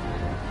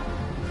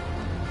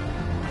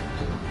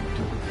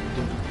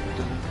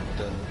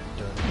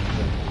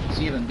 So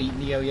you haven't beaten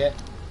Neo yet?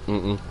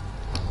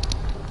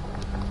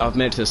 I've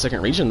made it to the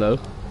second region though.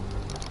 Do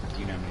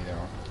you know how many there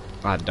are?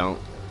 I don't.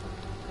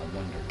 I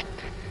wonder.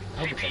 I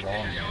hope it's a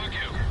long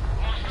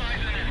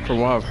one. From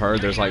what I've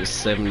heard, there's like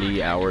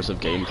 70 hours of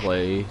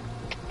gameplay. Is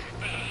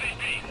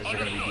there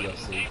gonna be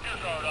DLC?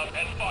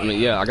 I mean,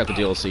 yeah, I got the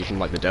DLC from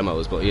like the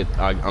demos, but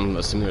I'm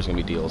assuming there's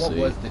gonna be DLC. What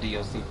was the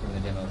DLC from the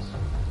demos?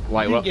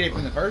 Like, You what? didn't get it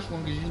from the first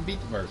one because you didn't beat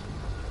the first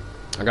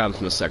one. I got them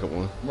from the second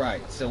one.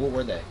 Right, so what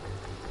were they?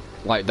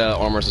 Like the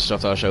armors and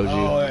stuff that I showed you.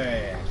 Oh,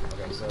 yeah.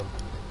 Okay, so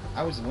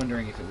I was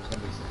wondering if it was going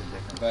to be something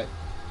different, but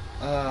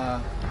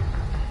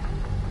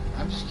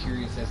I'm just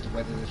curious as to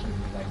whether there's going to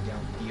be like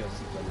DLC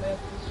for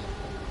levels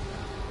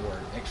or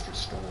extra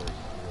story.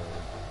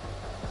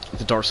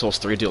 The Dark Souls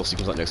 3 DLC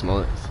comes out next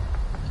month.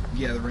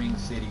 Yeah, the Ring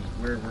City,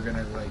 where we're going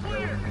to like go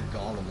and meet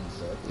Gollum and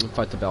stuff.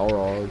 Fight the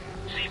Balrog.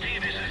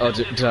 Oh,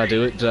 did I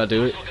do it? Did I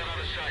do it?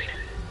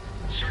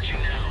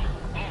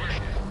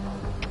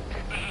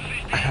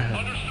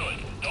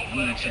 I'm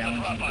going to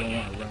challenge you to go on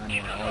a run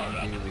where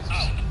all you do is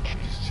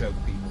just choke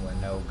people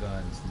and no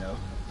guns, no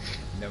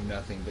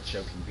nothing but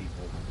choking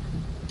people.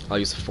 I'll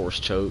use the Force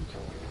Choke.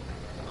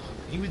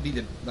 He would be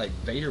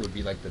Vader would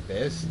be like the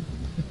best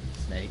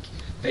Snake.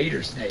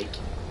 Vader Snake.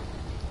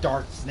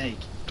 Darth Snake.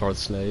 Darth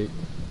Snake.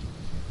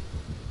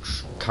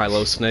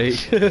 Kylo Snake.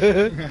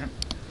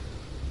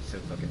 So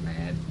fucking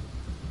mad.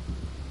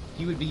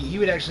 He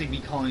would actually be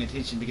calling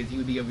attention because he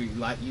would be over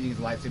using his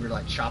lightsaber to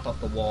like chop up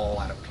the wall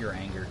out of pure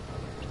anger.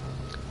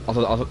 I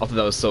thought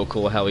that was so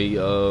cool how he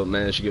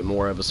managed to get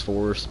more out of his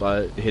force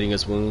by hitting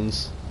his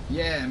wounds.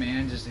 Yeah,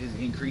 man, just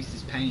increased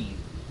his pain.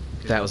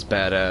 That was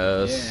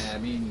badass. Yeah, I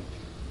mean,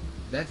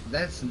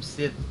 that's some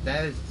Sith.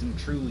 That is some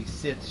truly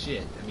Sith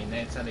shit. I mean,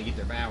 that's how they get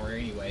their power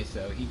anyway.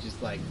 So he just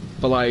like.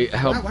 But like,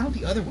 how? Why don't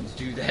the other ones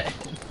do that?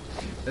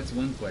 That's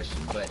one question.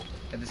 But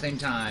at the same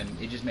time,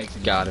 it just makes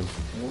him. Got him.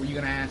 What were you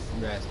gonna ask?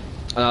 You were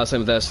asking.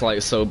 Saying that's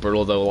like so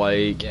brutal though,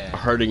 like Yeah.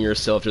 hurting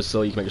yourself just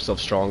so you can make yourself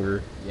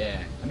stronger,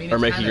 Yeah, I mean, or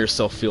it's making kinda,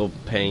 yourself feel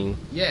pain.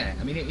 Yeah,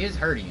 I mean, it is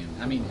hurting him.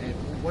 I mean,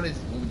 what would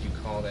you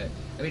call that?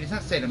 I mean, it's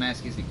not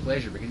sadomasochistic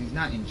pleasure because he's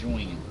not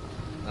enjoying it.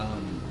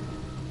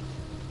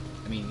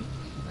 I mean,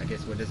 I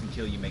guess what doesn't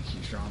kill you makes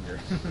you stronger.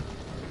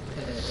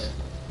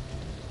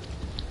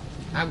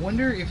 I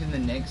wonder if in the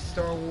next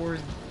Star Wars,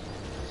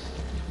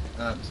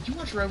 did you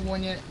watch Rogue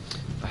One yet?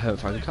 I haven't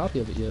found a copy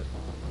of it yet.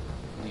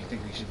 Do you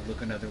think we should look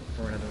for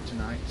another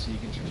tonight so you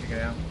can check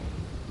it out?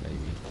 Maybe.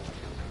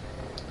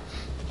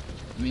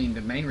 I mean,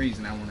 the main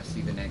reason I want to see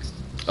the next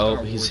Star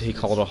Oh, Wars he is-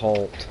 called a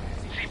halt.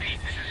 CP, this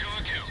is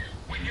Zulu 2.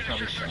 We He's did a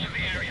probably search saying of the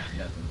area.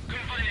 nothing.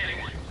 Couldn't find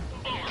anyone.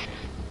 Over.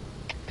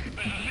 This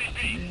is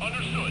CP.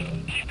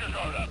 Understood. Keep your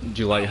guard up.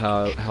 Do you like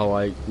how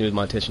I knew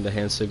my attention to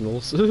hand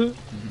signals?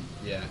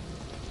 Yeah.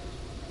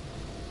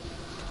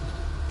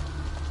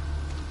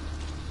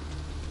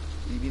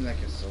 Maybe like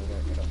a soda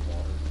and a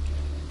water.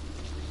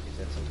 If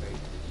that's okay.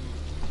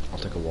 I'll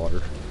take a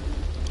water.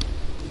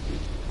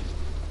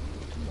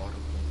 Water.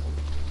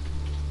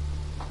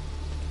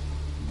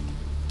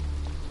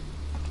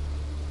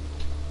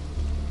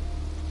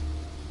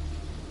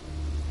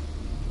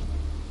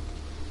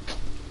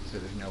 So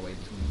there's no way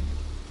between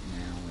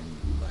now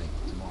and like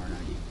tomorrow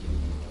night you can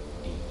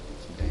get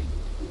some day.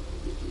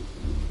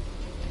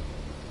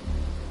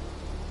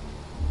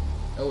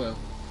 Oh well.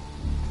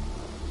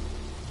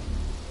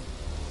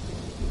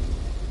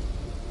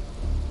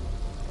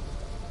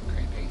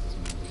 Crank pace is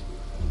moving.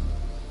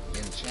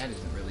 Yeah, the chat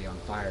isn't really on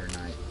fire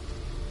tonight.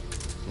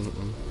 They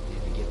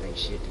need to get their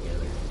shit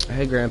together.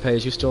 Hey,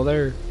 Grandpa's, you still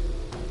there?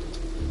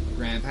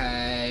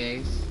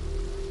 Grandpa's,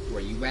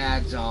 where you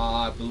at,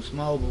 dog? Boost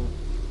Mobile.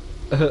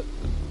 I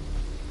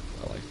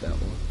like that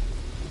one.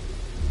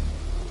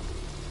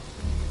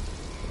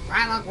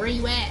 Rylock, where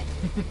you at?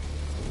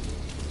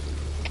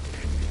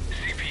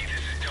 CP,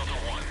 this is Delta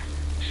 1.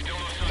 Still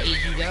no sign There of the you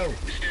enemy. go.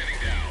 Standing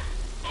down.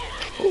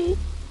 Over.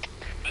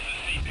 This is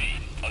CP.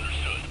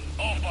 Understood.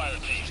 All fire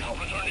teams,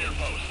 return to your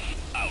posts.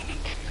 Out.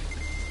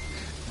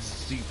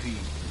 This is CP.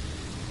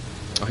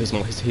 Oh, he's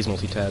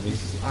multi-tabbing.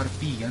 This is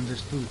RP,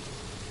 understood.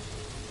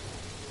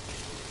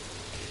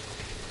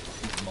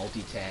 He's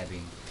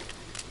multi-tabbing.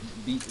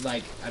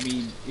 Like, I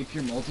mean, if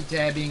you're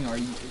multi-tabbing, are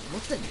you...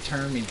 What's that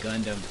term in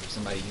Gundam for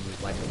somebody who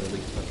was like a really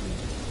fucking...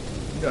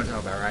 You know what I'm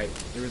talking about, right?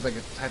 There was like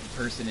a type of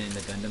person in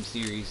the Gundam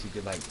series who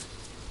could like...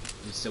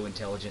 was so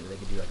intelligent that they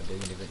could do like a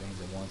billion different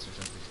things at once or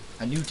something.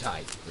 A new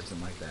type, or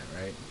something like that,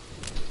 right?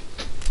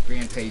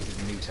 Grand Pace is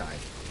a new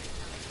type.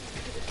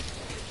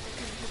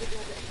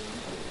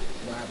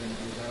 What happened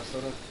to your house,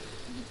 soda?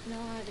 No,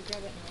 I had to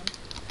grab it in one.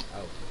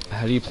 Oh.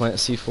 How do you plant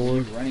C4?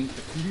 Who are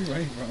you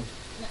running from?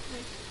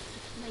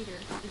 Later.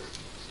 It's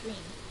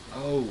stream.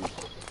 Oh.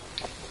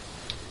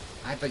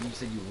 I thought you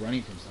said you were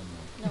running from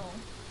someone. No.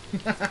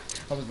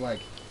 I was like,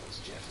 is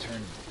Jeff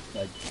turned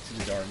like to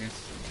the darkness?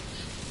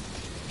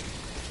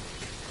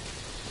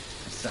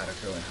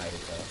 Sadako and Hyde.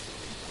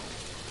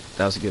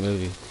 That was a good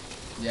movie.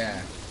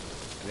 Yeah.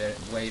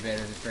 Way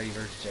better than Freddy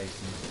vs.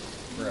 Jason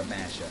for a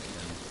mashup. You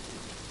know?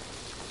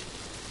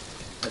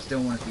 I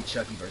still want to see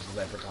Chucky vs.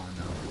 Leprechaun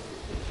though.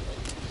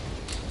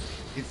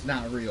 It's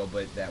not real,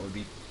 but that would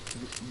be.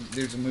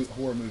 There's a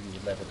horror movie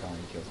with Leprechaun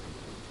and kills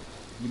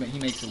people. He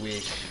makes a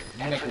wish.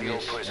 You Head make for a the old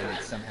wish, prison. and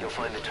it's somehow. You'll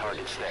find the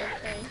targets there.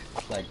 Okay.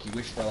 Like you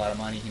wish for a lot of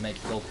money, he makes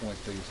gold coins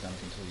through your stomach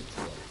until you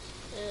explode.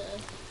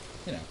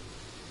 You know.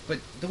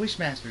 But the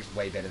Wishmaster's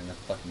way better than the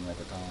fucking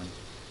Leprechaun.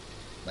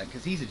 Like,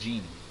 cause he's a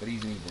genie, but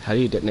he's an evil. How do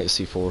you detonate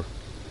C4?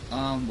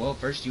 Well,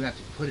 first you have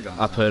to put it on.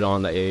 I put it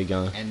on the AA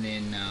gun. And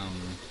then,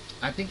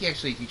 I think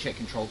actually, if you check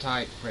Control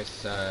Type,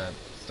 press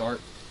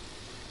Start,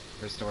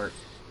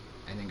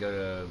 and then go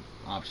to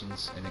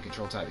Options, and then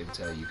Control Type, it'll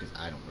tell you, because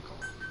I don't recall.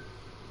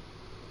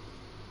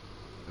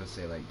 Let's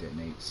say like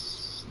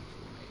detonates.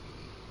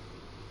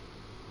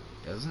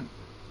 Maybe. Doesn't?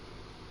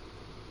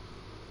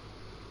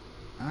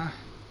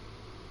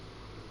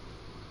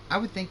 I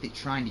would think that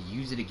trying to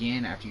use it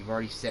again after you've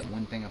already set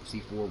one thing up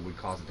C4 would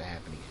cause it to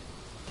happen again.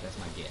 That's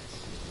my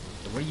guess.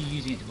 So what are you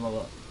using it to blow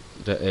up?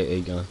 The AA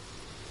gun.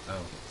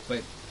 Oh,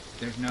 but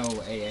there's no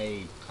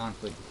AA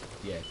conflict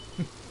yet.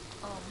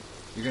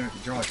 You're gonna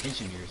draw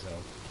attention to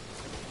yourself.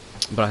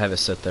 But I have it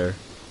set there.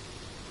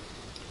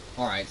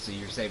 Alright, so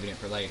you're saving it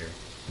for later.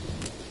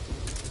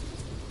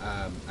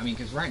 I mean,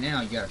 because right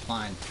now you gotta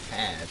find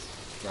paths,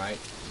 right?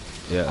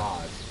 Yeah.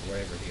 Pause,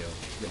 wherever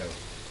you know.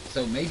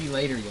 So maybe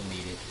later you'll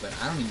need it, but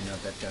I don't even know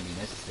if that's gonna be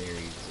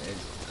necessary.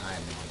 I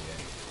have no idea.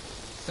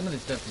 Some of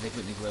the stuff that they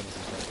put in these levels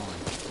is so fun.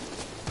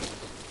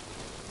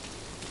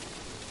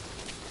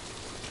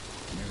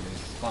 Remember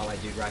this spotlight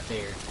dude right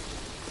there.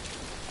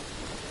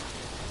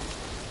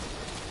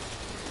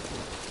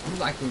 You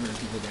like luring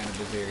people down to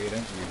this area,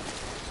 don't you?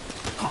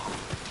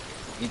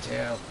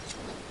 Intel,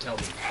 tell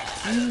me.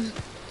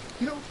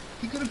 You know,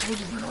 he could have told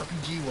you where an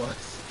RPG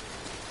was.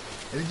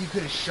 And then you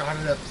could have shot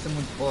it up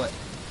someone's butt.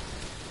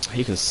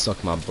 He can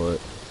suck my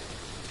butt.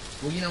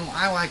 Well, you know,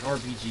 I like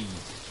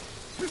RPGs.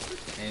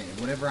 And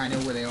whenever I know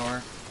where they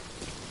are,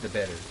 the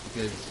better.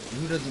 Because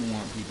who doesn't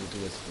want people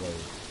to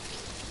explode?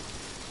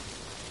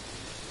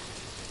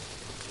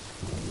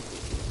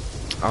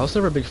 I was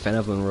never a big fan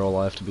of them in real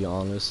life, to be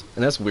honest.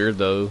 And that's weird,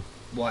 though.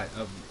 What,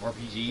 of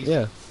RPGs?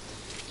 Yeah.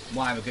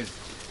 Why? Because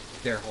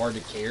they're hard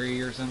to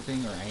carry or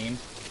something, or aim?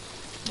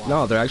 Why?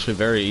 No, they're actually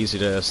very easy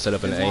to set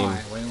up and Then aim.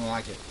 why? Why do you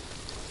like it?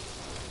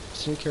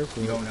 Just be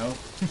careful. You don't know?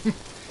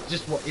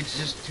 Just what? It's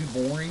just too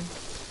boring?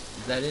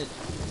 Is that it?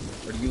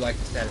 Or do you like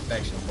the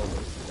satisfaction of bullets?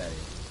 Is that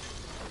it?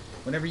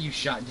 Whenever you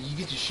shot, did you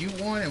get to shoot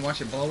one and watch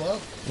it blow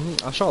up?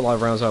 I've shot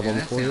live rounds out of Yeah, one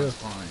that before, sounds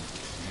yeah. fun.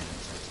 Man, that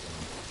sounds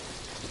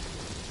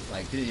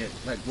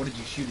fun. Like, what did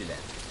you shoot it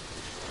at?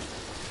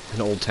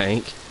 An old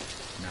tank.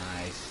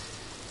 Nice.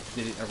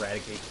 Did it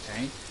eradicate the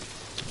tank?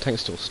 The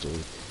tank's still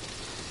stored.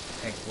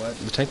 Tank what?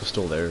 The tank was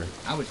still there.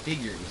 I would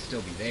figure it would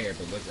still be there,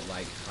 but was it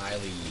like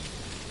highly...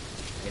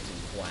 It's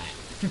flat.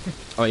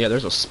 Oh yeah,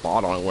 there's a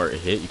spot on it where it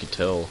hit, you could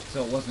tell.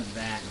 So it wasn't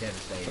that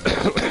devastating.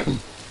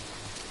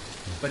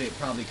 But it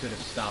probably could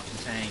have stopped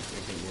the tank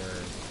if it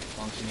were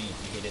functioning, if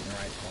you hit it in the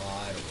right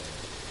spot, or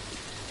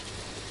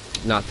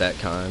whatever. Not that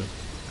kind.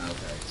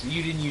 Okay, so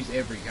you didn't use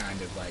every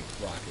kind of, like,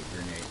 rocket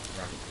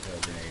propel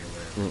grenade, or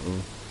whatever.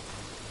 Mm-mm.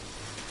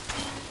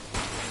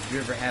 Do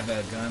you ever have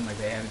a gun like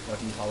they have in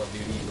fucking Call of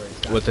Duty where it's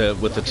got With the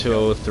rocket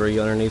 203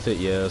 underneath it,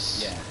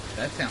 yes. Yeah,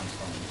 that sounds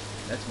fun.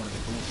 That's one of the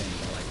cool things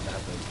I like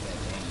about that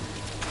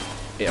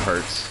game. It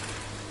hurts.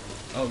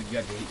 Oh, you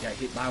got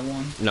hit by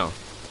one? No.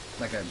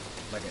 Like an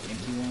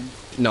empty one?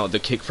 No, the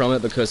kick from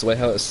it, because the way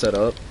how it's set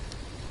up,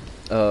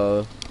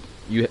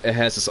 it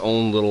has its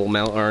own little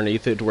mount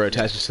underneath it to where it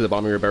attaches to the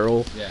bottom of your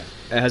barrel. Yeah.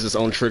 It has its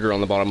own trigger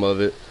on the bottom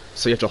of it,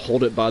 so you have to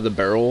hold it by the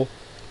barrel,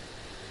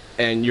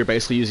 and you're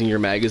basically using your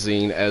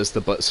magazine as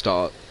the butt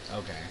stop.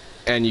 Okay.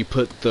 and you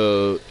put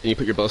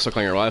your bow stock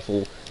on your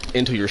rifle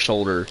into your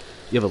shoulder.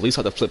 You have a lead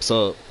sight that flips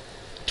up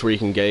to where you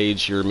can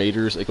gauge your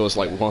meters. It goes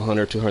like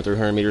 100, 200,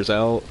 300 meters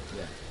out.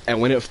 Yeah.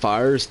 And when it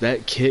fires,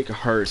 that kick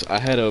hurts. I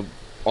had a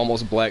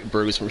almost black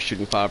bruise from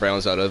shooting 5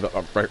 rounds out of it,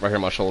 right here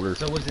on my shoulder.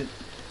 So was it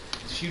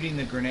shooting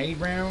the grenade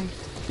round?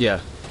 Yeah.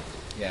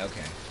 Yeah,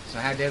 okay. So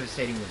how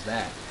devastating was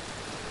that?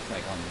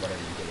 Like on whatever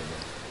you did it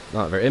with?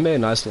 Not very. It made a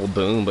nice little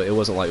boom, but it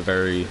wasn't like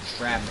very...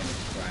 Shrapnel,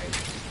 right?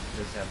 It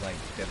does have like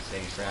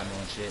devastating shrapnel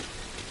and shit.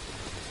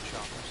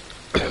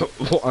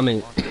 Well, I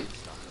mean...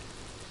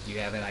 Do you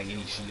have like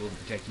any shield to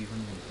protect you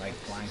from like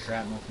flying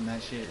shrapnel from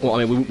that shit? Well,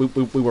 I mean,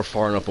 we were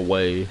far enough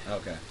away.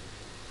 Okay.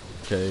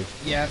 Okay.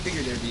 Yeah, I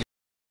figured there'd be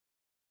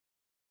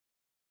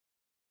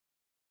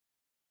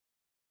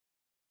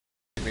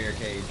a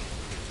barricade.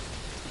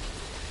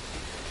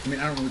 I mean,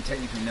 I don't really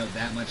technically know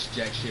that much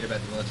jack shit about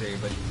the military,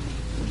 but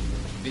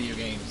video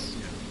games,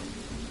 you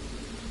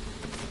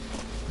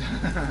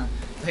know.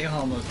 They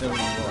almost know what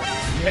you are.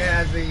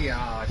 Yeah, see,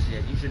 oh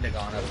shit, you shouldn't have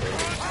gone up there.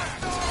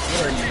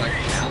 What are you, like,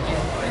 Falcon?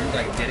 Are you,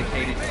 like,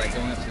 dedicated to, like,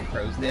 going up to the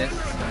crow's nest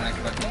and, like,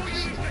 fucking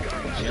just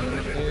chilling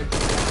up there?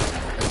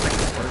 That's, like,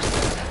 the first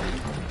thing.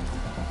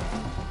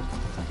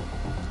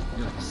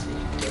 You're like, see,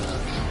 duh.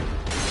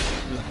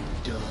 You're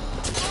like, duh.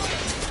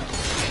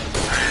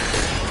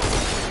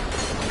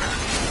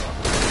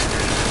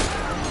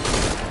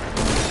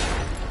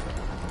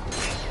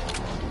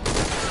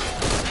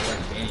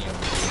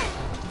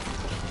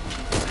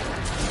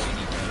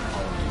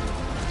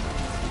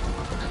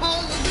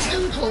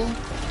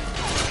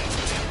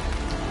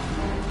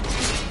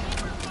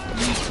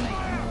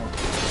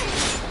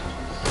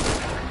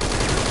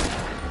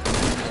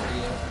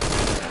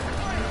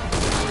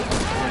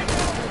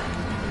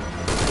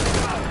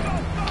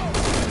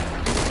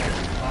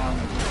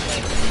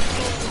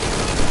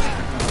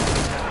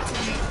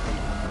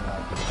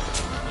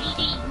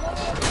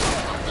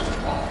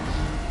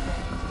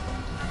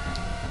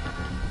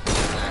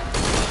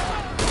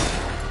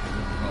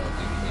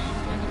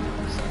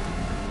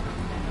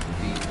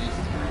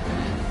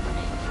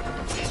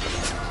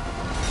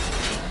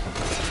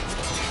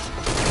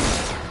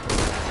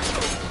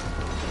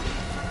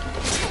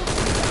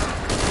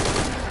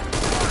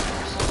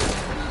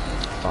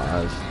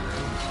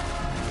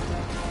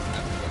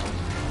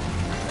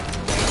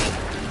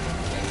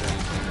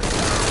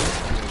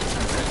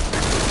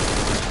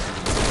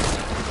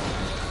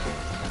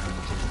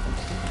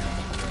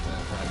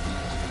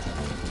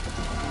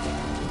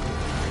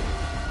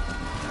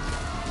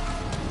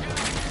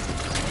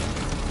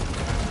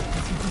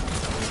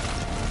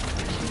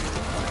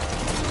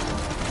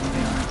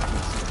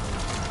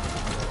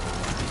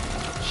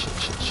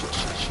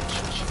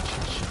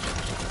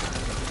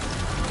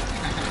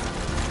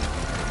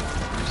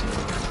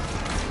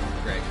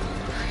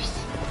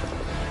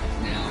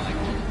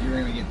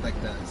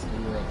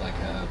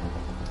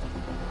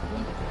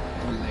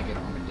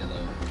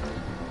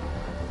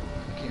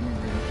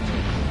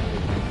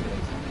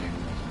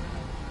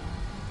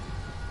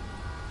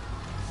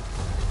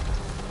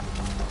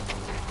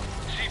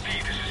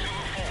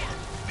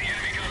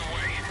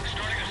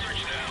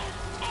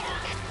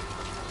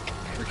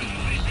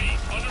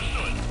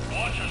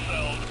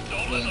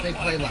 They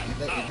play like if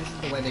this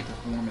is the way they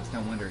perform. It's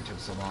no wonder it took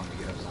so long to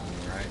get up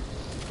something, right?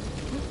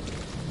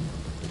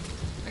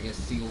 I guess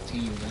SEAL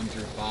Team 1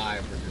 through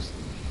 5 were just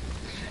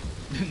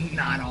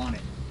not on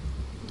it.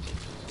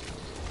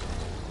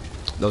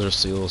 Those are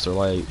SEALs.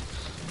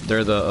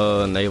 They're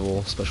the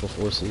naval special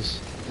forces.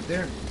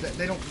 But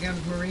they don't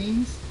count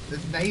Marines.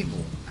 That's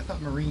naval. I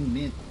thought Marine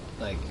meant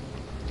like.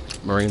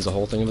 Marine's a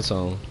whole thing of its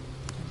own.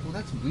 Well,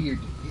 that's weird.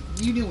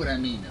 You knew what I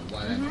mean, though.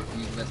 Why I'm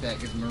confused about that?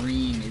 Because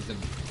Marine is a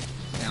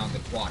sound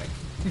aquatic.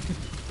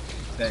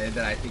 that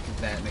I think of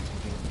that makes me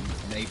think of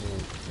naval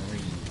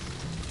Marines.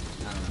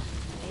 I don't know.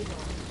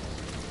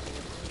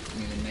 I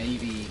mean, the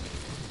Navy.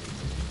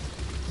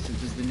 So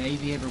does the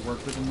Navy ever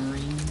work with the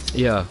Marines?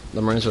 Yeah,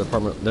 the Marines are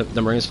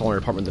the Marines fall under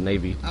the Department of the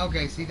Navy.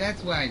 Okay, see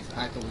that's why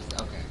I thought it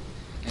was okay.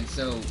 And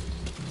so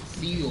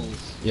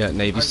SEALs. Yeah,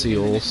 Navy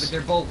SEALs. But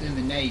they're both in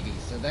the Navy,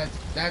 so that's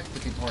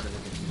the part of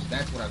the confusion.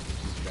 That's what I was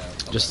confused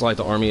about. Okay. Just like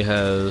the Army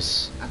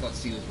has. I thought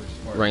SEALs were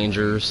just part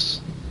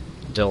Rangers.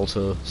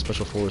 Delta,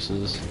 Special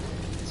Forces.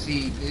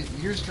 See,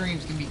 your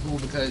streams can be cool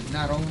because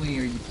not only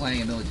are you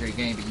playing a military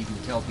game, but you can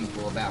tell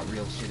people about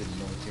real shit in the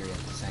military at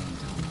the same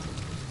time.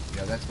 You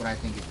know, that's what I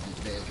think it can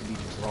be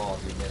the draw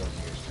of your Metal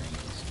Gear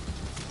streams,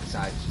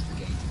 besides just the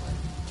gameplay.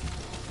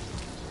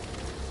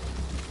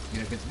 You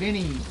know, because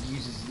Vinny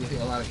uses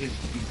a lot of his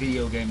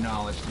video game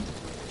knowledge to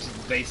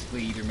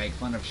basically either make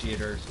fun of shit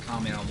or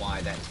comment on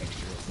why that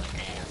texture is like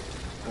ass,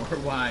 or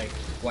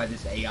why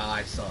this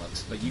AI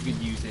sucks, but you can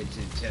use it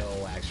to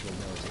tell actual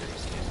military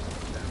stuff.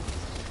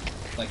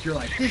 Like, you're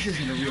like, this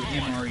isn't a real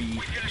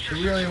MRE. The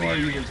real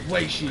MRE was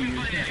way shittier.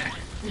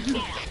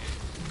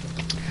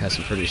 Had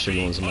some pretty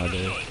shitty ones in my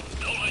day.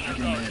 I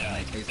can imagine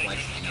they taste like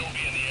steel.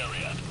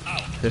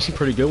 There's some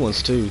pretty good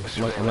ones too.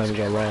 I'm not even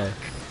gonna lie.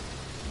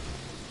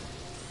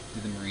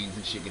 Do the Marines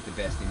and shit get the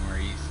best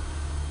MREs?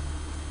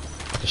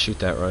 I can shoot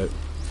that right.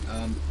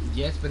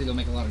 Yes, but it'll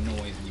make a lot of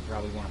noise, and you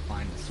probably want to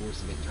find the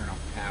source of it and turn off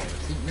the power.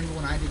 See, remember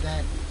when I did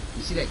that?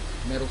 You see that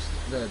metal,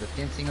 the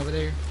fencing over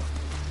there?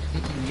 I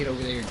think you can get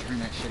over there and turn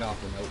that shit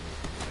off remotely.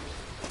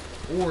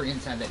 Or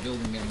inside that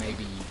building, there may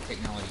be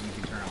technology you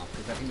can turn off,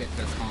 because I think that's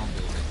their comm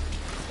building,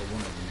 or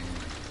one of them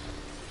anyway.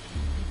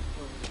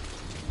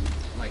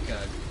 Like,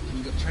 can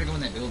you try to go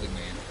in that building,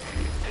 man?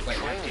 Like,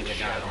 after the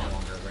guy is no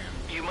longer around.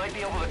 You might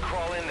be able to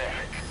crawl in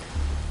there.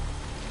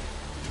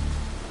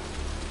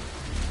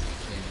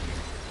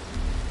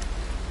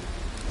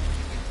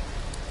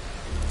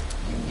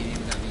 You can get in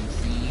without being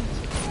seen.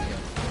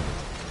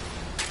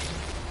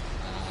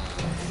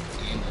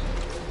 Ammo.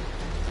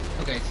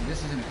 Okay, so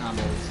this isn't a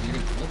combo. So you're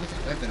gonna, what was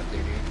that weapon up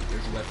there, dude?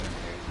 There's a weapon up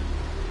there.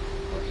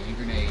 Oh, hand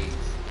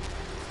grenades.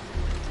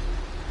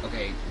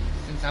 Okay,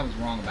 since I was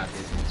wrong about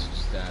this, it's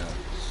just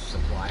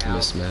supply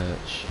house.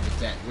 Mismatch. It's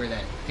that where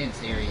that fence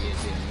area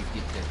is, and you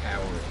get the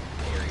power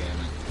area and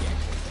like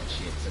deactivate that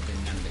shit. So then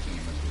none of the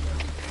cameras will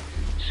work.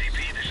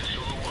 CP, this is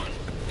Zulu 1.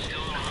 Still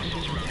no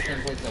hostiles around here.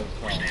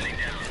 We're standing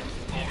down.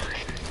 Over.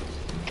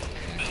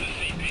 This is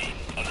CP.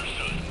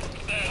 Understood.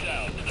 Stand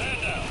down. Stand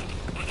down.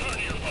 Return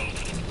to your post.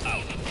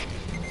 Out.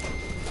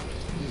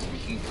 Who's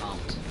being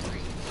competent,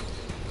 right?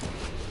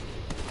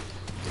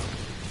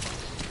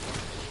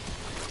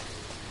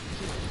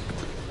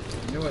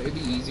 You know what? It'd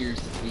be easier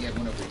if we have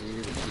one over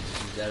here that we could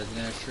just use that as an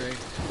ashtray.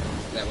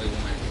 That way we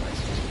won't have to like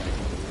switch back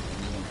and forth,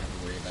 and you won't have to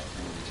worry about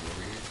trying to reach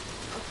over here.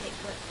 Okay,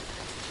 but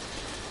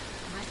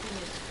my thing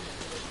is.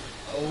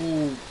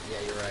 Oh,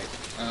 yeah, you're right.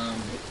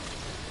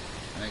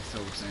 That makes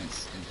total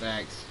sense. In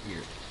fact,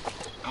 here,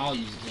 I'll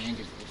use a can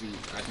because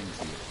I can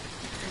see it.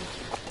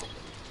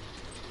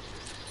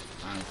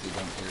 Honestly,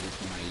 don't care which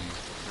one I use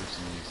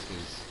personally,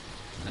 because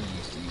I'm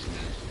used to using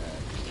that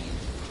can.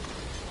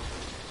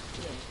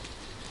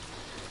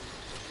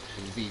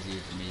 It's easier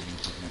for me than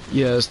keeping up.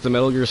 Yes, the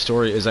Metal Gear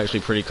story is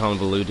actually pretty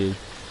convoluted.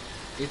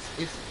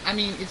 I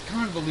mean, it's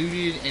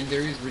convoluted and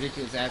there is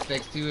ridiculous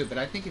aspects to it, but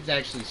I think it's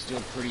actually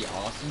still pretty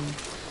awesome.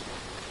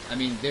 I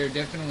mean, there are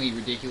definitely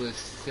ridiculous,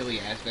 silly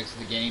aspects of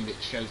the game that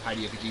shows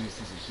Hideo Kojima's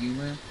sense of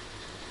humor,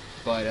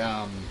 but,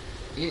 I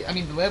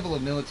mean, the level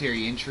of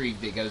military intrigue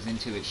that goes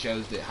into it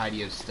shows that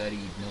Hideo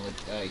studied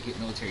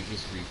military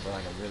history for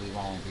like a really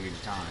long period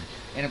of time.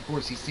 And of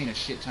course, he's seen a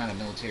shit ton of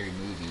military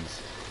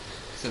movies.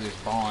 So there's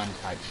Bond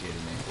type shit in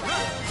it as well.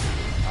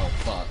 Oh,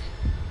 fuck.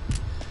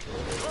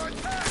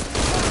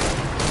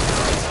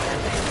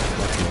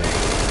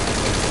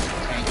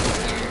 Tank up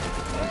there.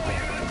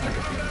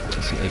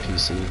 It's an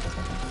APC.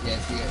 Yeah,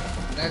 see,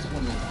 that's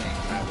one of those things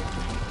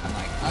I'm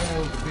like, I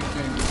know it's a big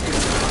thing.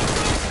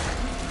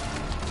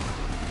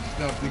 It's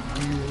not a big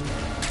deal.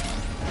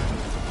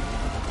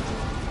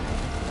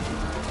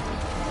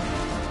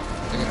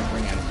 They're gonna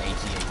bring out an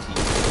AT-AT.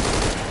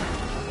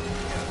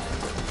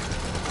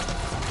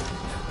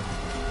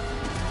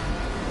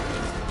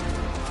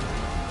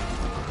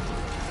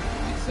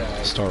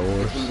 Star Wars.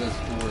 It's one of those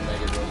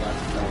four-legged robots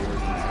in Star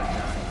Wars.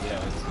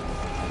 Yeah.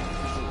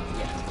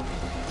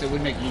 So it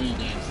wouldn't make any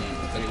damn sense,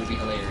 but it would be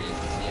hilarious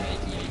to see an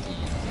AT-AT.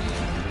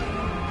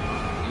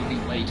 It would be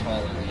way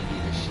taller than any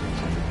of this shit.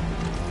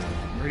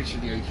 I'm pretty sure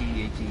the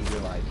AT-ATs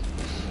are like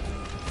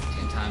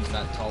 10 times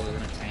about taller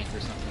than a tank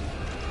or something.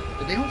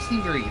 But they don't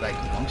seem very like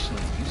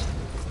functionally useful.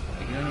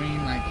 Like, you know what I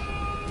mean? Like,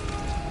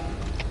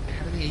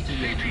 how do the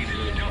AT-ATs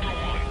really Delta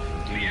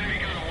 1. The enemy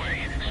got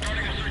away.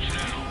 Starting a search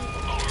now.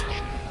 Over.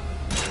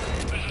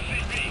 This is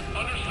CP.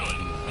 Understood.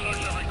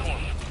 Search every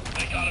corner.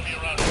 They gotta be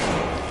around here.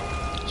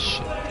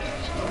 Shit.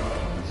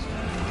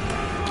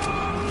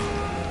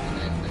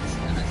 And that's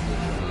still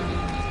really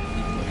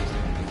even though he's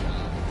doing a good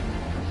job.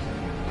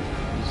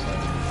 He's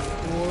like,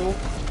 whoa,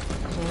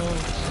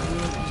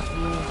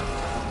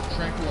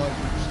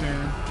 tranquilizer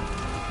stand.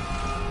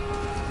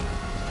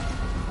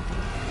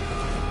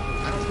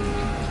 I don't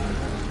remember.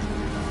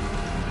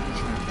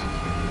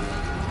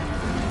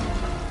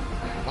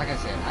 Like I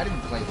said, I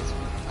didn't play this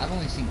one. I've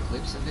only seen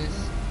clips of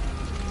this.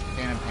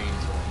 Phantom Pain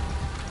is one.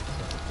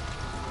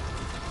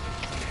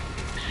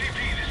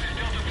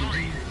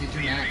 Did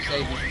your map say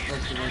this is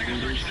supposed to work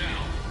leaders?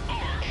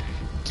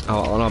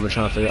 Oh, I've been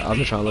trying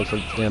to look for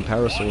the damn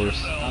power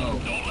source. Oh.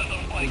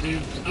 Well,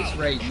 dude, at this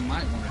rate, you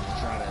might want to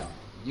try to...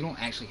 You don't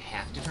actually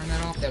have to turn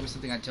that off. That was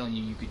something I'm telling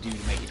you you could do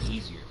to make it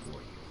easier for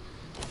you.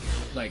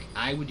 Like,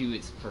 I would do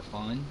it for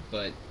fun,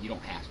 but you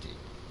don't have to.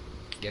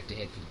 You have to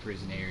head for the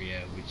prison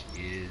area, which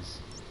is...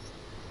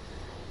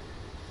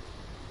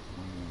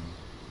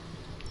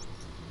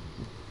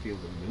 Field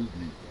of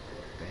movement.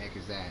 What the heck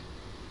is that?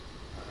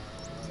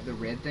 The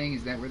red thing,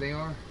 is that where they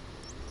are?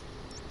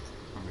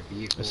 Armored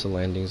vehicle. It's a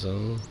landing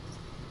zone.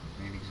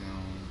 Landing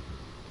zone.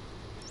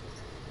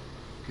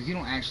 Because you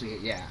don't actually,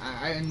 yeah,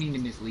 I didn't mean to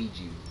mislead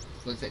you.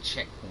 So it's that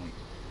checkpoint.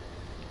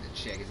 The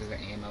check, is that the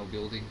ammo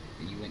building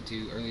that you went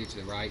to earlier to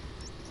the right?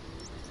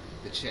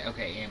 The check,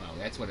 okay, ammo,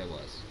 that's what it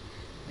was.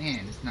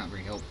 Man, it's not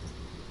very helpful.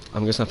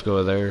 I'm just gonna have to go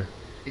over there.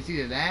 It's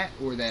either that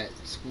or that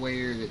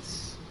square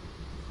that's,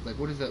 like,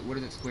 what is that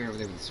square over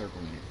there with the circle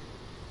in it?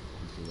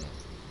 What's the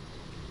left?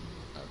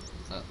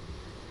 Up.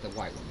 The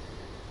white one.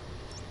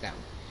 That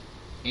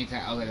Okay,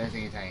 that's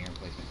anti-air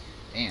replacement.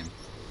 Damn.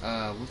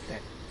 What's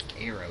that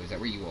arrow? Is that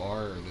where you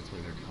are, or that's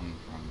where they're coming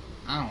from?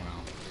 I don't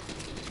know.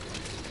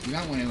 You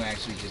might want to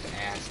actually just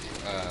ask,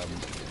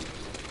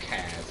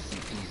 Kaz,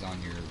 since he's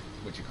on your,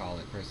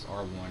 press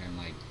R1 and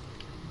like,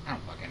 I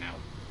don't fucking know.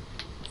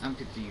 I'm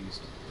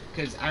confused.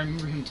 Because I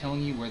remember him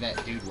telling you where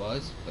that dude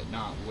was, but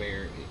not what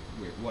it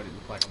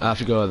looked like. I have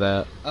to go with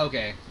that.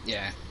 Okay,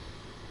 yeah.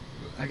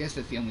 I guess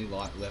that's the only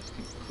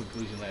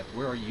conclusion left.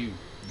 Where are you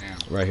now?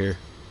 Right here.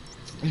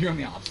 You're on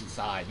the opposite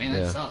side. Man,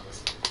 that Yeah.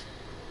 sucks.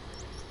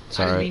 It's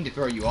I didn't alright. mean to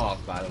throw you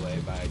off, by the way,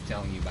 by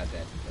telling you about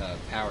that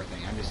power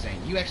thing. I'm just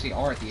saying, you actually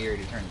are at the area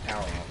to turn the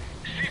power off.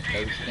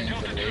 Those things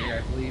over there,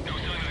 I believe. No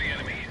sign of the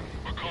enemy.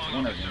 We're It's calling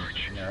one up of a them,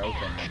 search. and they're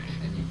open,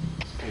 and you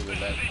pull the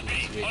left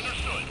switch,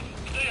 Understood.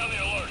 Stay on the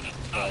alert.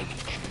 but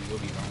you will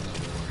be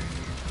vulnerable in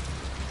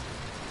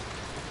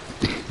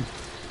here.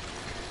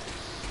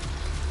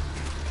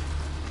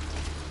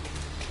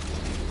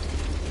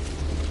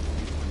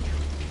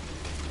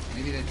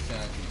 Maybe that's the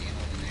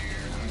ammo in there.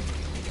 I don't even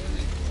think we got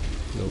it.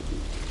 Nope.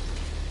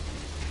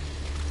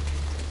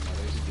 Oh,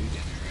 there's a dude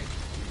down there, right?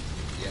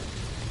 Yep.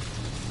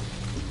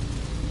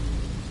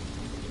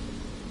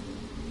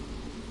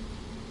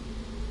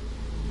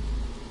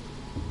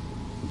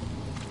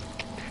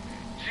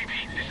 CP,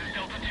 this is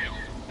Delta 2.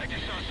 I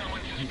just saw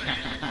someone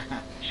suspicious.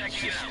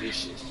 Checking it out.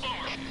 Suspicious.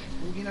 Over.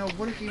 Well, you know,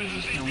 what if he was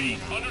just telling me?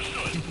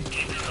 Understood.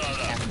 Keep your guard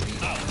up. Happened to be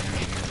down there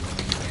anyway.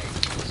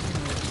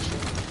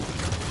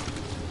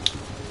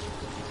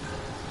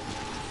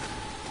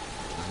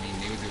 I mean,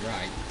 they would be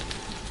right.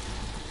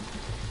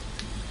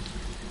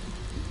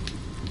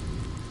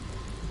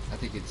 I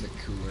think it's a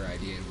cooler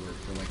idea to work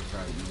for like a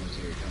private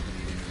military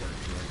company than to work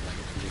for like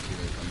a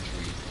particular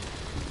country.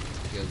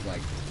 Feels like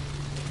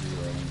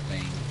your own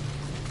thing.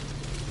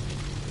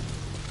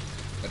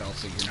 But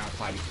also, you're not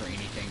fighting for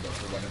anything but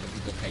for what other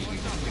people pay you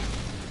to do.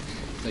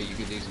 So you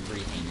could do some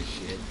pretty heinous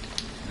shit.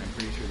 And I'm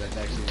pretty sure that's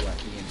actually what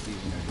PMCs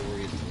are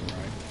notorious for,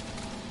 right?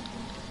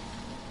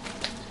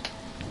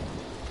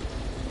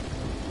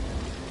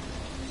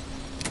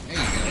 There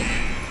you go.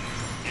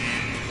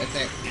 That's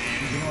that.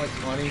 You know what's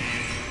funny?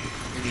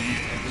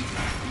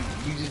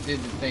 You just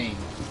did the thing.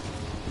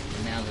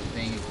 And now the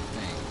thing is the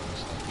thing.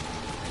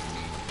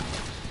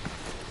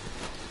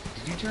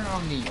 Did you turn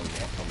on the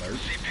alert?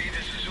 CP,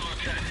 this is Zulu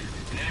 10.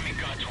 An enemy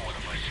got to one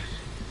of us.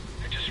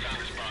 I just found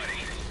his body.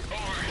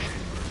 Over.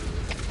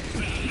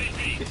 This is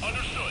CP.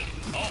 Understood.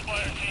 All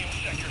fire teams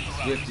check your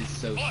surroundings. Swift is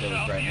so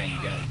stoked right now,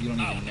 you don't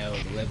even know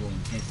the level of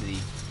intensity.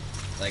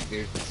 Like,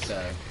 there's this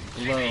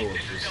glow of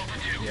just,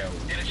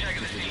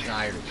 this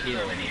desire to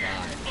kill in his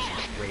eyes. It's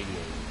just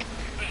radiating.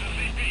 This is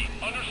CP.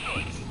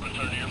 Understood.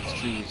 Return to your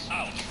It's post.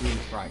 Out. truly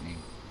frightening.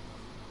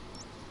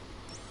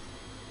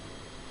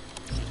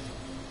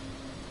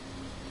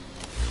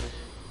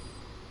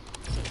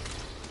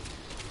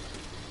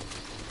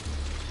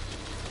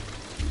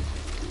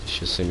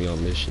 Should send me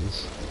on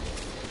missions.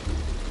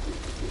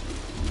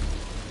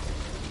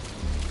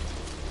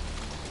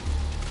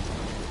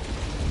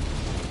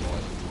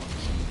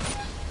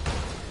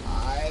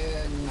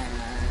 Iron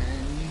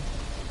Man.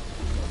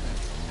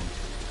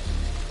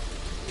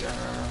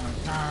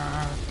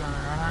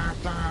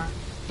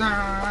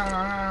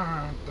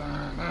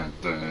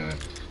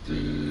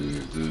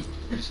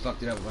 I just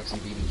fucked it up with like some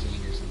BB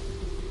King or something.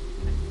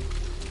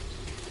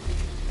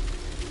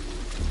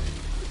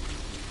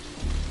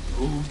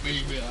 Oh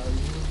baby, I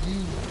love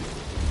you.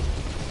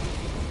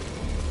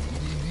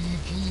 BB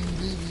King,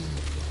 baby.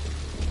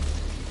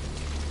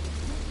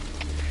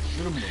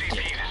 Shoot him in the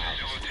dick, Kyle.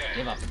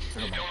 Give up and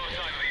shoot him in the Still no dick.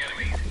 sign of the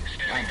enemy.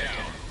 Standing down.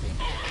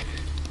 Over.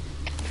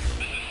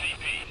 This is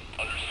CP.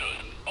 Understood.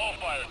 All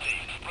fire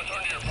teams,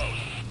 return to your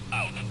posts.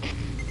 Out.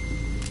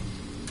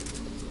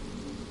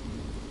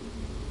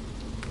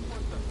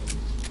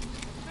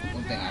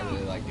 One thing I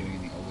really liked doing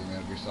in the older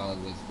Metal Gear Solid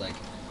was like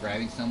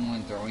grabbing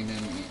someone, throwing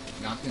them,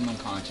 knocking them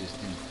unconscious,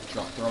 and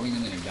throwing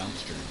them in a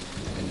dumpster,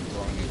 and then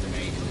throwing a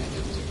grenade in that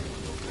dumpster,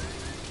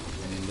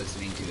 and then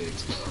listening to it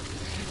explode,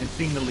 and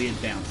seeing the lid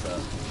bounce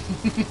up.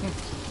 And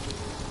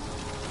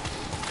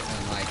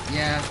I'm like,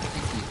 yeah, I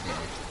think he's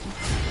dead.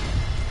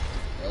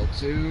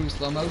 L2,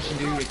 slow motion,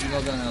 dude. If you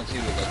hold on L2,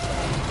 it looks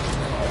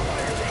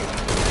like.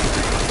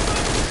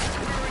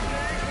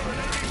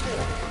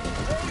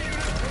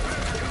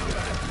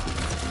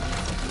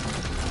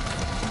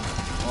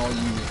 All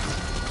units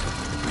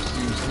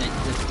pursue Snake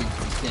Plissken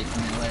from Snake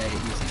from LA.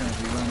 He's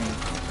currently running.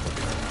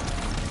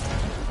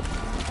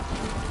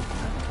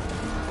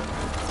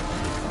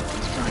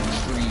 He's trying to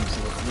stream, so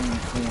it's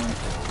ruined corn.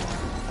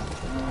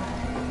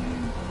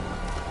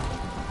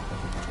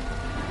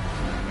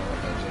 I don't know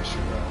what that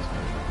gesture was.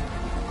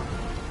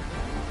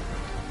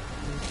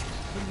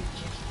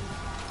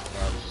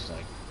 I was just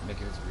like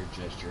making this weird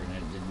gesture, and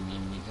it didn't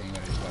mean anything.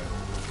 I just thought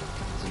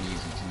it's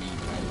amusing to me,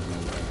 but I didn't know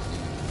what I was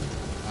doing.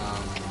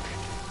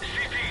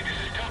 CP, this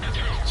is Delta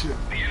 2.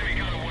 The enemy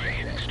got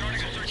away.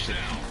 Starting a search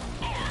now.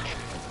 Over.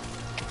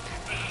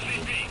 This is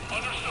CP.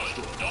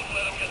 Understood. Don't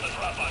let him get the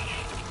drop on you.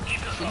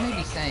 Keep your She guard may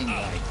be up. saying,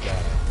 like,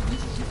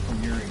 this is from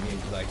you're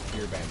into like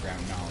your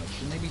background knowledge.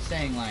 Shouldn't they be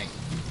saying like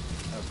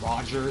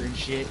Roger and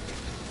shit?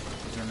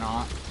 If they're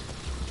not.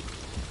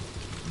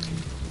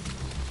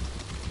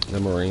 The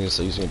Marines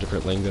are using a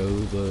different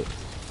lingo, but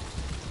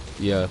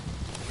yeah.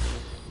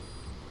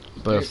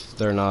 But if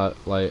they're not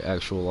like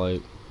actual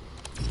like.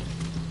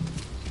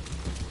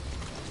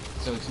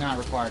 So it's not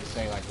required to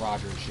say like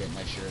Roger and shit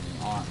unless you're in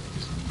the army,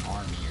 just in the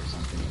army or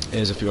something.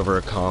 As if you're over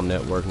a comm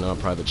network, not a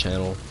private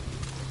channel.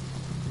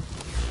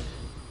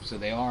 So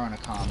they are on a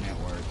comm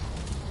network.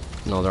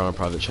 No, they're on a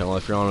private channel.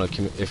 If you're on a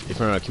if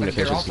you're on a But they're all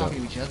communications talking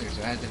to each other,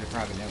 so how's it a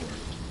private network?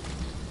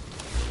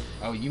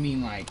 Oh, you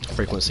mean like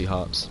frequency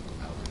hops.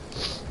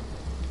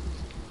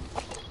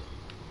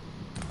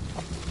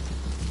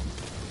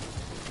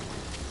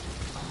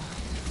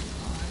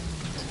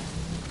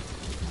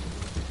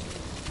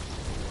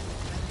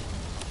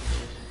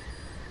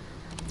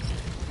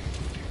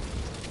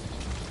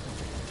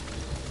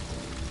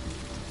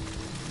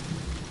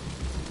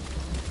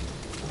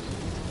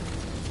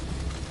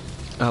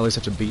 I at least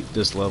have to beat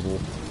this level.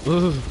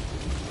 Ugh.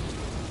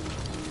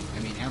 I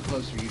mean, how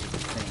close are you to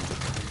the thing?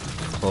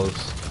 Close.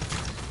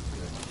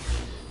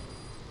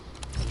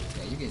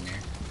 Yeah, you're getting there.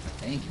 I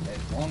think.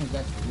 As long as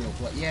that's the real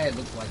place. Yeah, it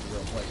looks like the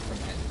real place from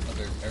that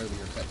other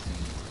earlier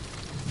cutscene.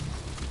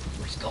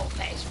 Where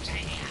Skullface was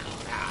hanging out.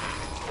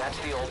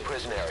 That's the old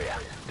prison area.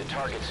 The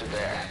targets are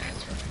there. Yeah,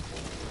 that's right.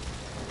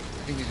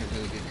 I think there's a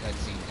really good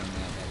cutscene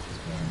coming up at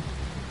this part.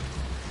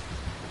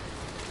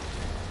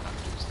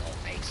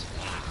 Skullface.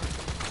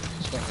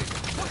 Fuck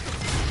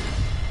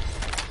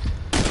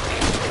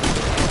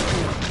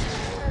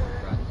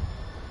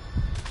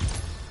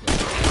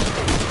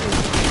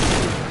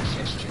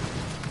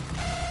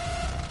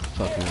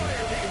me.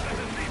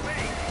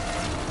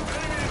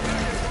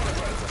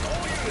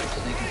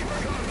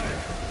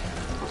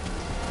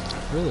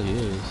 It really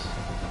is.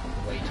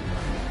 Way too much.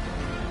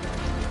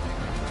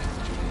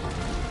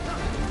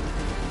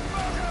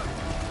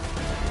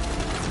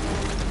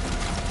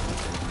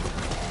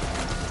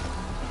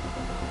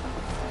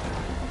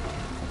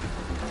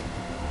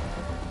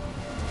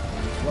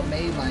 What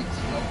made like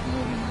stealth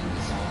mode and like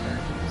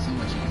Dishonored so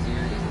much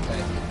easier is the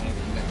fact that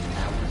whenever you got the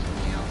powers from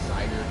the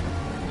outsider,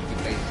 you can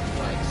basically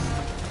like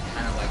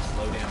kind of like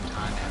slow down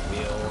time at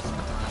will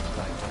sometimes,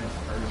 like Prince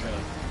of Persia,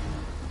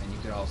 and you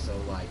could also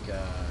like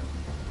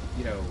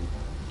you know,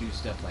 do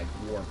stuff like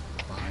warp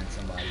behind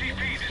somebody and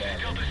then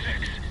stab them.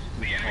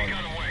 Which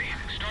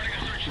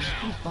is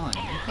pretty fun.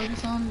 Did you play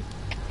this on?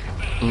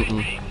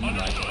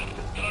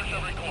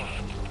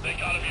 They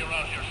gotta be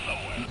around here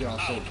somewhere. You could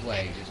also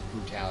play just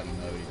brutality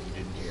mode if you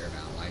didn't care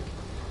about like,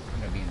 you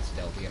know, being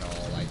stealthy at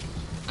all. Like,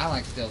 I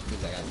like stealth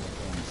because I got more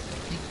points,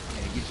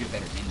 and it gives you a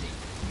better ending.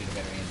 You get a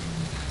better ending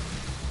than that.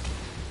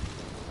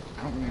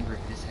 I don't remember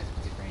if this has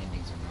different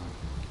endings or not,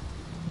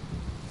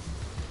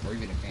 or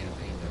even if Phantom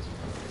Pain does or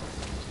not.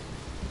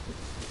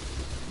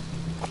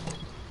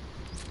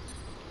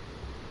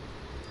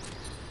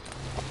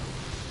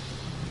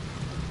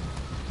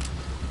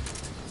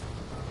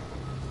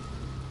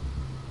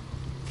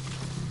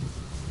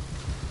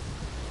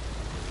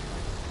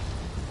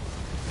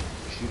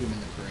 Shoot him in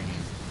the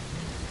cranium.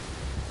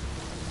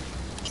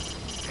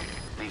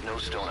 Leave no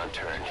stone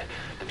unturned.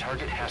 The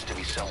target has to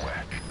be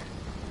somewhere.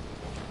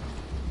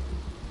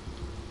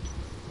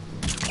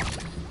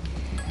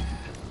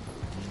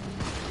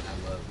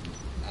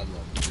 I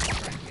love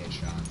trying to get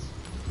shots.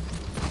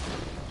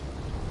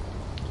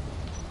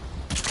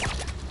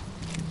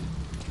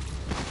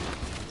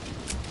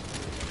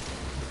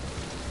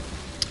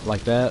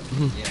 Like that?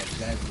 Yeah,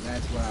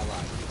 that's what I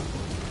like.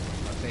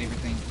 My favorite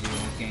thing to do in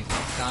this game,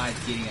 besides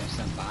getting up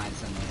some behind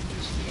someone and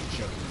just, you know,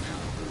 choking them out,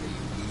 where you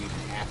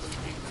even have to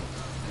train them. I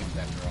think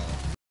after all.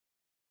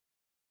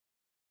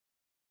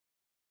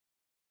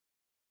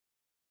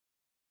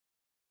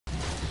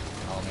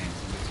 Oh man,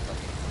 somebody's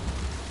fucking.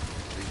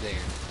 He's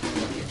there.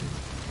 Look at it.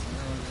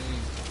 Where are they?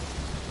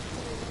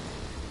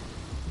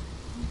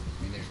 I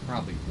mean, there's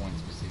probably one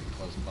specific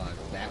close by.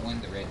 That one,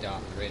 the red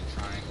dot, the red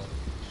triangle.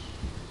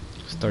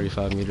 It's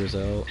 35 meters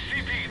out.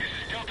 CP, this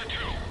is Delta 2.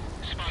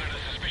 Spotted a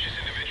suspicious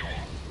individual.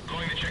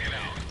 Going to check it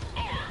out.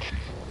 Over.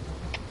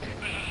 This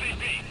is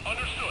CP.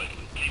 Understood.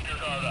 Keep your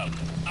guard up.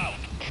 Out.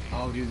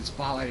 Oh, dude, the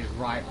spotlight is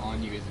right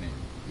on you, isn't it?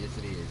 Yes,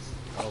 it is.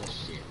 Oh,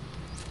 shit.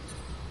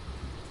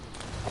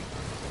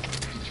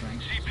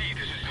 CP,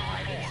 this is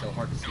God, Delta 4. it's so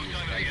hard to see No his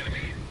sign of the face.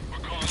 enemy. We're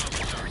calling off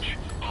the search.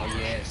 Oh,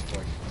 yes,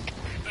 boy.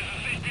 This is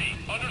CP.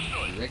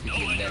 Understood. Rick is Don't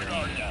getting let your better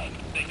guard on that. down.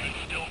 They could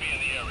still be in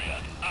the area.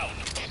 Out.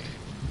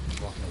 He's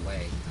walking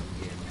away. I can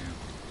get him now.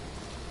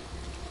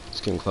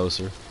 It's getting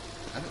closer.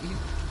 I don't,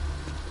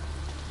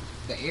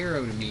 the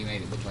arrow to me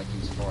made it look like he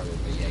was farther,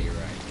 but yeah, you're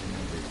right. The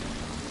numbers don't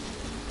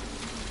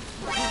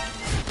lie.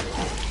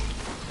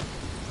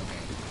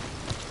 Okay.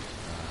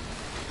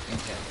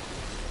 Intel.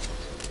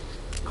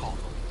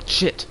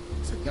 Shit.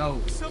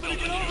 Go. Somebody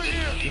get over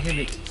here. Damn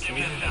it. Give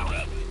me a sit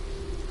rep.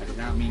 I did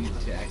not mean to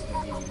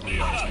accidentally give you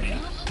the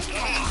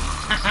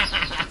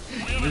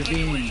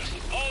revenge.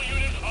 All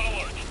units on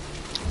alert.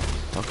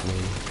 Fuck me.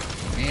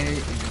 Man, it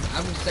is I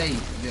would say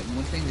that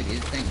one thing that is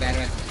think bad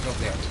about this is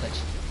they are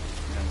touchy.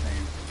 You know what I'm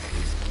saying?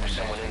 There's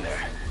someone in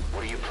there.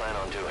 What do you plan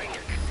on doing?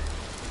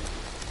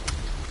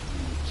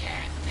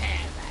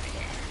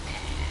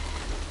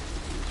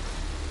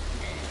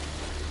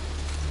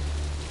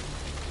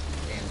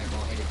 Damn, they're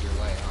all headed your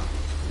way, huh?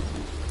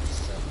 This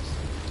sucks.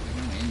 There's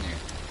no one in there.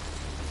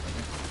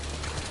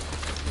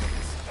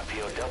 A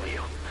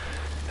POW.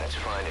 That's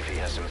fine if he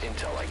has some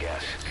intel, I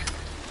guess.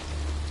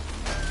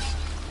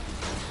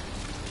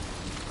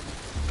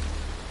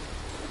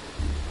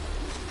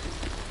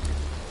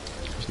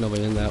 There's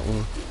nobody in that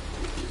one.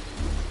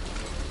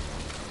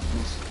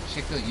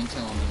 Check the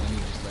intel on the one you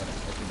just let it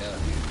opened up.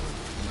 You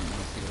might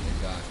want to see what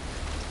they've got.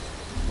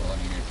 Well, in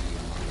here until you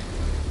unlock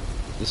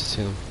it. This is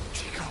him.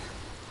 Chico.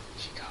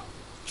 Chico.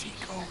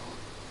 Chico.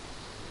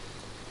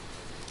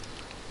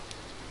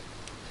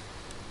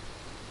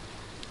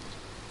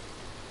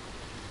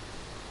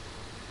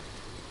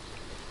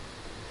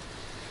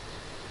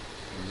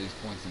 You lose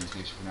points in this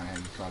bitch for not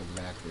having thought of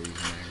the back or using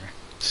there.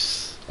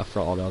 I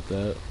forgot all about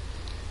that.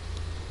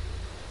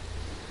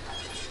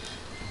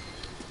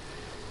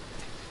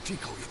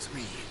 Chico, it's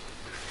me.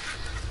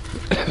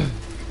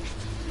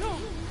 No!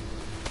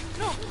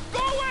 No! Go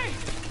away!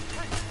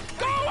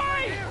 Go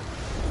away!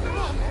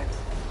 Let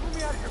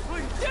me out of here,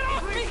 please! Get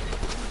off me!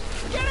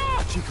 Get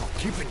off! Chico,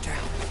 keep it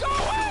down. Go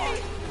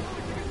away!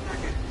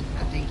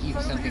 I think you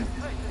something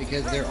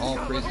because they're all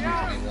prisoners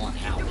and they want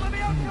out. Get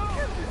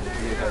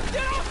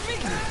off me!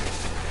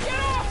 Get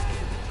off!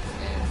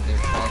 And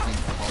they're causing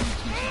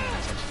attention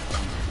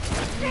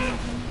on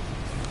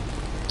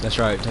That's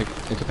right.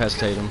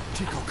 Incapacitate him.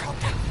 Chico, calm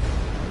down.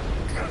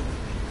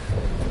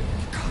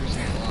 You're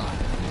saying a lot.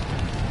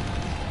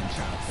 I'm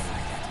trying to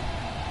fight it.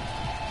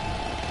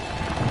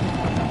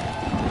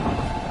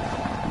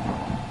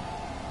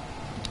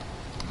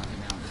 Knock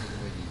him out and take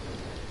it with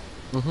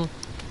you. Mm-hmm.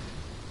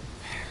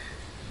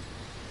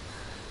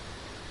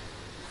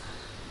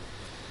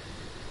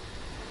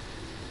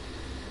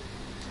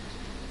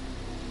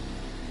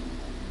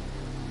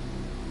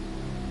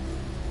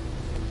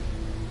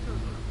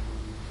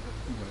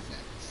 What is that?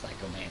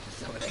 Psycho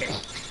Mantis over there.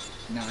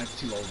 No, it's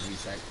too old to be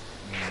psycho.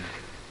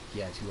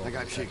 Yeah, too old. I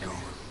got to be Chico. Psycho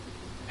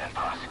And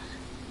boss.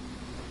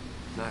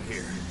 Not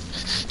here.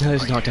 Now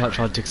he's knocked out,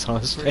 John Dix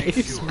on his Pretty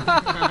face. sure. Is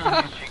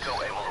Chico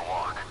able to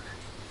walk?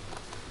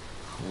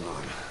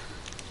 Hold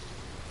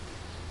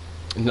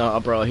on. Nah,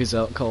 bro, he's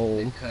out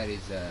cold. They cut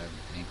his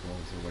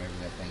ankles or whatever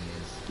that thing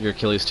is. Your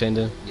Achilles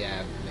tendon.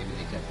 Yeah, maybe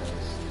they cut those.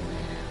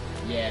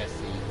 Yeah,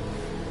 see. I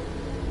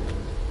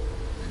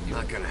knew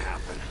Not it. gonna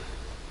happen.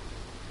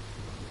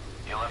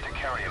 You'll have to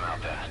carry him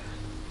out then.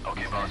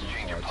 Okay, boss,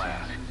 change your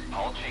plans.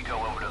 Haul Chico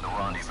over to the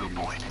rendezvous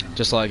point.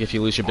 Just like if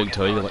you lose your big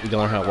toe, you can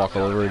learn how to walk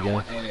all over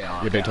again. Oh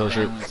yeah. Your big toes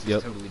are, Balance is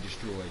yep. totally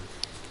destroyed.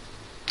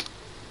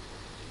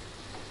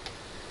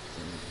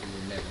 So you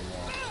will never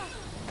walk.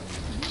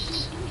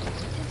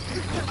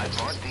 I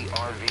marked the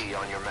RV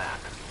on your map.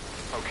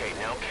 Okay,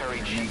 now carry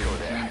Chico Remember,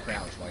 there. hand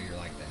crouch while you're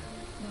like that.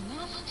 The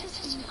map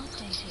has been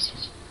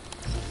updated.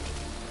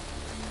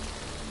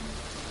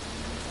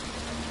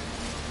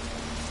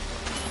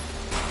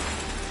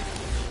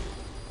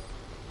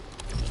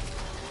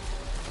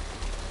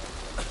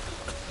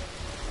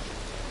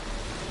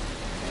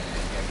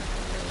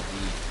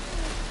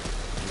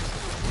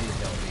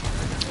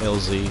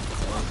 LZ.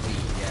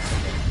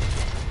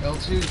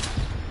 L2.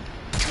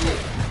 Yeah.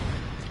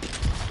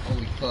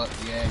 Holy fuck,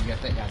 yeah, you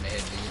got that guy in the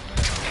head, dude.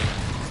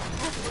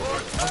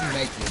 How do you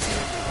make this,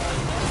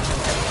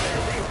 dude?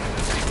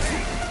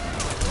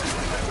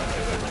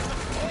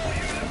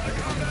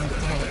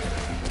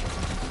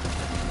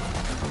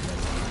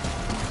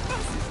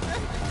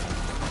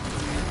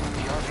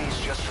 The RV's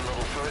just a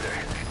little further.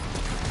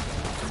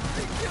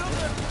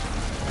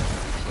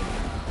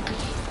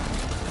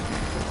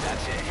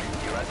 That's it.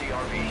 You're at the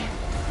RV.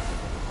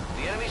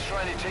 The enemy's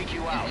trying to take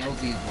you out.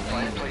 LZ is the Find a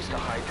landing. place to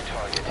hide the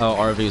target. Oh,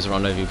 RV's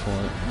rendezvous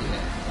point.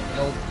 Yeah.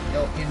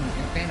 In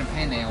Phantom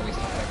Pain, they always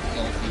talk about the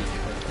LZ.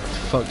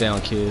 Fuck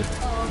down, kid.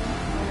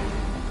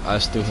 I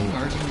just threw him.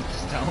 Merging with the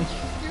stone.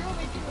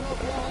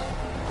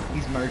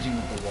 He's merging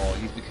with the wall.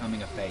 He's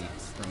becoming a fate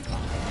from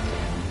time.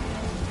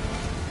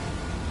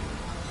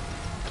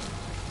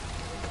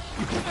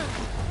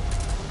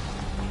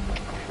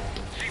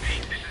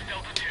 CP, this is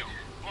Delta 2.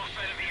 Lost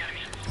sight of the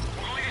enemy.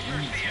 We're going to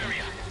search the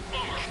area.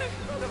 Over.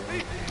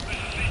 This is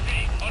CP.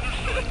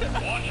 Understood.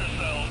 Watch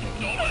yourselves.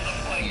 Don't let them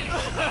flank you.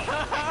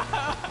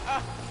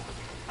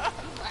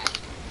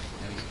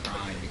 Now he's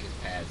crying because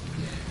Paz is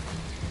dead.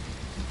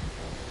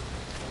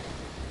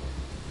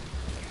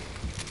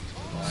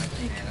 What?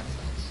 Man,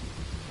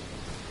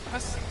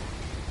 that sucks.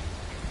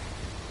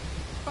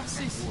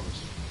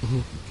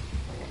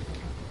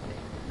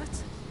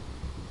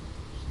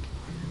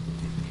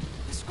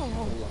 Let's go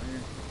home.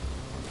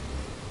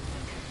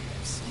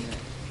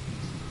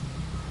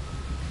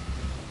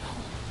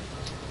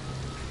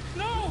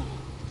 No!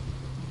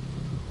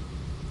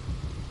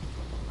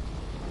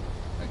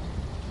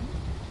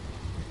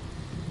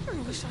 I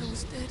wish I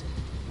was dead.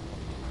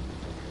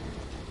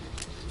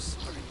 I'm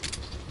sorry.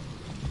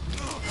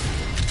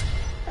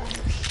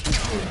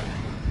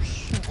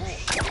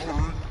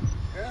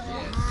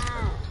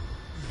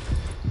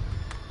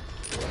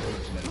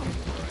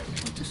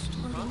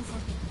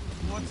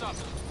 What's up?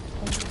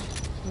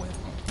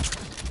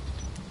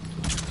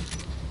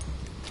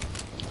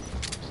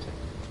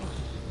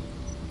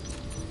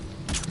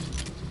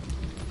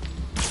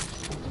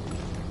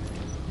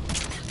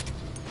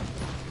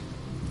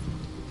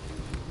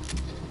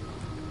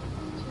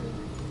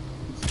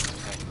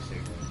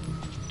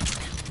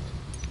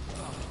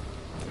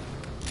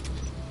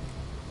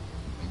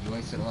 You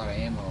wasted a lot of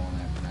ammo on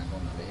that for not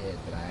going to the head,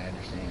 but I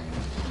understand.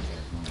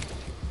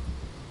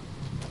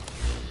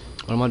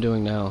 What am I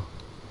doing now?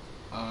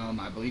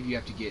 I believe you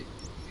have to get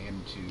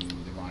him to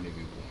the rendezvous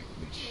point,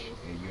 which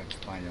you have to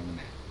find it on the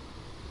map.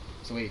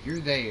 So wait, if you're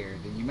there,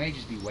 then you may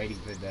just be waiting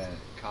for the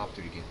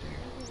copter to get there.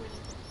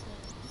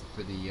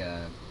 For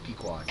the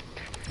Pequod.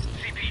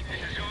 CP,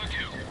 this is Zulu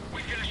 2.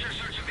 We finished our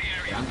search of the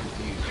area. I'm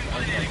confused. Couldn't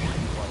find anyone.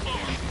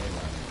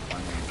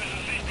 This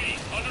is CP.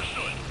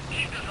 Understood.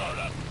 Keep your guard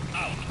up.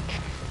 Out.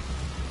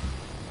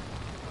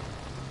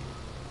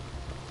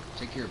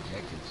 Take your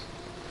objectives.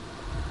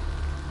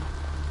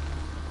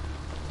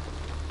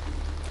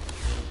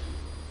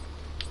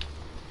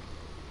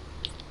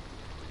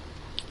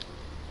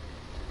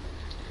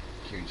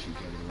 Carry shoot go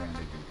to the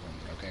rendezvous point.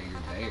 Okay,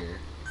 you're there.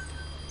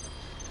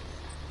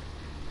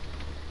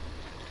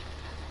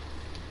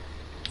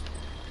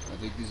 I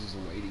think this is a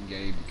waiting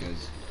game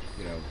because,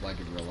 you know, like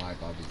in real life,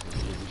 obviously, it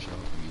doesn't show up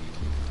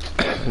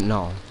immediately.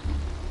 No.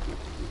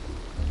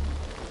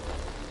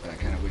 But I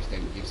kind of wish they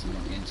would give some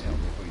more intel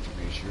before you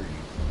reassure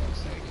you, for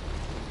fuck's sake.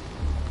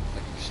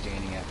 Like you're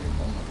standing out there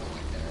vulnerable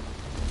like that.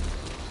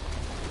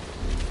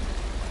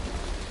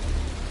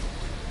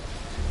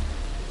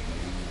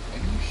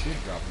 Maybe you should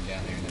drop him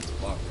down there and that's a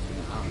block.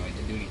 I don't know, it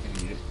didn't do anything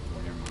when you did it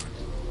before, never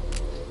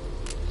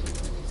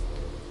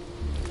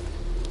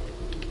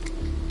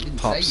mind.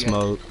 Pop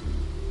smoke.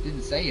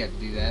 Didn't say you had to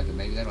do that, but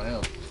maybe that'll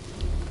help.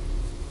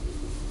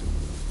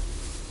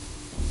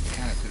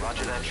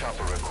 Roger that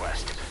chopper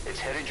request. It's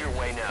headed your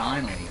way now.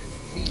 Finally.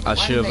 See, I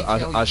should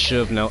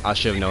have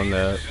known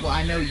that. Well,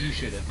 I know you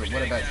should have, but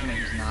what about someone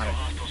who's not a,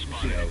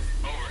 you know,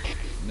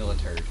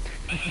 military?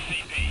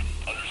 CP.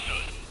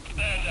 Understood.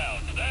 Stand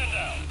down. Stand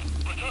down.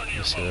 Return to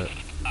your That's post. it.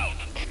 Out.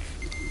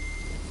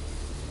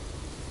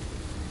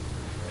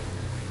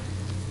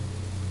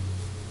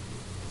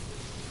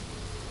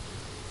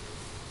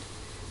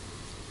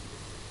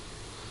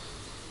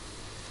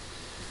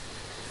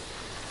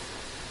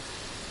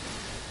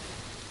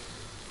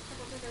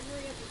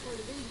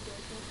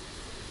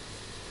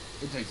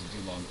 It takes them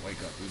too long to wake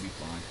up. We'll be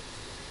fine.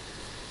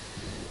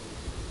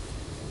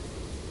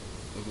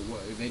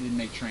 If they didn't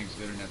make Tranks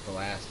good enough to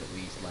last at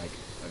least like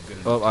a good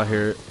enough Oh, I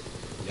hear it.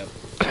 Yep.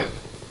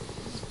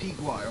 This is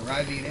Pequod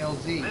arriving in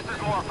LZ. This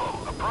is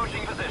Morpho.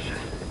 Approaching position.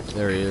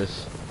 There he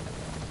is.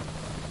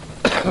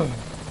 If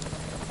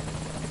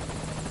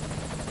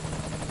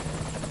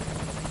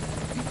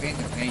you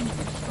Phantom Pain, you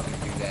can just fucking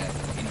do that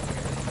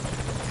anywhere.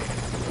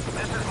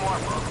 This is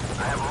Morpho.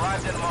 I have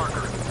arrived at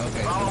marker.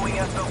 Okay. Following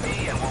SOP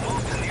and we'll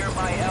move to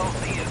nearby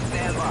LZ and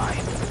stand by.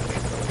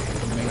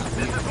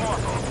 This is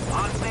Morpho.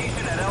 On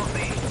station at LZ.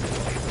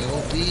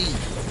 LZ.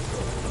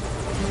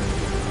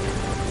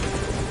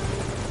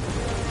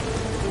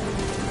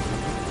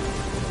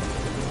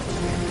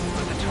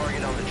 Put the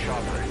target on the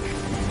chopper.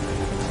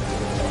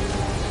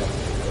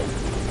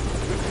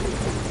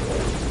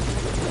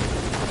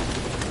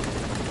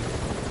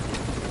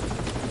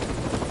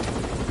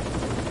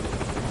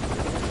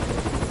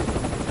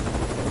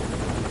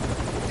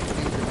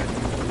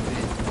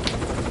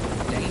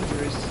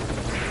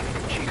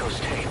 Chico's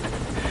tape.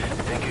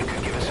 Think it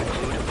could give us a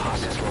clue to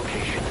Paz's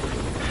location.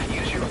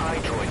 Use your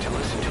iDroid to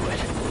listen to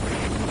it.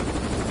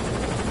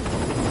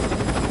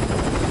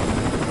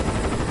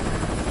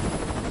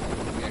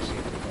 We actually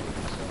have to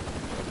focus,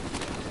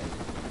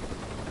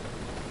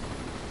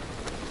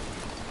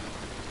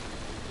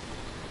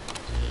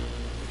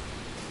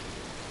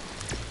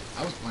 I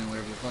was playing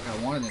whatever the fuck I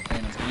wanted in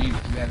Phantom Pain.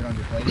 If you have it on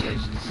your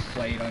PlayStation, you can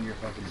play it on your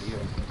fucking deal.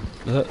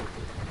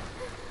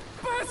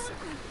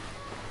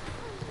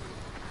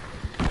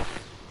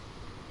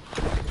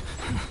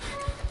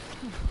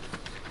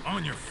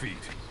 On your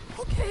feet.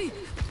 Okay.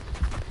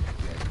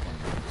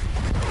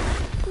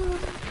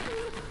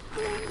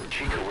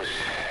 Chico was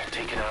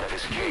taken out of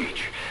his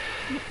cage.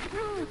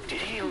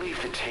 Did he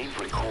leave the tape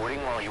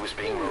recording while he was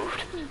being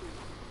moved?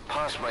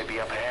 Paz might be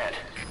up ahead.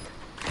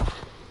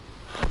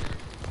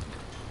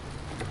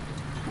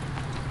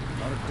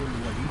 Not according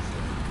to what he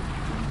said.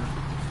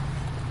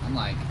 I'm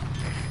like,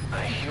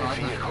 I hear Paz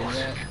not hear vehicles.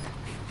 that?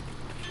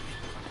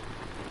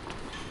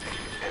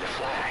 And a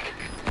flag.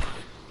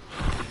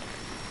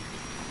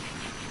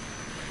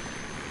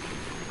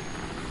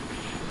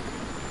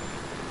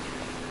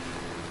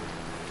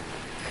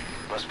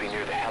 Must be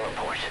near the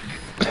heliport.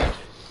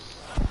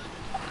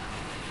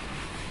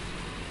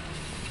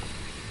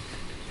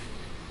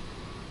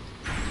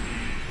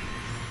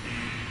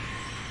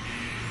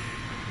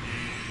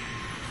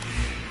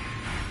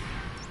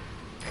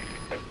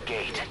 A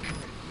gate.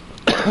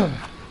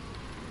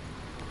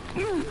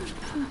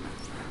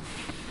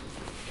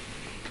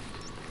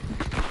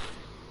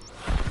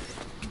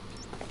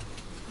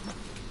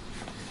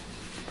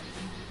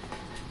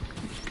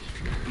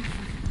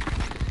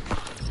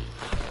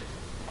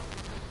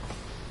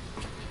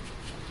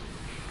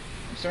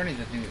 starting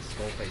to think that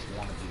Skullface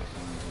wanted you to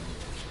find him.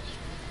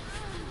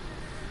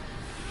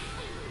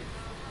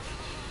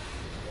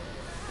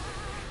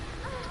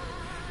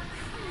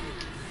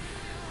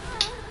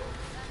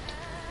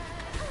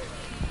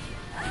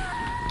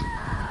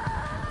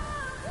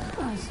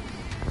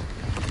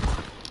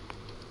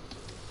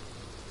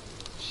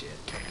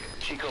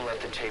 Chico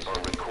left the tape on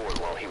record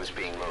while he was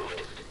being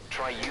moved.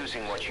 Try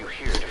using what you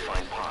hear to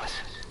find Paz.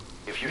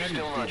 If you're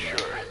still not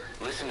sure,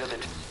 listen to the...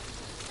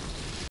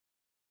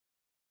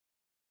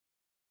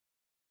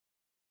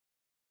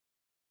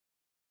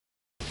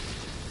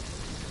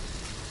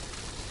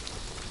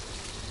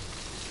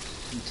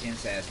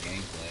 Intense-ass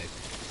gameplay.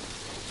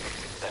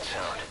 That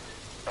sound.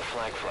 A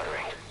flag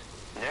fluttering.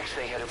 Next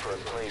they headed for a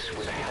place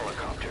with a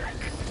helicopter.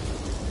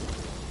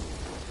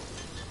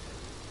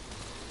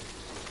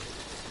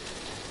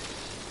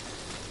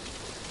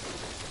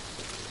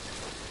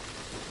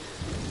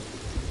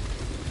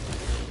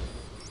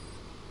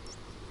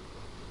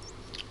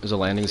 There's a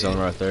landing zone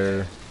right there.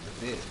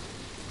 That's it.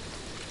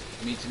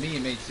 I mean, to me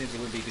it made sense it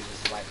would be because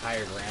it's like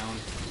higher ground.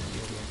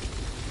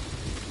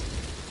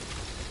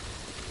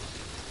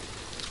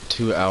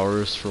 2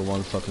 hours for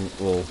one fucking...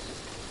 Well...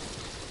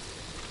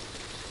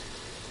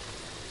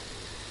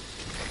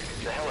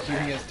 The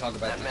helipad. You guys talk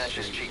about that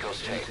matches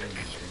Chico's tape. I know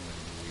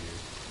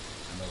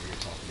what you're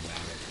talking about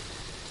it.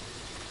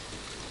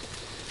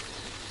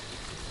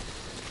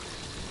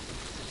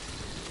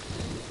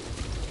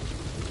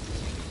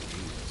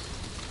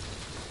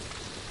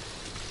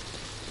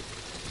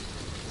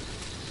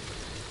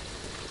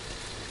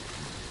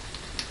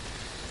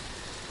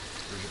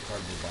 Where's your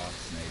cardboard box,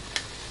 Snake?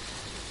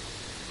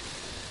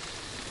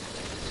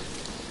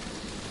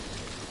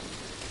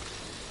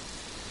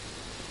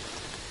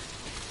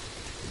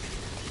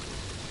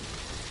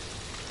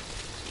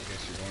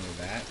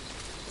 That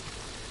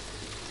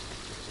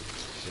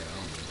shit, I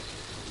don't know.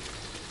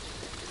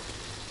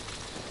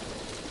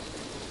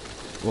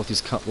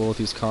 What with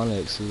these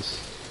connexes?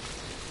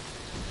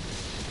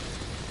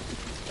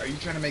 Are you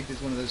trying to make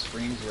this one of those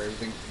streams where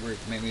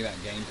it's mainly about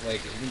gameplay?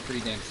 Because you've been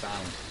pretty damn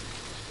silent.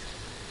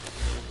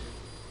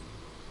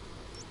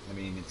 I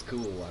mean, it's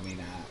cool. I mean,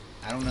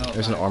 I don't know.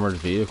 There's an armored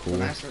vehicle.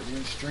 When I start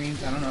doing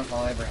streams, I don't know if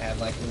I'll ever have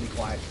like really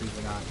quiet streams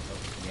or not.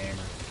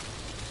 Gamer.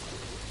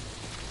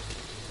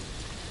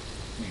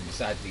 I mean,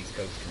 besides these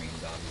Coast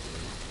streams,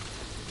 obviously.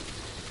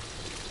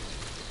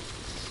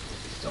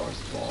 Stars,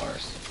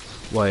 bars.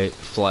 Wait,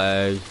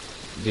 flag,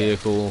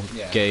 vehicle,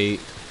 yeah. gate.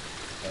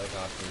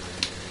 Helicopter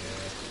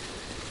area.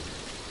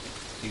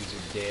 Dudes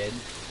are dead.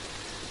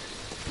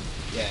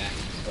 Yeah,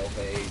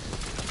 Skullface.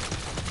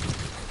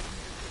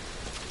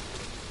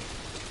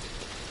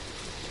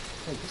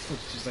 Oh, this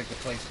looks just like the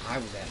place I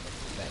was at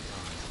that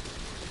time.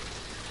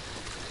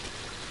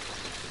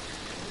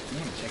 I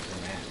want to check the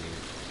map,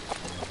 dude.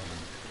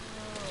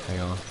 Hang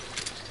on.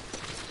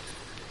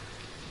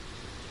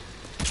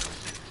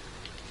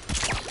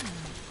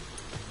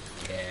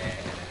 Yeah.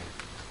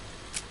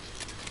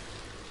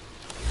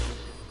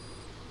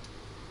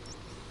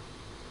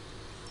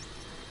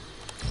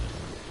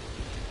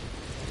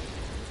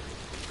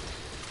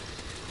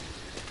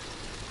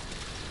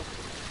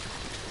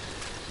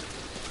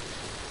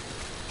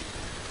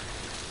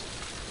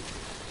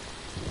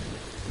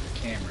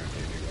 Camera,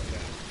 dude, watch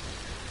out.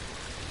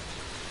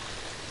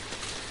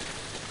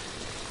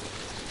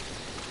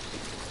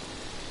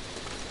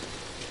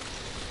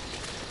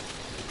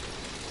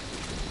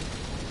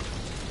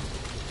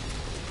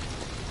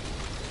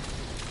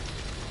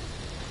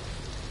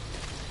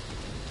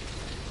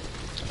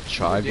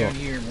 Try down going.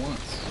 here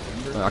once,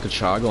 remember? I could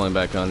try going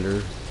back under.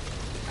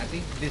 I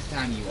think this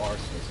time you are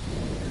supposed to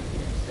go down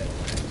here instead of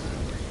last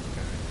time where you were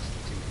kind of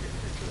just too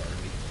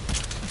early.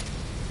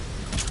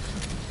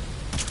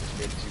 It's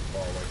a bit too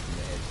far away from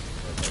the edge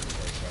for a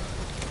regular shot.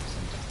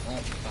 Sometimes,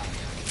 well, fine,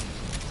 I mean,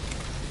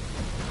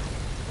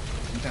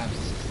 sometimes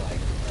it's just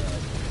like,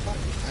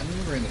 I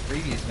remember in the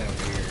previous Metal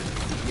Gear,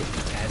 you get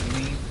the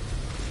Tazmine,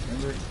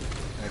 remember?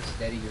 Like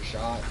steady your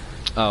shot.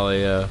 Oh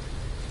yeah.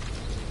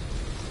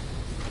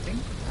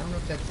 I don't know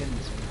if that's in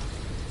this one.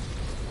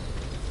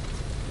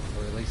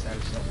 Or at least I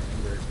just don't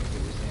remember if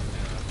it was in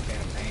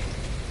campaign.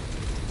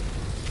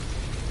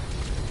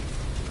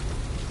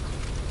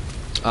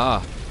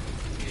 Ah.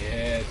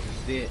 Yes, this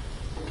is it.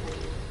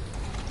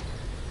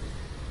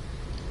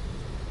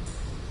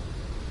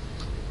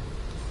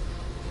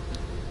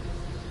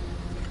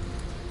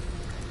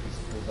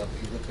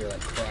 He's up there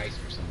like Christ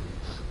or something.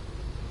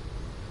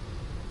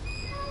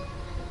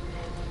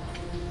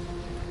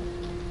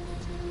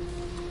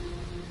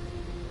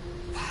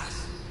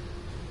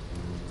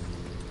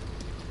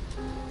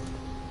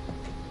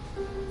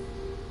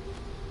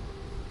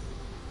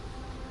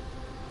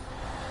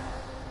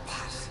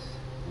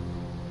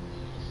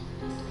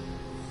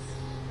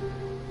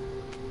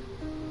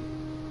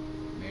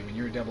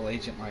 Double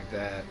agent like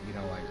that, you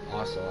know, like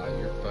Ocelot,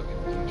 your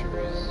fucking future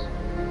is.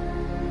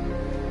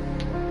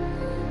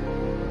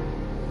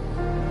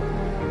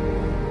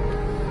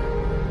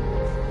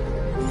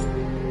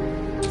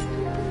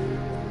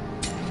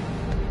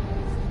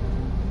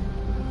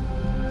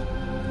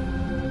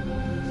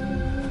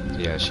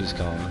 she's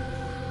gone.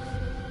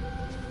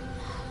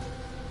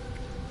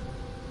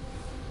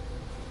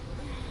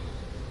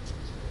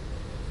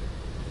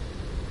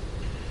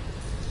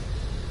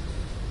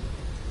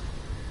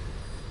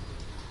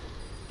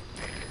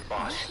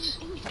 Boss,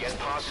 get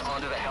Paz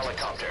onto the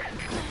helicopter.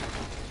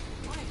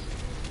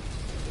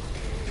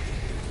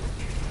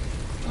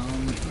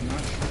 I'm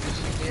not sure if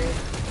she's dead.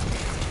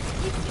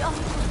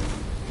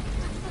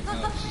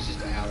 No, she's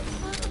just out of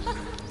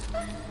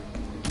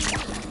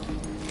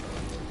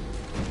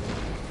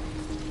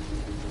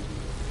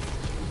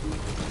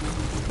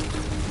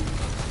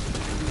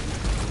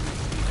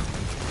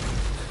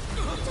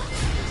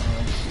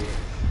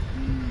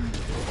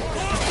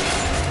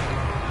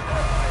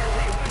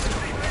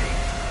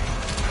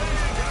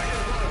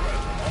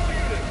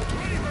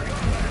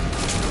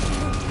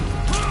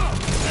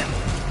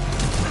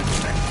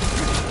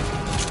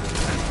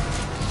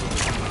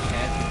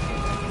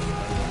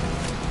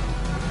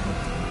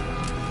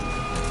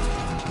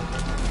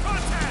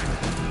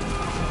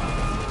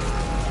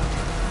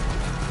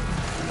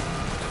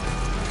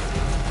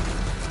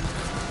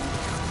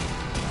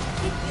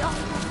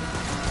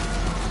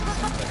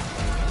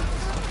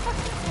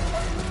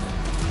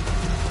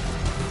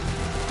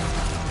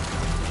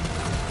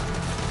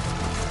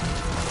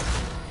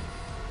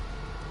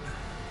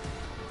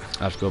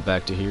I have to go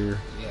back to here.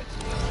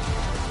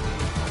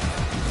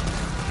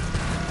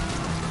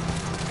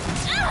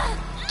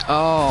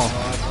 Oh.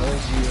 I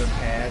told you a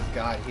Paz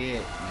got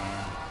hit,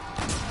 man.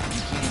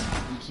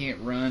 You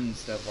can't run and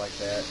stuff like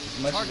that. As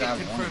much as I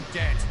wanted.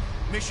 Dead.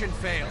 Mission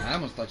failed. I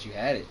almost thought you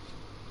had it.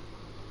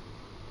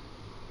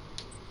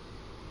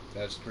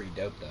 That was pretty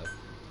dope, though.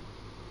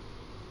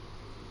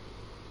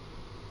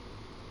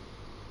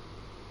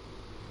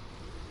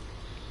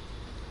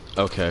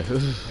 Okay.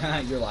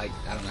 You're like,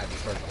 I don't have to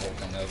start the whole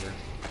thing over.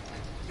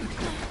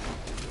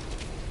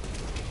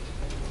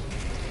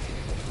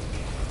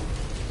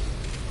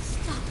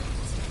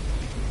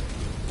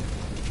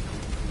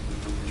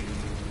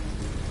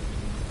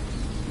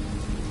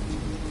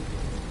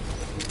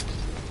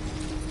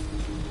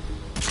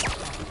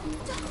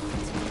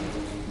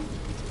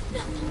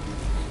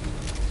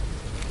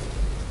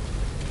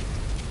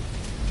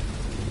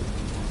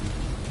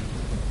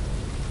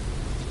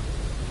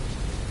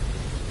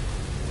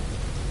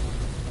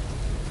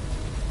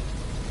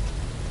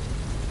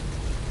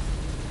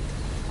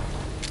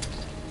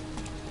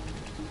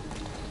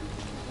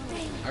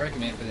 I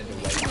recommend for them to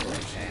wait until they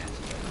pass.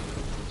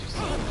 Just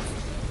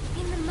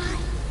In the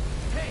mine.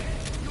 Hey,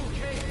 you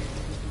okay?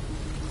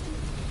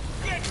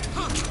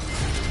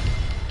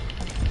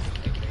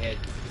 take your head.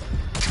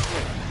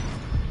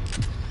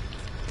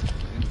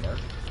 Didn't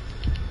work.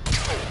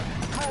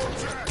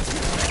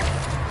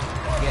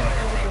 Yeah, it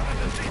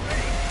didn't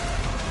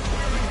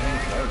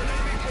work.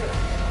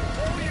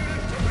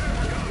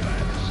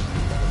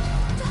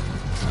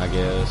 I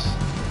guess.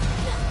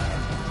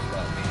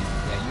 But man,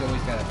 yeah, you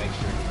always gotta make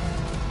sure you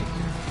pick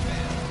your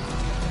battles.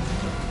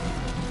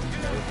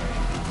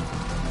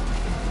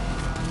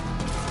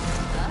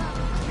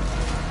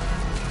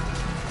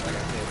 Like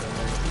I said, don't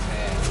worry too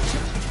bad.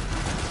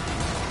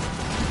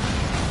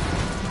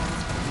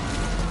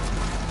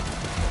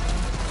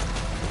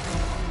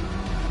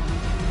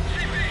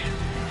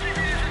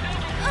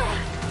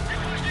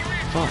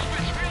 Fuck.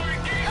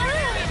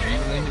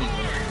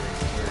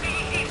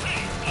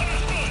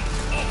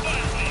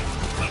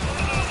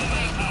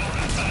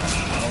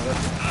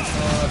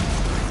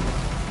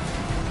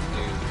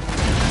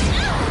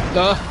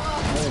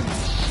 Holy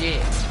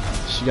shit.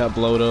 She got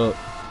blowed up.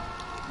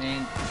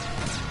 Man,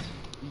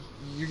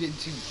 you're getting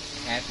too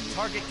happy,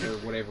 or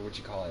whatever, what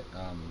you call it,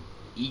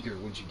 eager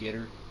once you get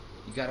her.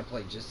 You gotta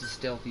play just as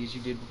stealthy as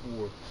you did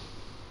before.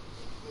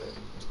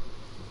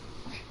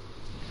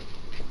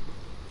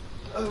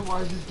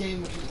 Otherwise, this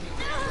game will just be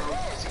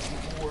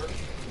 64.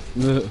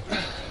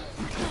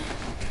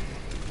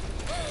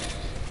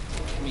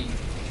 I mean,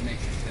 it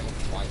makes it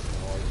stealth twice as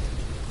hard.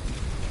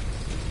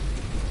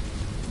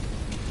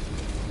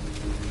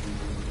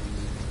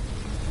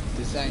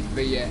 This ain't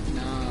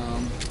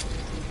Vietnam.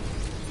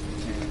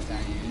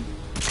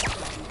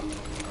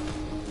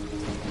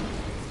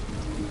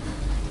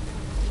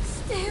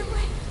 Stay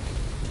away.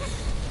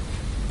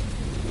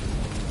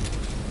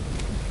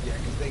 Yeah,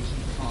 because they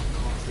keep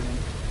constantly.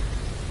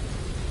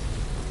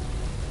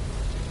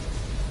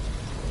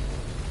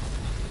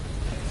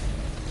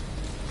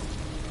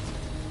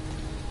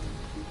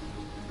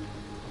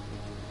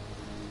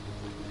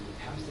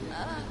 How's the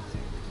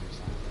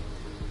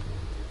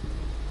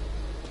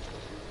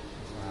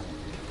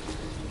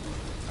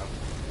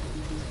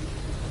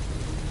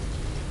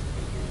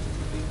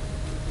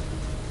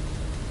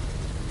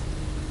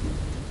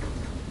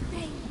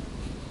Pain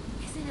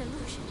is an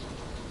illusion.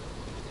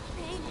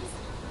 Pain is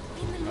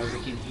in the Oh, they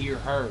mind. can hear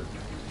her.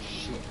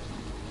 Shit.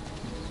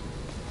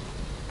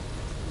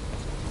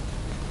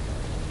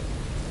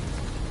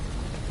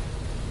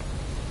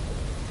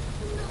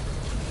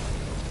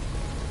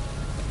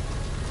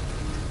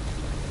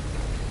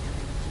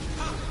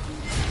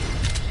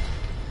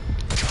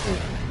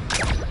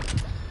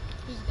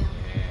 He's down.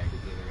 Yeah,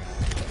 good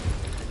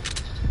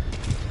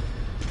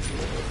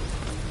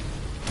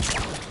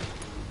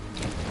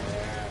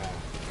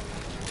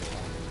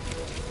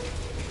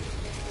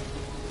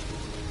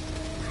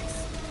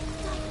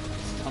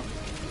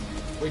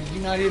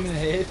you not hit him in the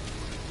head?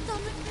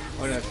 Don't look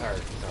Oh no, sorry.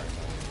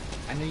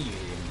 I knew you hit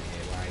him in the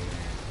head. Why are you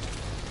mad?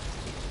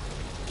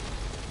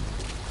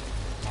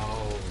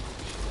 Oh,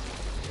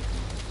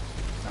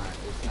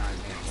 it's not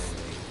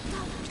necessarily.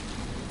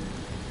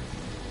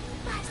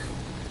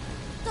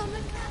 Don't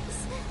look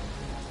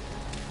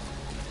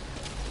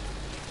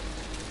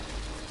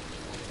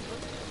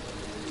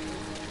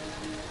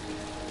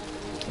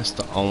That's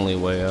the only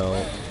way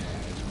out.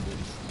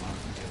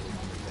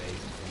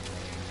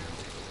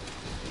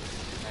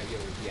 Maybe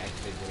it would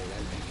deactivate whatever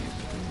that thing is.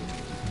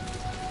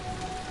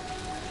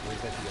 Or is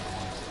that the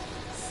alarm?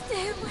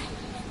 Stay away.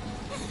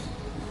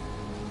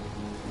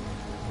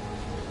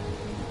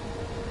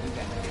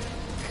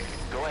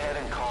 Go ahead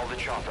and call the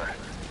chopper.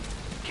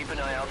 Keep an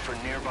eye out for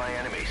nearby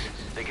enemies.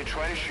 They could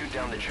try to shoot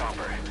down the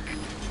chopper.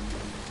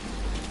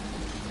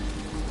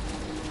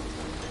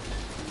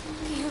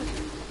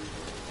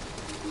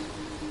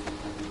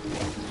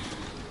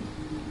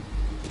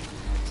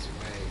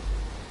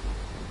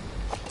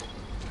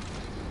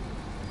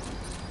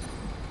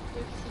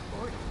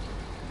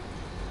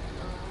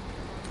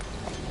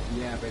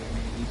 Yeah, but I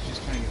mean, he's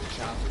just trying to get the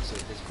chopper, so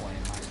at this point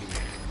it might be...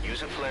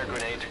 Use a flare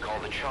grenade to call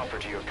the chopper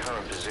to your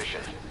current position.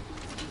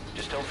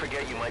 Just don't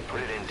forget you might put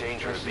it in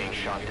danger of being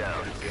shot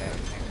down.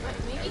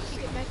 Maybe you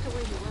should get back to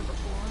where you were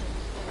before and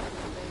stay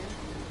over there.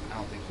 I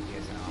don't think he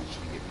has an option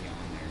to get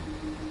beyond there.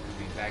 I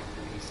mean, in fact,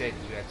 he said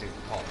you have to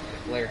call it.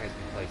 The flare has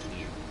been placed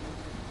here.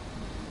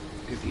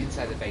 Because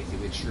inside the base, it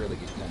would surely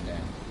get gunned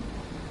down.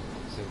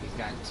 So he's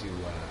got to,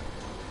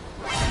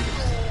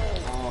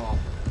 Oh.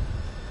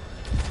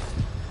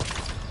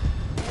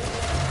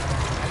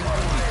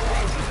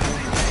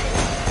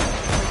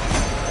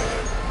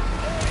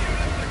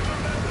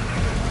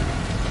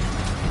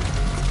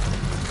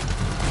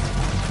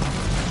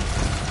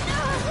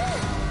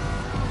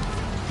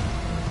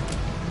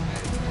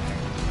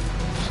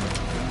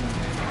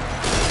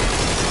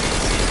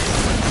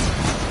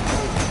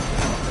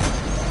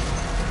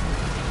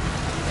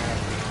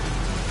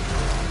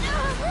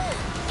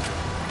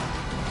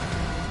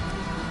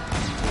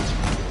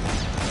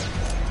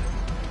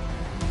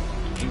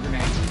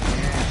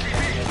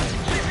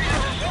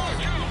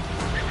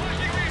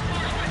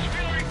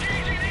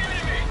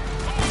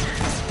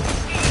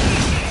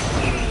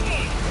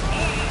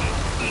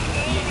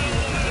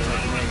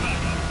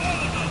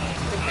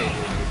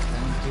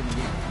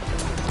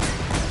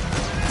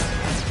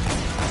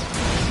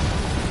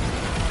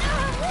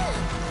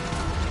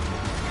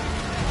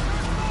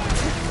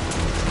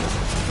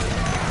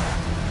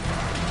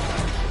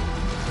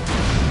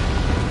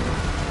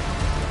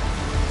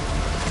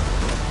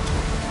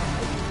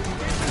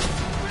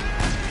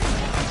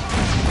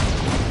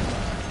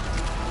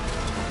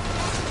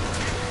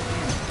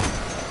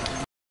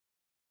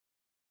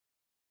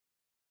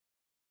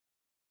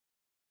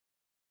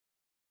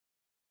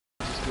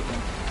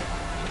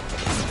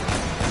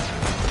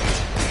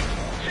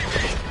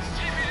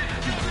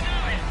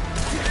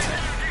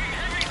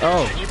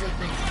 Oh.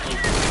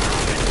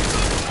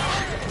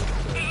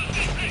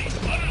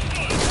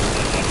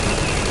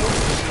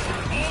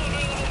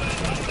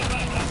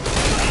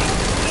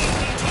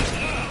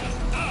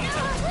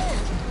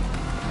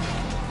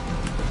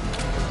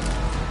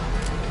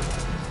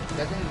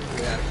 That thing is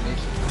without a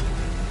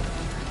connection.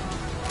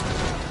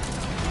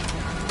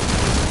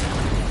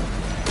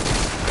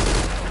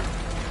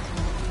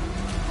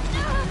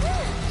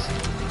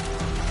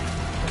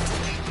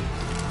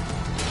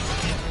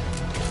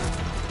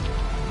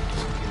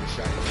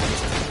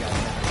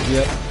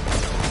 Yep. Right,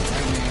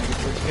 man, get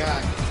what you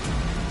got.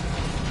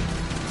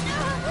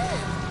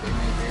 They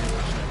may very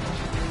much have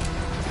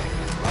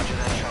Roger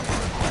that chopper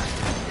request.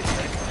 It's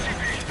ready.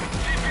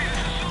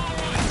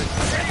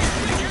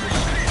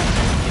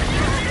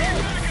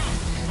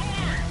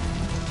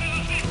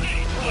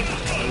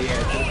 Oh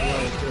yeah,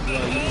 to the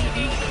blow.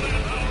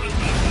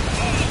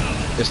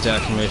 It's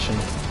out of commission.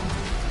 Yeah,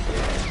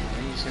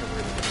 and you just gotta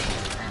worry about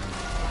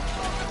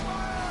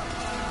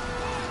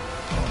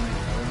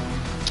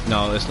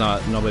No, it's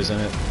not. Nobody's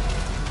in it.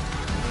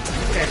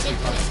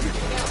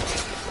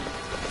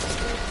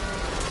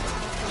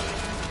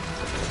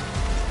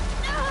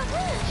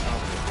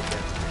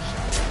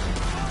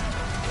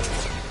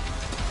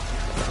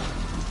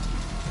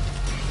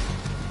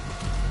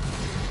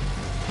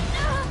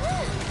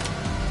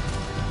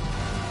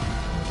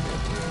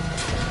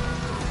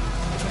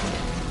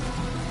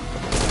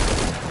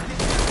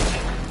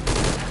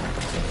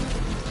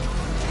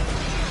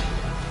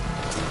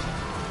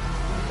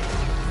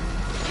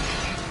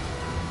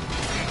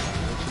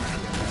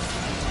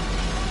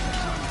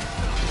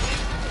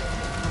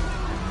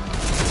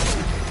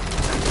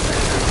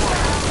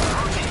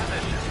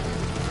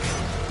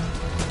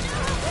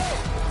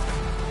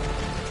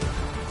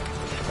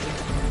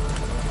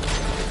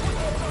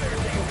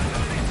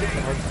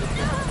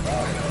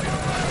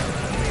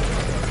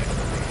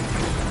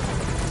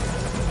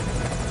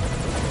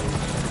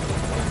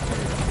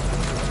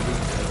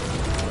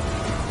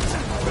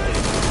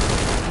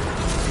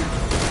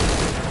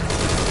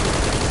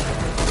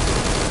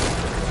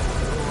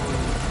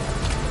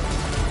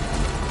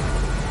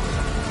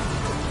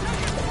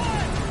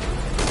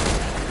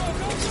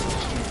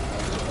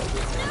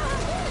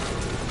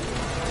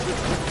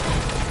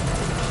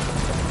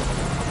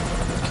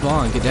 Come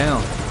on, get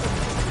down.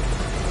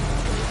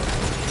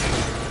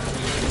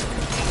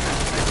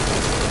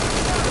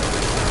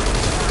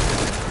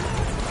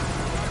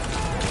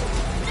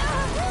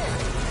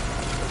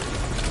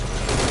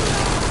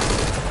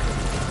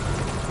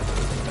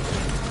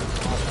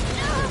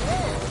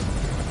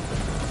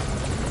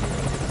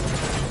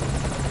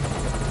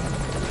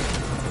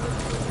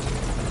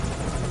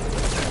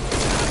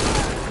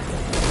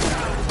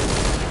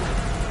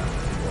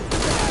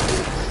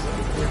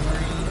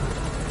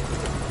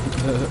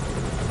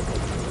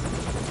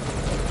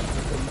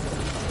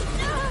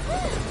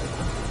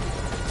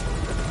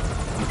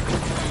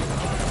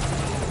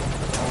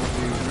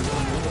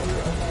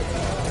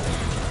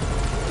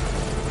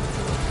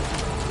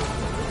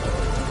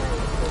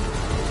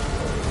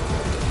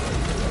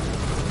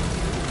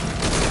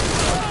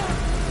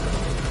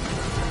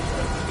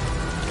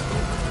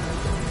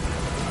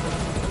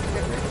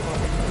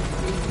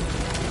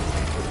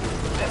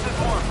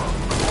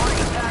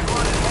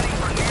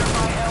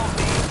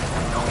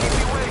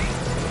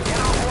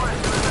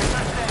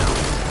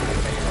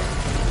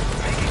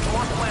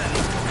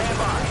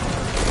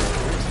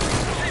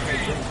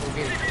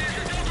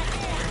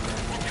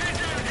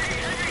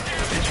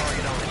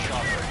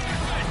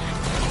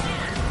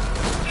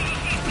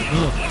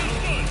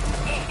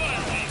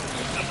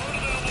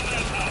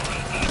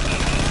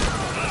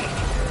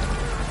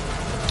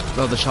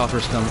 Oh, the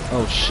chopper's coming.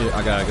 Oh shit,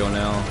 I gotta go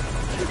now.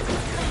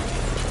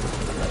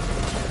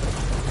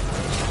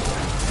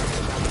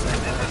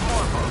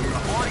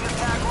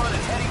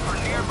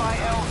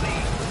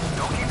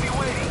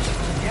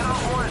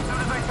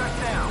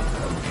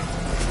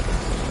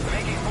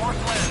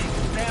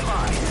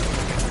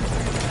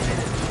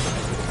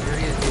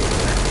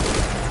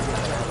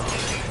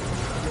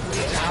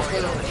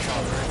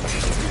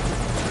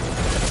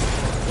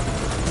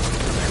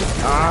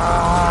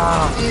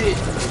 Ah!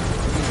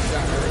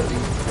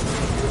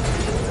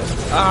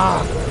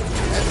 Ah!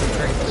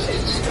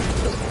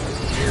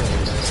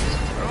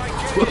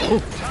 Whoa!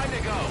 Time to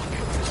go.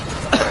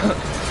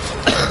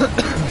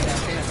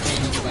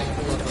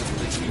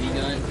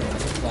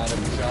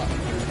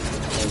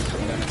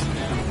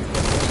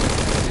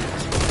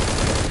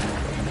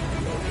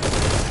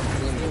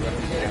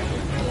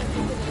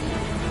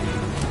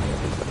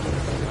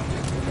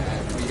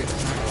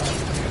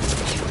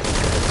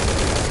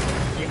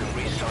 You can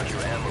restart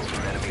your ammo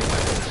from enemy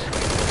weapons.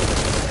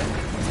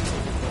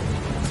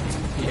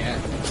 Yeah.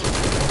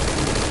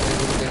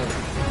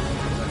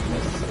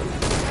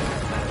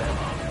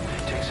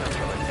 Take some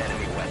from an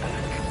enemy weapon.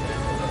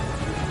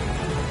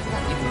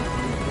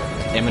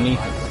 Emily? I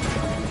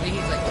think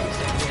he's like 2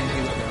 seconds into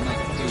it, but I'm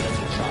like, dude, I'm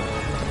just shot.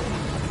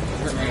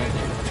 What am I gonna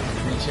do?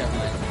 Reach out and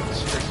like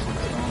stretch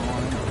what's going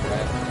on or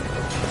whatever.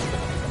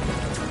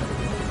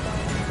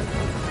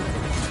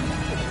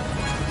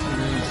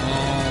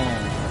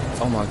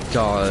 Oh my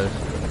god.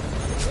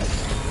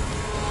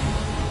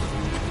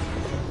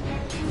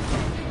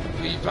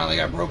 You finally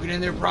got broken in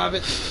there,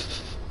 Private. Some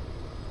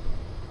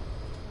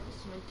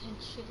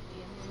intense shit at the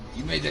end.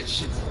 You made that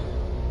shit.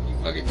 You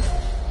fucking.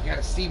 You got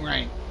a C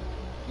rank.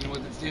 You know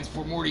what that stands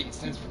for, Morty? It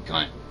stands for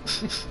cunt.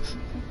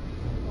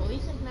 Well, at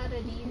least it's not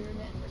an E or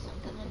an F or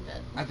something like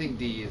that. I think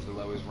D is the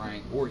lowest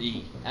rank, or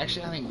E.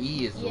 Actually, I think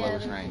E is the Yeah,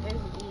 lowest there's rank. an E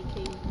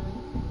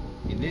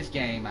occasionally. In this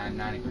game, I'm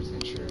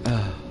 90% sure.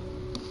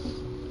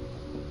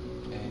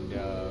 And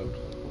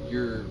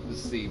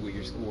let's see what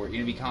your score.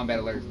 Enemy combat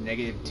alerts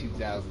negative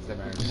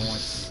 2,700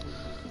 points.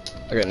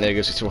 I got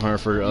negative 6,400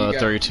 for You got-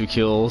 32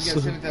 kills. You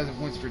got 7,000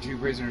 points for 2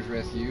 prisoners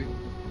rescued.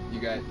 You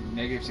got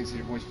negative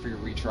 600 points for your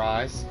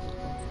retries.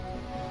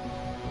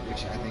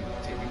 Which I think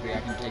technically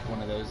I can take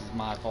one of those as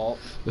my fault.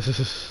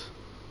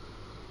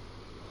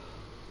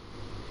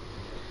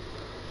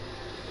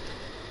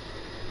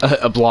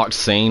 A blocked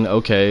scene,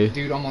 okay.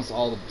 Dude, almost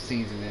all the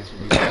scenes in this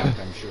would be blocked,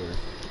 I'm sure.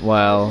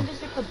 Wow. Isn't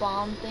this like the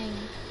bomb thing?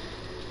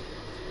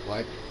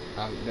 What?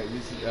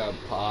 This is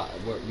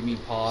what you mean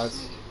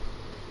pause?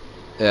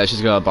 Yeah,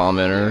 she's got a bomb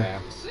in her. Yeah.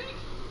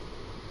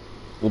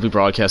 We'll be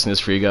broadcasting this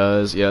for you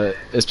guys. Yeah,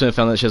 it's been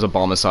found that she has a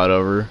bomb inside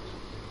of her.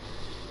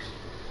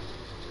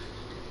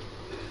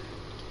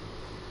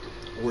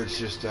 Or it's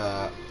just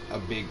a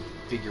big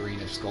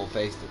figurine of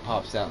Skullface that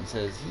pops out and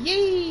says,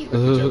 "Yay!" like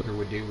the Joker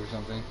would do or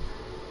something.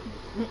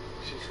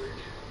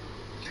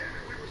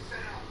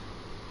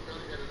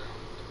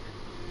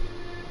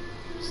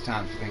 It's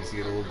time for things to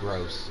get a little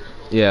gross.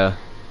 Yeah,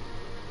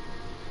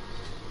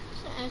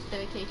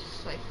 Anesthetic takes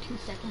just like 2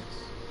 seconds.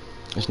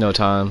 there's no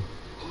time.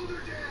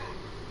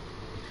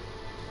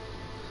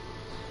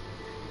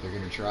 They're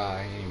gonna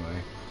try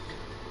anyway.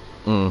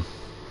 Mm.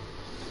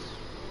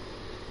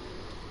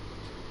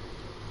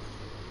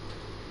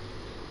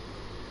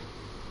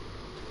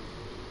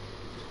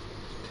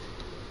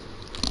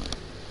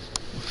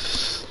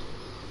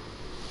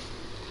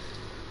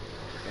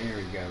 There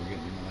we go. We're getting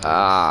in the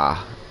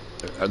Ah,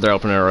 they're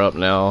opening her up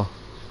now.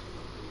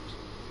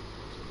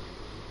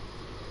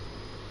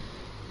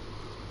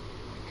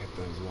 Cut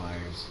those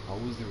wires.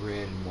 Always the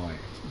red and white.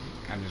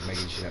 I'm just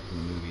making shit up from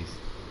the movies.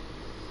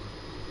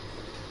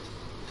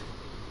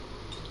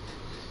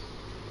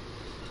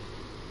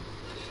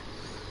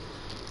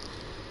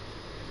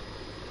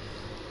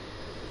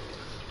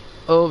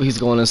 Oh, he's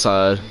going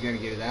inside. You're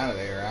gonna get it out of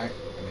there, right?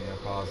 I mean, it'll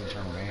cause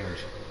internal damage.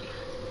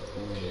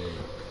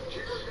 Ooh.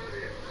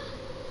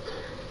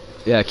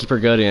 Yeah, keep her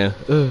gut in.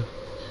 Ugh.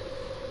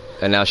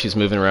 And now she's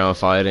moving around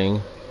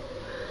fighting.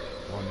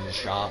 Going into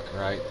shock,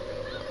 right?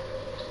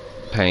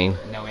 Pain.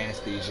 No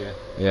anesthesia.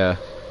 Yeah.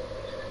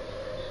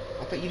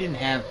 I thought you didn't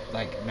have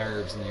like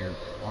nerves in your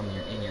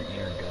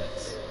inner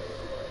guts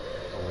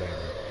or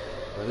whatever,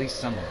 or at least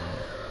some of them.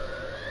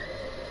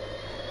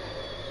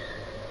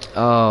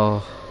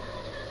 Oh.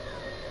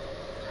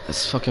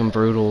 That's fucking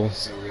brutal.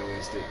 It's so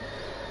realistic.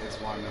 That's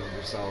why Metal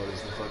Gear Solid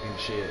is the fucking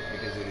shit,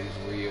 because it is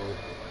real.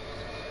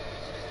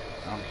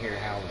 I don't care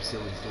how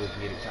silly it's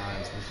looking at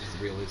times. This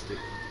is realistic.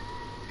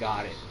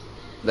 Got it.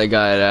 They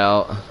got it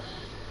out.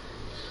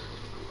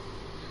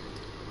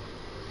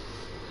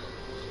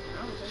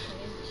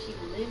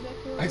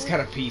 It's got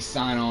a peace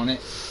sign on it.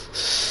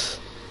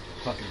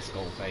 Fucking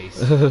skull face.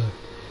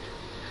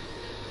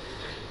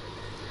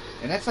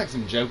 And that's like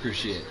some Joker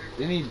shit.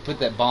 Didn't he put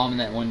that bomb in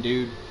that one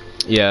dude?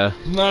 Yeah.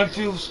 My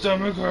feel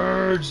stomach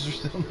hurts or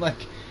something like.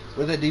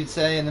 What did that dude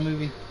say in the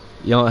movie?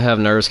 You don't have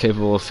nerves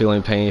capable of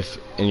feeling pain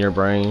in your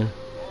brain.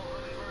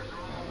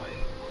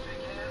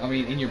 I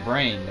mean, in your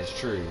brain, that's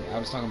true. I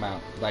was talking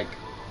about like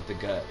the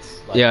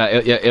guts. Like, Yeah,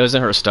 it was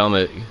in her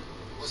stomach.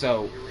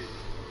 So,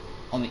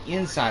 on the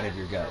inside of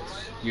your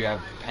guts, you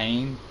have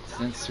pain.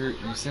 You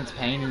sense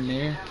pain in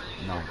there?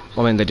 No.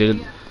 I mean, they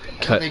did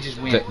cut. They just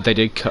went. They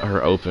did cut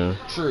her open.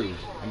 True.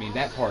 I mean,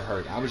 that part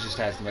hurt. I was just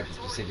asking about the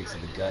specifics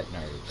of the gut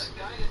nerves.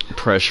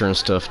 Pressure and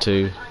stuff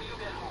too.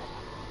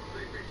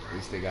 At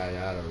least they got it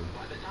out of her.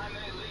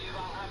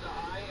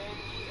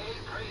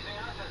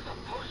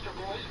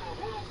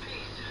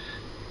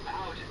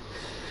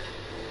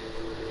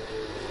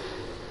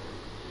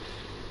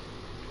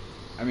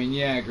 I mean,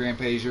 yeah,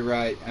 Grandpa's, you're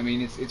right. I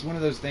mean, it's one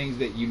of those things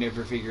that you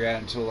never figure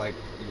out until like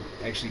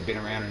you've actually been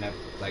around enough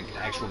like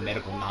actual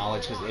medical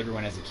knowledge, because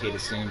everyone as a kid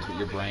assumes that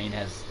your brain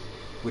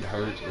would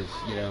hurt if,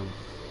 you know,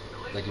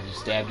 like if you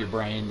stabbed your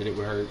brain that it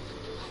would hurt.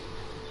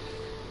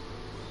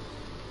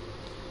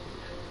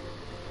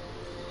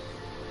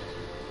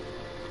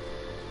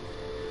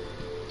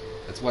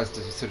 That's why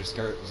it's sort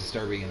of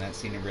disturbing in that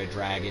scene in Red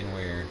Dragon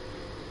where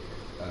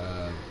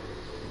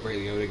Ray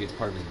Liotta gets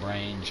part of his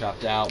brain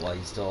chopped out while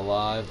he's still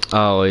alive.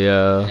 Oh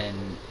yeah.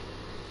 And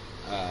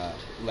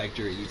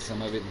Lecter eats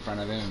some of it in front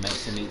of him and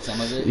makes him eat some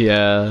of it.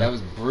 Yeah. That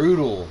was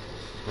brutal.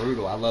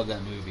 Brutal. I love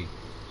that movie.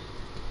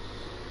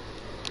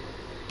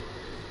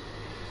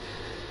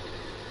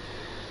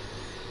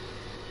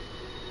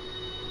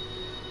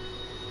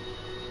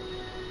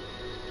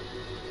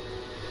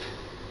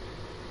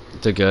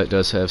 The gut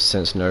does have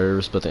sense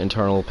nerves, but the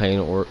internal pain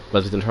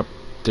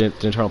the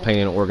internal pain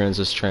in organs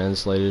is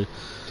translated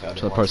to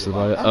other parts of the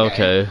body.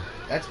 Okay.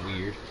 That's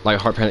weird. Like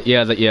heart pain.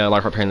 Yeah,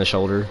 like heart pain in the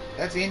shoulder.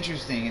 That's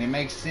interesting, and it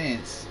makes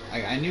sense.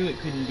 I knew it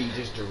couldn't be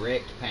just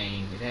direct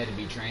pain. It had to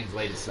be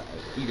translated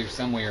either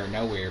somewhere or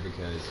nowhere,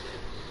 because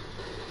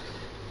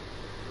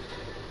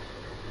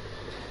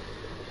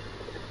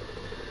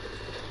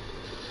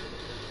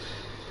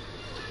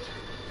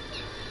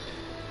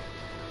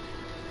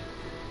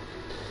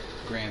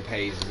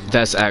Grandpa's.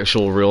 That's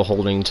actual real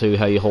holding too.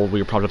 How you hold when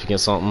you're propped up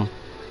against something.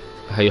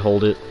 How you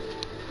hold it.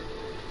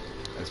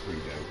 That's pretty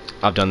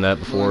dope. I've done that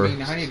before. Well, I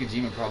mean, Hideo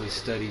Kojima probably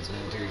studies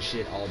military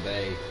shit all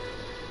day.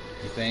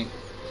 You think?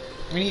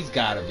 I mean, he's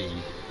gotta be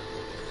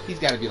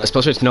like.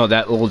 Especially to know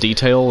that little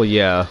detail,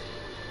 yeah.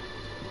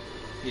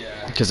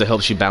 Yeah. Because it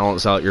helps you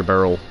balance out your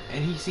barrel.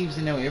 And he seems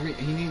to know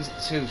he knows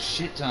so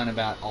shit ton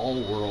about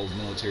all world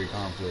military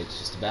conflicts,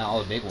 just about all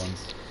the big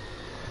ones.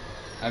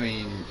 I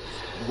mean,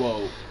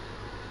 whoa.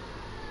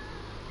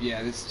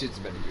 Yeah, this shit's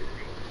about to get real.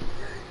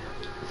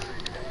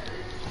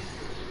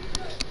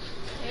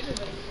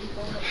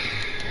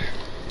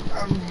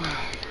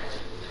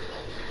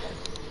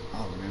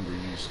 I'll remember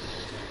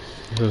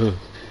you.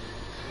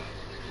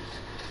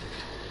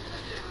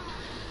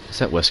 Is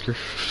that Wesker?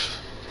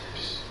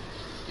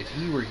 If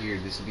he were here,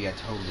 this would be a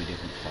totally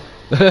different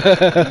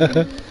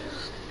fight.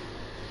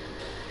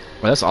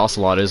 Well, that's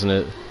Ocelot, isn't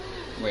it?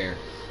 Where?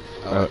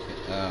 I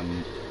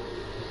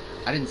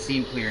didn't see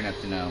him clear enough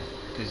to know,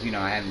 because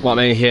I haven't. Well,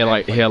 I mean, he had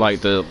like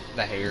the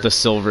hair, the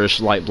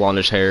silverish, light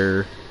blondish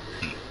hair.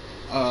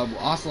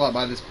 Ocelot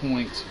by this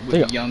point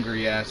would be younger,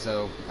 yeah.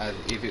 So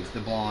if it's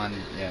the blonde,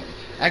 yeah.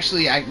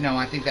 Actually, I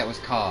think that was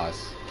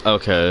Kaz.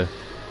 Okay.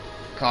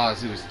 Kaz,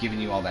 who was giving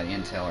you all that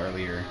intel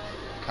earlier.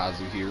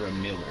 Kazuhiro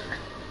Miller.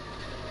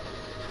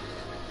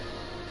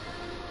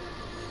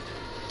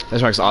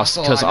 That's right, because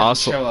Ocelot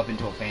show up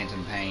until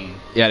Phantom Pain.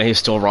 Yeah, and he's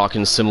still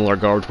rocking similar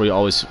garb to what he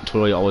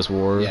always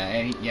wore. Yeah,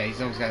 and he's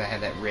always got to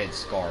have that red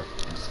scarf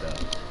and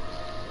stuff.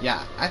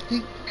 Yeah, I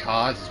think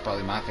Kaz is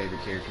probably my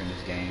favorite character in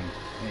this game.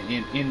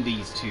 In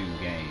these two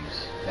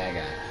games, that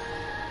guy.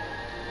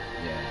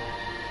 Yeah.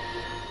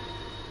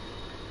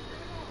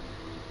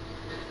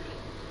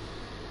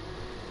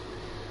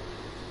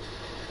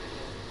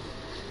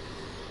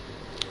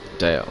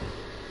 Damn.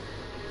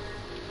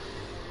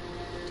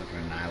 Fucking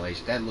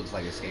Annihilation. That looks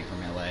like Escape from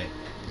LA.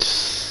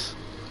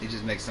 It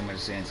just makes so much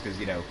sense because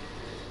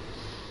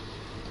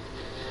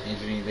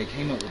engineering. They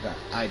came up with the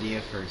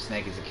idea for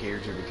Snake as a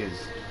character because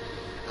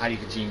Hideo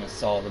Kojima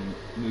saw the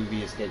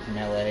movie Escape from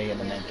L.A. and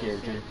the main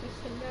character.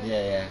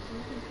 Yeah.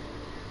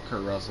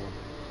 Kurt Russell.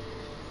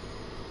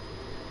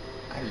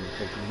 I didn't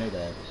think you know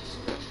that.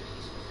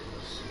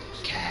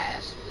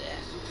 Cass.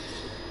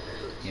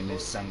 In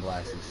his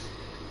sunglasses.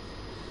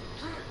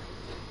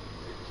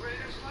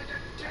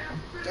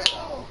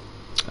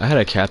 I had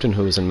a captain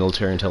who was in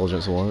military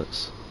intelligence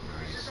once.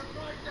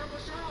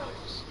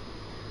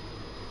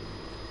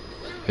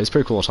 It's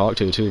pretty cool to talk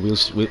to too. We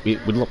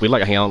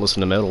like to hang out and listen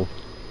to metal.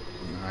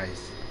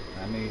 Nice.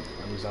 I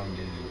was on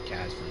to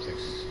Cass from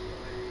Texas.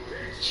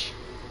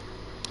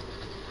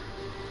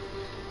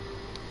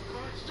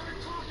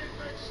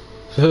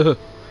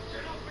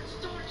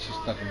 She's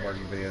fucking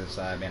working for the other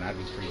side, man. I'd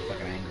be pretty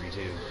fucking angry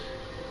too.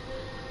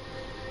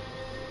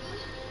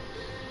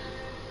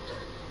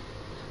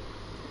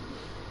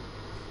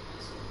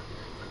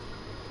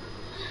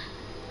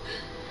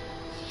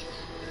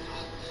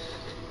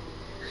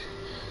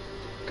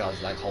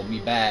 God's like, hold me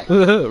back.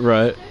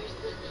 Right.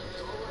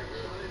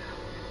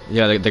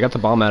 Yeah, they got the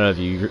bomb out of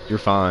you. You're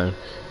fine.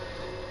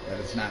 But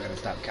it's not gonna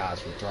stop Kaz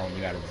from throwing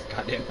you out of this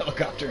goddamn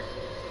helicopter.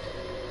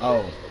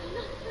 Oh.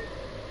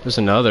 There's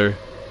another.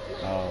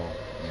 Oh,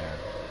 yeah.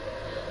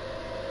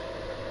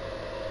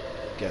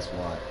 Guess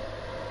what?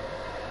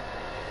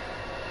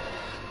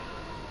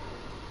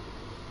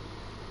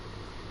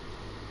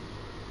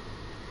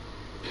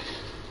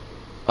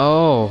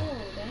 Oh.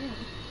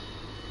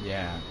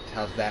 Yeah.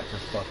 How's that for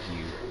fuck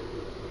you?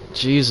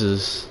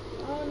 Jesus.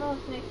 Oh no,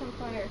 Snake's on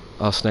fire.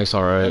 Oh, Snake's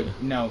alright.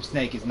 No,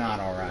 Snake is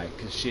not alright,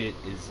 because shit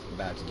is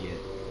about to get...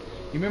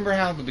 You remember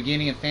how the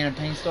beginning of Phantom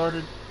Pain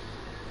started?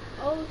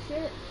 Oh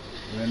shit.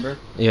 Remember?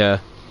 Yeah.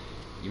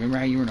 You remember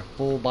how you were in a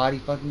full body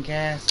fucking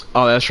cast?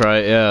 Oh, that's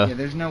right, yeah. Yeah,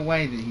 there's no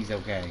way that he's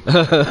okay.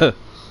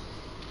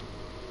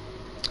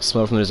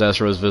 Smoke from the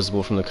disaster was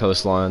visible from the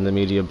coastline. The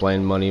media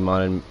blamed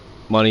money-minded...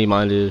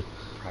 Private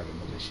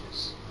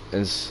militias.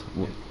 And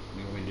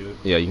You want me to do it?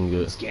 yeah, you can do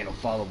The it. scandal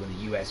followed when the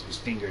U.S. was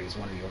fingered as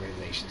one of the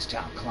organization's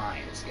top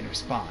clients. In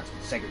response,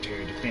 the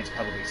Secretary of Defense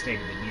publicly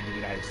stated that neither the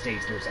United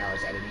States nor its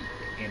allies had any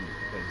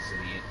input in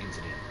the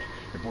incident.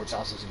 Reports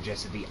also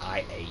suggested the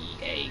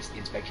IAEA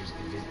inspectors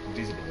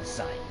visited the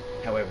site.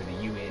 However,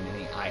 the UN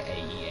and the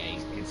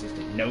IAEA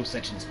insisted no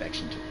such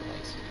inspection took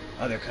place.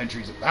 Other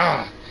countries...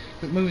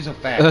 Quit moving so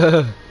fast.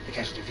 The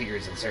casualty figure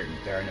is uncertain.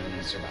 There are no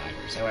known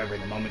survivors. However,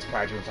 in the moments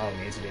prior to and following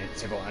the incident,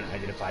 several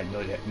unidentified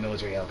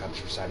military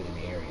helicopters were sighted in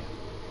the area.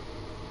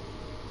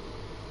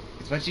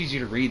 It's much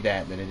easier to read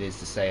that than it is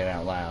to say it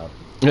out loud.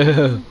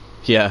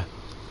 Yeah.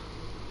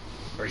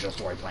 Original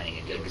story planning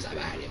and game design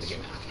behind it.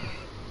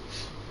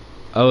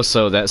 Oh,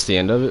 so that's the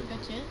end of it?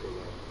 That's it?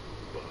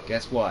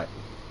 Guess what?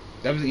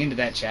 That was the end of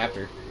that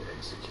chapter.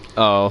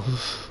 Oh.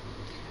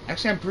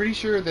 Actually, I'm pretty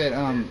sure that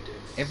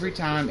every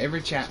time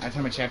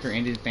a chapter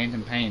ended in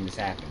Phantom Pain, this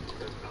happened.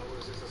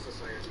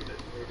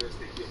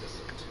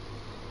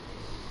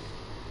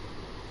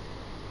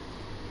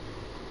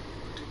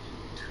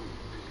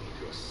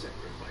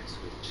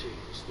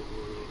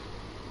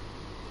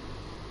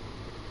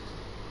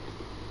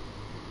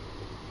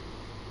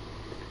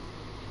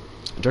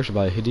 Directed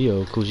by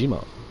Hideo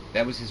Kojima.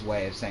 That was his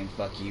way of saying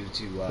fuck you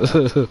to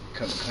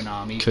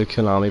Konami.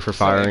 Konami for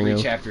firing every him.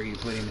 chapter he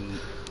put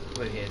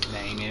his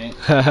name in it.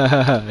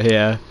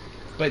 Yeah.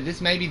 But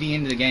this may be the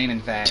end of the game,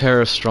 in fact.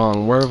 Tara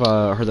Strong. Where have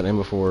I heard that name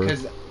before?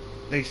 Because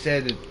they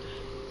said that,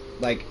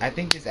 like, I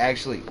think this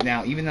actually...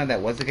 Now, even though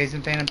that was the case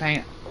in Phantom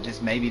Pain,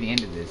 this may be the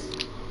end of this.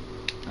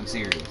 I'm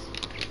serious.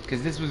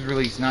 Because this was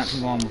released not too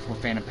long before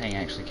Phantom Pain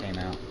actually came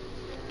out.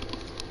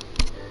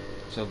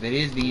 So if it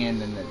is the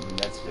end, then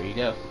that's... There you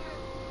go.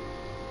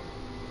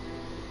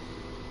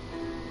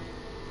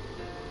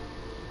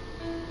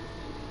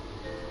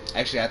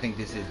 Actually, I think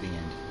this is the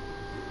end.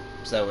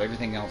 So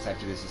everything else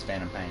after this is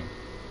Phantom Pain.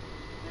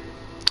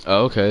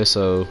 Oh, okay,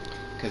 so...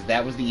 Because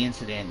that was the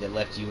incident that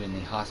left you in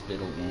the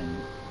hospital in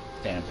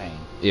Phantom Pain.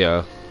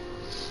 Yeah.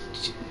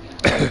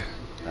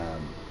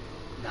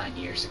 9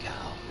 years ago.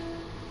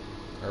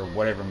 Or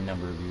whatever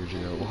number of years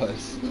ago it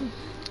was.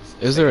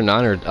 Is there a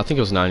 9 or... I think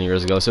it was 9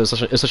 years ago, so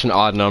it's such an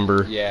odd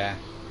number. Yeah.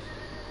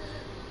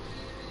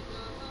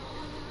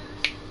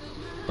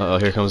 Uh-oh,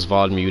 here comes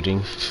VOD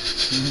muting.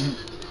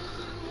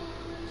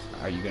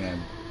 Are you gonna...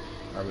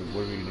 what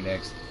are we gonna do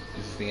next?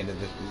 Is this the end of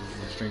the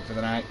stream for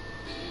the night?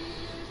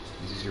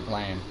 This is your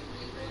plan.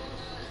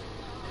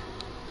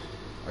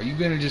 Are you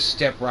gonna just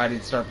step right in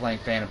and start playing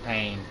Phantom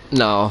Pain?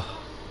 No.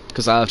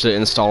 Because I have to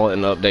install it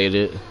and update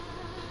it.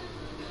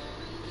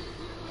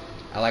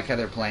 I like how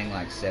they're playing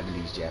like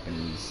 70s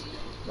Japanese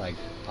like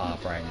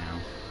pop right now.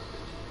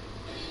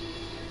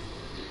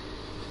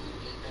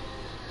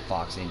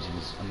 Fox Engine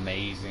is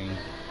amazing.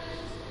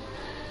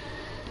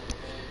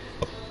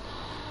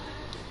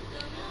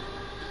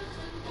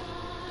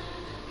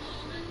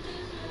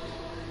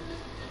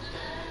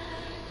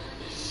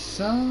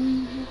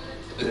 Son,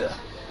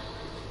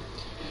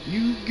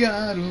 you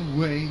got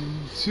away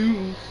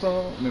too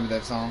far. Remember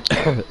that song?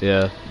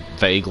 Yeah,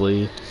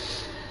 vaguely.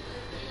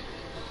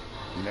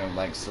 you know,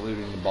 like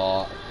saluting the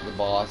boss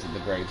at the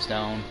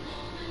gravestone.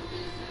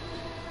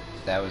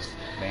 That was,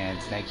 man,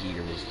 Snake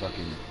Eater was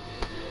fucking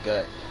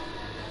gut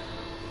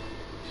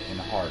in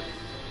the heart.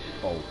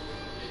 Bolt.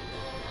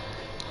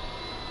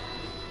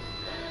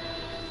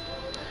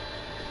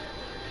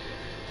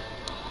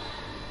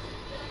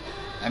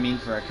 I mean,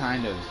 for a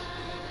kind of,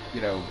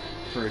 you know,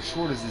 for as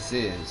short as this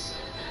is,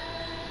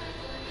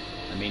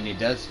 I mean, it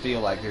does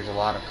feel like there's a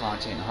lot of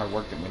content and hard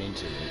work that went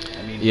into it.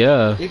 I mean,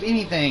 Yeah. if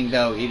anything,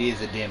 though, it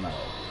is a demo.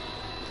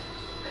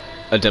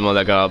 A demo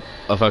that got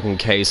a fucking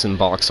case and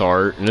box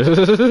art.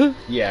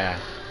 Yeah.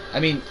 I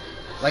mean,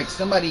 like,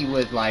 somebody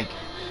would, like,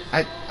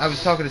 I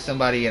was talking to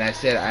somebody and I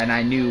said, and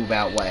I knew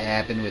about what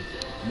happened with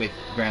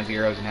Ground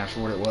Zeroes and how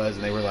short it was,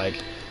 and they were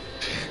like,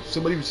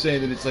 somebody was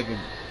saying that it's like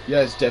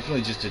it's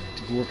definitely just a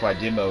glorified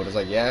demo. And I was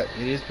like, yeah,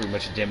 it is pretty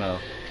much a demo.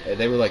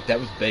 They were like, that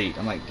was bait.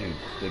 I'm like, dude,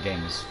 this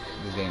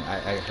game,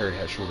 I heard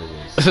how short it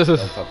is. Don't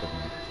fuck with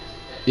me.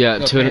 Yeah,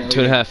 So two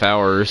and a half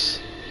hours.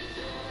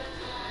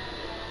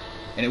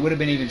 And it would have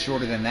been even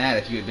shorter than that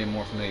if you had been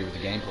more familiar with the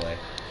gameplay.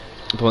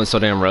 It wasn't so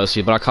damn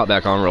rusty, but I caught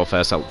back on real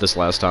fast this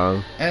last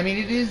time. And I mean,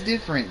 it is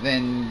different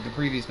than the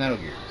previous Metal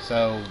Gear.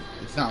 So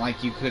it's not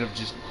like you could have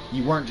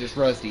you weren't just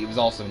rusty, it was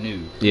also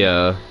new.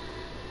 Yeah.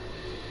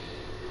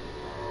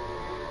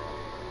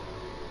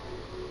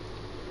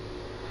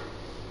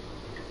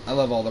 I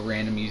love all the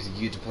random music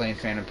you get to play in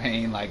Phantom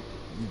Pain, like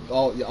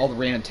all the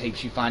random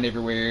tapes you find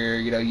everywhere.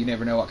 You know, you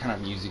never know what kind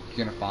of music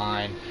you're gonna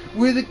find.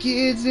 We're the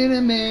kids in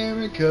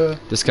America.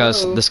 This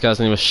guy's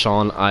name is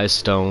Sean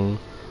Eyestone.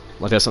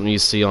 Like that's something you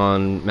see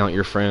on Mount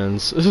Your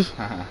Friends.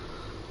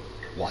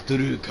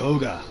 Wataru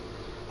Koga,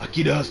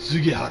 Akira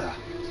Sugihara.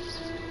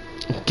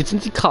 Gets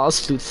into cars,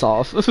 flutes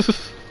off.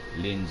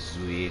 Lin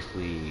Zui.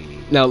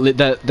 Now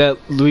that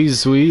Louis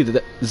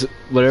Zui,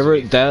 whatever,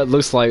 that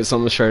looks like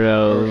something straight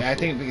out of... I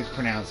think it's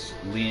pronounced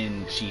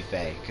Lin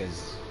Chifei,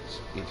 because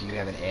if you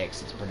have an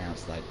X, it's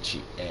pronounced like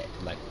Q, I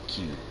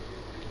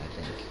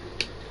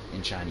think,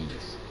 in Chinese.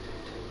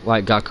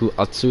 Like Gaku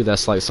Atsu,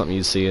 that's like something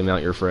you see in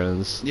Mount Your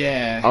Friends.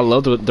 Yeah. I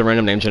love the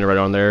random name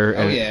generator on there.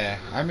 Oh yeah,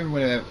 I remember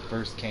when it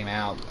first came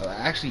out.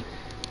 Actually,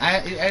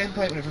 I didn't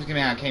play it when it first came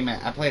out.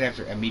 I played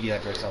immediately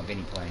after I saw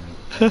Vinny playing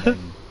it.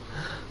 And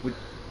with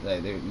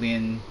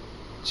Lin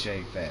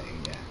Chifei,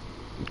 yeah.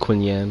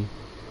 Quinn Yan.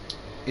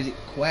 Is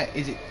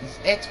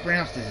X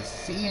pronounced as a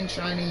C in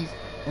Chinese,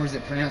 or is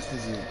it pronounced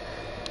as a?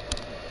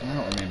 I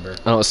don't remember.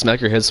 I don't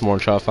smack your head some more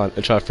and try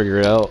to figure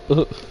it out.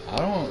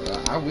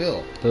 I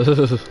will.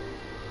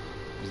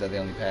 Was that the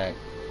only pack?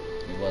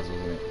 It was,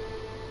 wasn't it?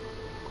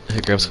 Hey,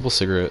 grab us a couple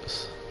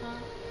cigarettes.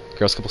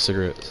 Grab us a couple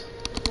cigarettes.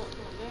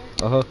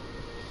 Uh huh.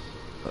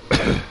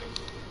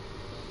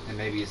 And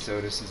maybe a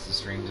soda since the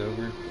stream's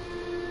over. You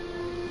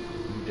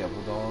devil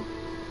dog.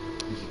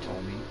 As you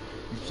told me.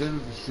 You said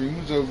if the stream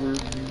was over,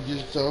 you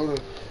get soda.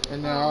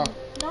 And now.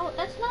 No,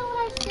 that's not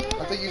what I said.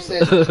 I think you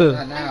said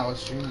not now, the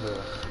stream's over.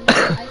 No,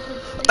 I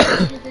said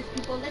stream there's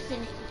people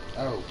listening.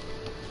 Oh.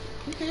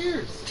 Who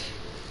cares?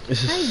 I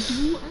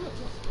do. I don't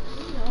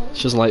know.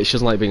 She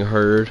doesn't like being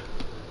heard.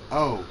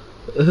 Oh.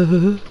 But I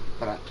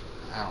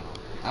don't know.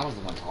 I was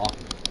the one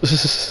talking.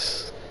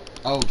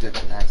 Oh,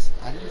 that's.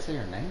 I didn't say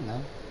her name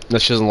though. No,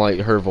 she doesn't like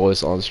her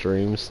voice on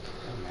streams.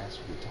 I didn't ask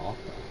her to talk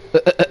though.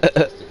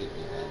 Just to get me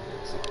a bad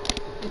voice.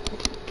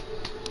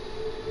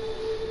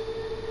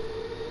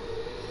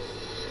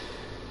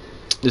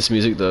 This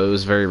music though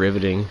is very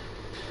riveting.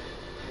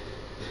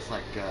 It's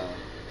like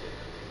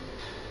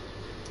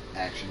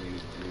action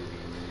movie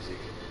music.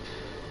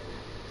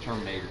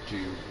 Terminator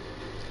 2.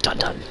 Dun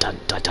dun dun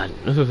dun dun.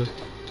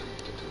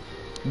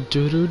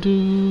 Do do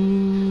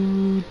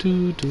do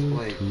do do.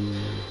 Like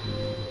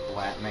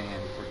Black Man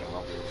for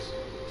dollars.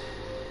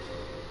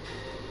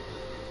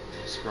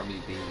 Scrummy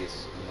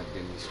Bingus and the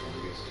Bimmy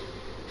Scrumgus.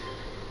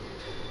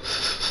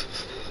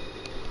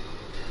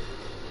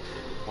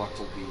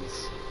 Bucklebees.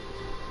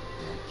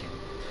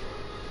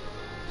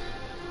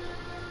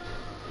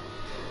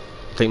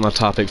 I think my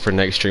topic for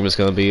next stream is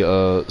gonna be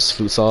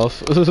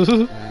Svutsoff.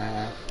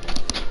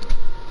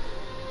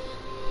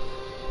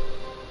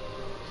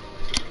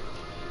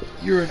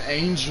 You're an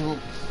angel.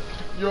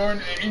 You're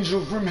an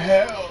angel from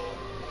hell.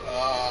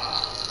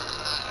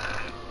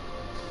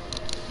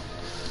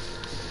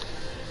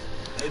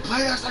 They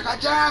play us like a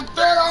damn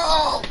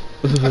fiddle.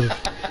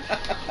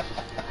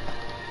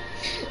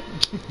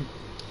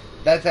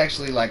 That's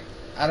actually like,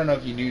 I don't know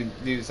if you knew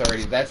this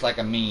already. That's like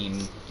a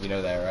meme. You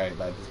know that, right?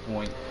 By this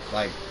point,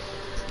 like,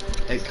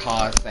 it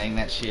caused saying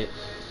that shit.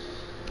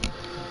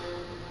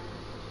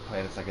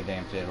 Play us like a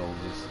damn fiddle.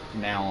 Just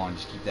from now on,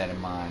 just keep that in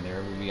mind.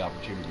 There will be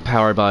opportunities.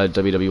 Powered by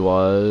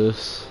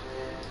WWWise.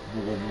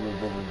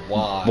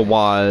 Why?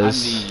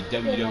 Wise. I'm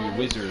the WW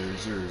Wizard.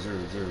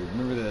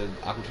 Remember the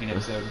Aqua Teen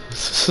episode?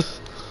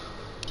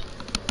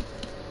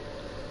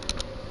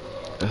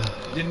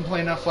 Didn't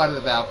play enough Flight of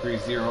the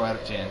Valkyries. 0 out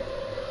of 10.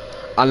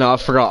 I know. I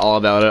forgot all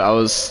about it. I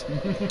was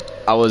in.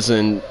 I was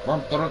playing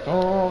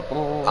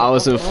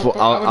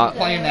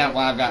that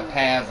while I've got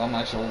pads on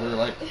my shoulder,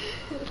 like.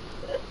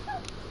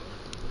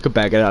 Could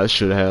back it out. I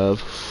should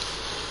have.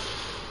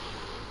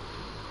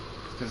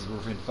 because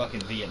we're in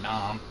fucking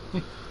Vietnam.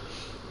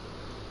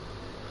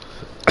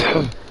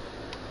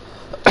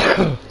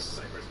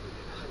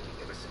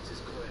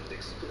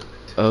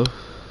 Oh.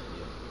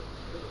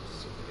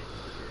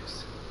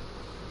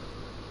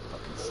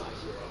 Fucking Cypher.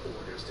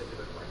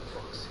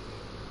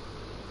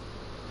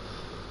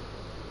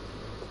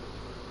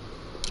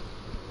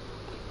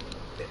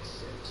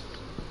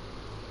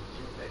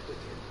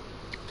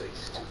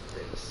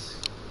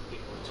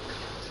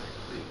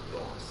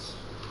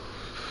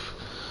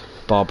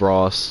 Bob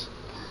Ross.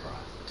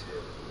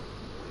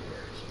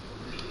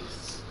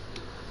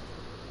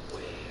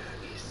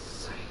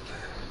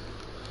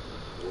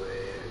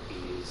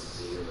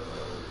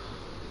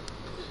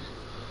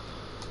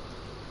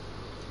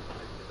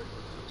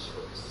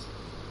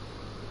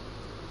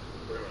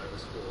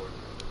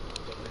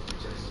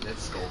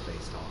 That's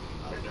Skullface talking.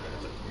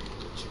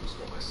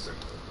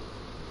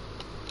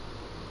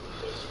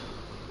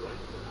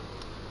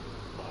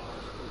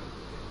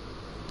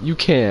 You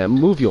can't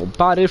move your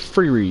body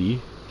free.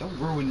 Don't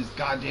ruin this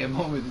goddamn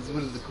moment. This is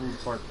what is the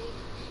coolest part.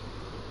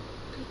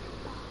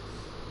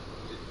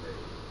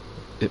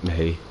 It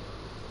may.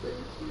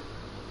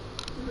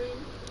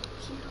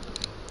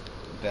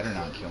 Better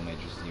not kill Major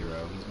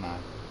Zero. He's my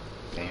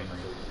family.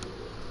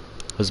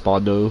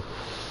 Husbando.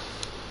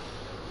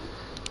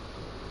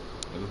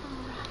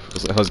 Who?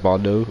 Is it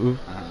Husbando? Ooh.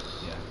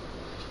 Yeah.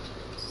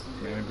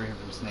 Remember him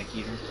from Snake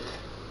Eater?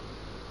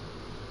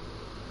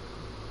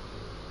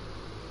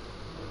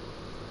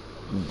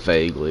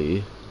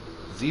 Vaguely.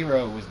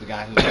 Zero was the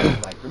guy who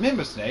was like,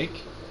 remember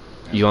Snake?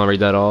 You wanna read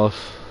that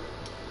off?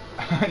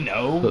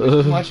 No,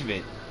 there's too much of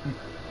it.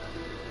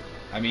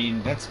 I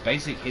mean, that's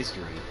basic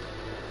history.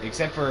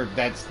 Except for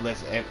that's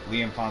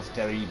Liam Fonz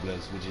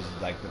Terribles, which is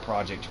like the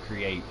project to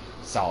create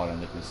Solid and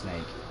Liquid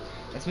Snake.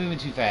 That's moving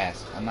too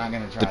fast. I'm not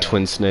gonna try The that.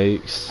 Twin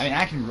Snakes. I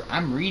mean,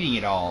 I'm reading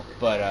it all,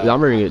 but Yeah,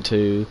 I'm reading it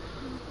too.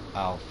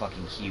 Oh,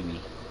 fucking Huey.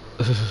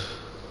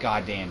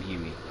 Goddamn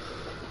Huey.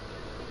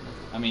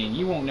 I mean,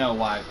 you won't know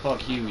why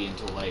fuck Huey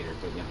until later,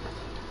 but you know.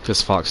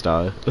 Because Fox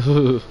died.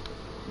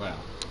 Well.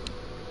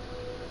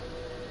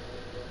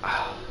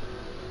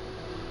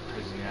 President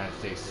of the United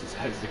States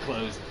decides to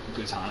close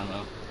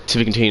Guantanamo. To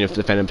be continued for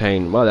the Phantom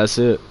Pain. Well, that's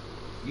it.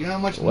 You know how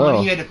much Well.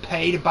 money you had to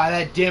pay to buy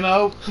that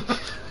demo?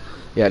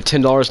 Yeah,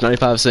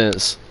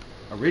 $10.95.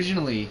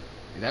 Originally,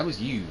 that was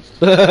used.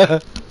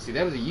 See,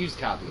 that was a used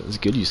copy. It's a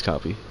good use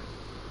copy.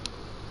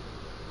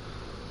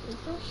 It's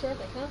so short,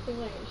 I kind of feel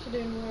like it should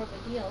do more of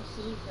a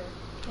DLC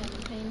for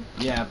Phantom Pain.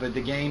 Yeah, but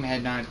the game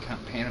had not.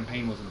 Phantom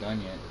Pain wasn't done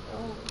yet.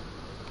 Oh.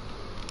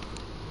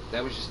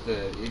 That was just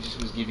the. It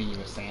just was giving you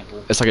a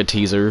sample. It's like a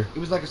teaser. It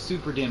was like a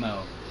super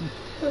demo.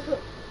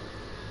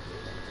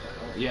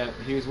 Yeah,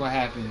 here's what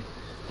happened.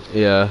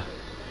 Yeah.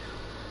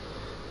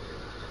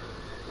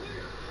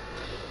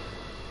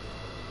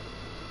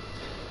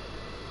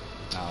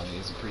 Oh,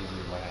 it's a preview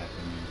of what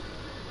happened.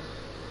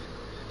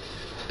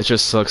 It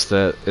just sucks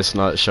that it's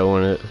not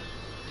showing it.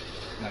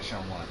 Not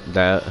showing what?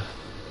 That.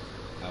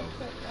 Oh.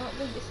 But I don't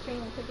think the stream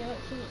will pick it up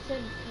since it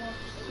said watch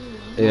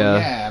soon. Yeah. Well,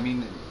 yeah, I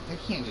mean, they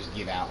can't just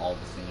give out all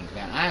the things,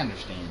 man. I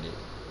understand it.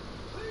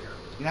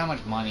 You know how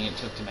much money it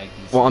took to make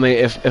these Well, I mean,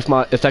 things?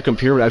 if that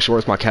computer would actually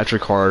work with my capture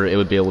card, it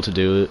would be able to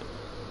do it.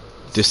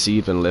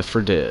 Deceive and Left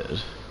 4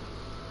 Dead.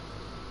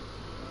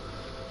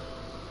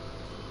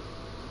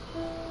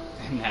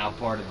 And now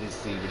part of this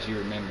scene, which you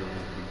remember,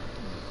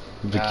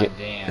 was The God ga-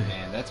 damn,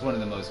 man. That's one of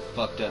the most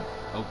fucked up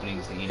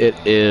openings to It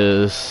anything.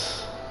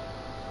 is.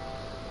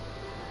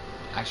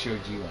 I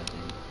showed you, I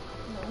think.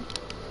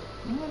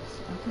 No. What?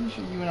 I'm pretty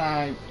sure you and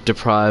I...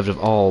 Deprived of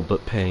all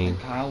but pain.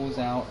 Kyle was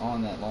out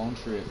on that long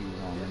trip he was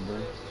on,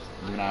 remember?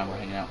 You and I were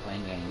hanging out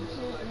playing games.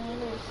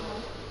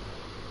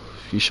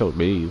 You showed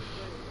me.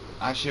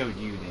 I showed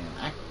you then.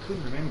 I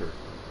couldn't remember.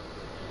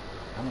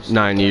 I must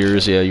 9 have-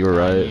 years, yeah, you were 9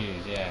 right.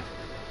 years, yeah.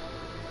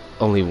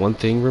 Only one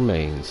thing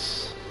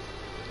remains.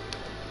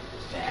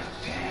 Phantom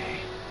Pain.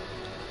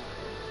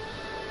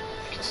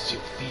 I can still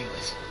feel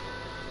it.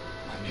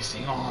 My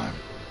missing arm.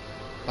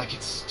 Like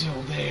it's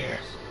still there.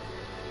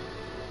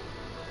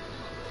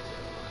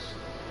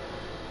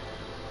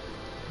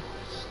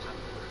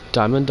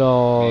 Diamond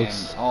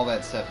Dogs. Man, all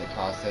that stuff that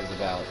Kyle says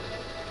about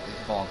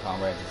his fallen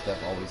comrades and stuff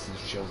always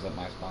just chills up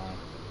my spine.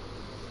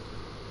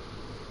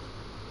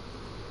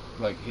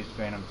 Like his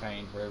Phantom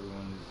Pain for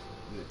everyone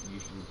that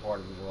used to be part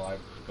of his life.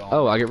 Gone.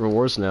 Oh, I get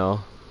rewards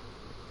now.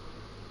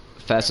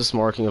 Fastest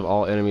marking of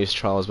all enemies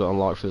trials but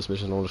unlocked for this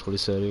mission on the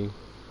setting.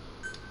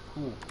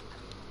 Cool.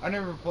 I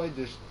never played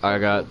this. I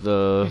got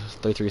the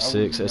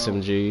 336 I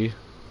wouldn't SMG.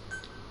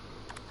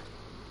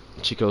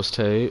 Chico's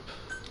tape.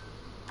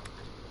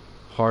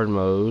 Hard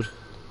mode.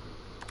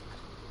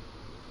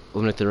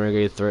 Eliminate the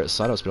renegade threat.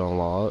 Sideup's been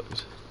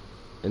unlocked.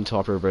 Intel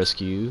operative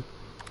rescue.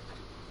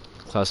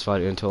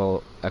 Classified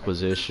intel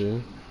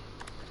acquisition.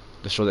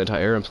 Destroy the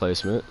anti-air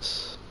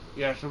emplacements.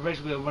 Yeah, so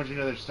basically a bunch of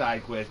other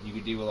side quests you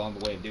could do along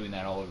the way of doing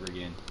that all over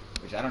again.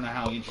 Which I don't know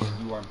how interested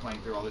you are in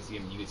playing through all this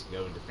again. You get to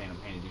go into Phantom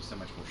Pain and do so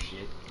much more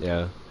shit.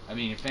 Yeah. I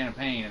mean, in Phantom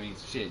Pain, I mean,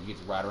 shit, you get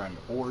to ride around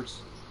your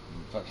horse.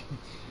 And fucking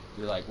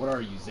You're like, what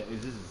are you? Is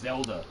this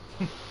Zelda?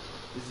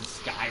 This is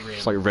Skyrim.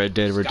 It's like Red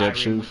Dead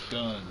Redemption. Skyrim with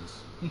guns.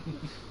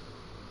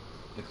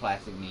 The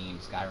classic meme,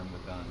 Skyrim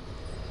with guns.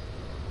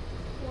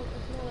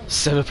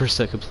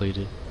 7%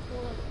 completed. It's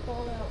more like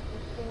Fallout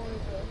before the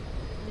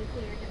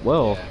nuclear detonation.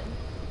 Well, Yeah.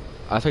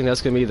 I think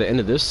that's gonna be the end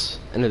of this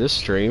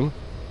stream.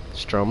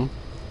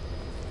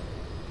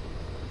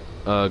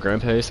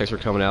 Grandpace, thanks for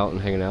coming out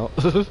and hanging out.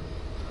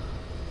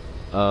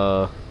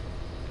 I'll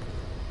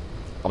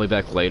be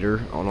back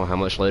later. I don't know how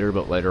much later,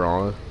 but later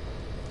on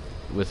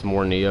with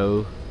more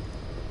Neo,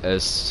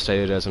 as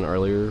stated as an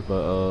earlier.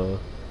 But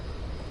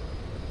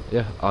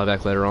yeah, I'll be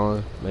back later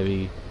on.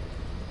 Maybe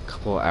a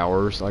couple of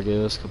hours, I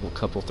guess. Couple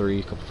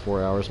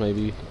 4 hours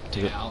maybe.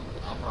 Yeah, I'll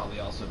probably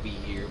also be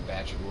here,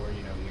 Bachelor,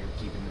 you know, here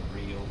keeping it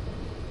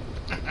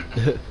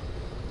real.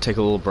 Take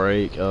a little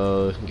break.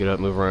 Get up,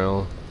 move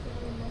around,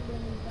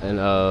 and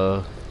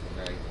Right.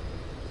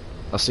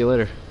 I'll see you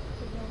later.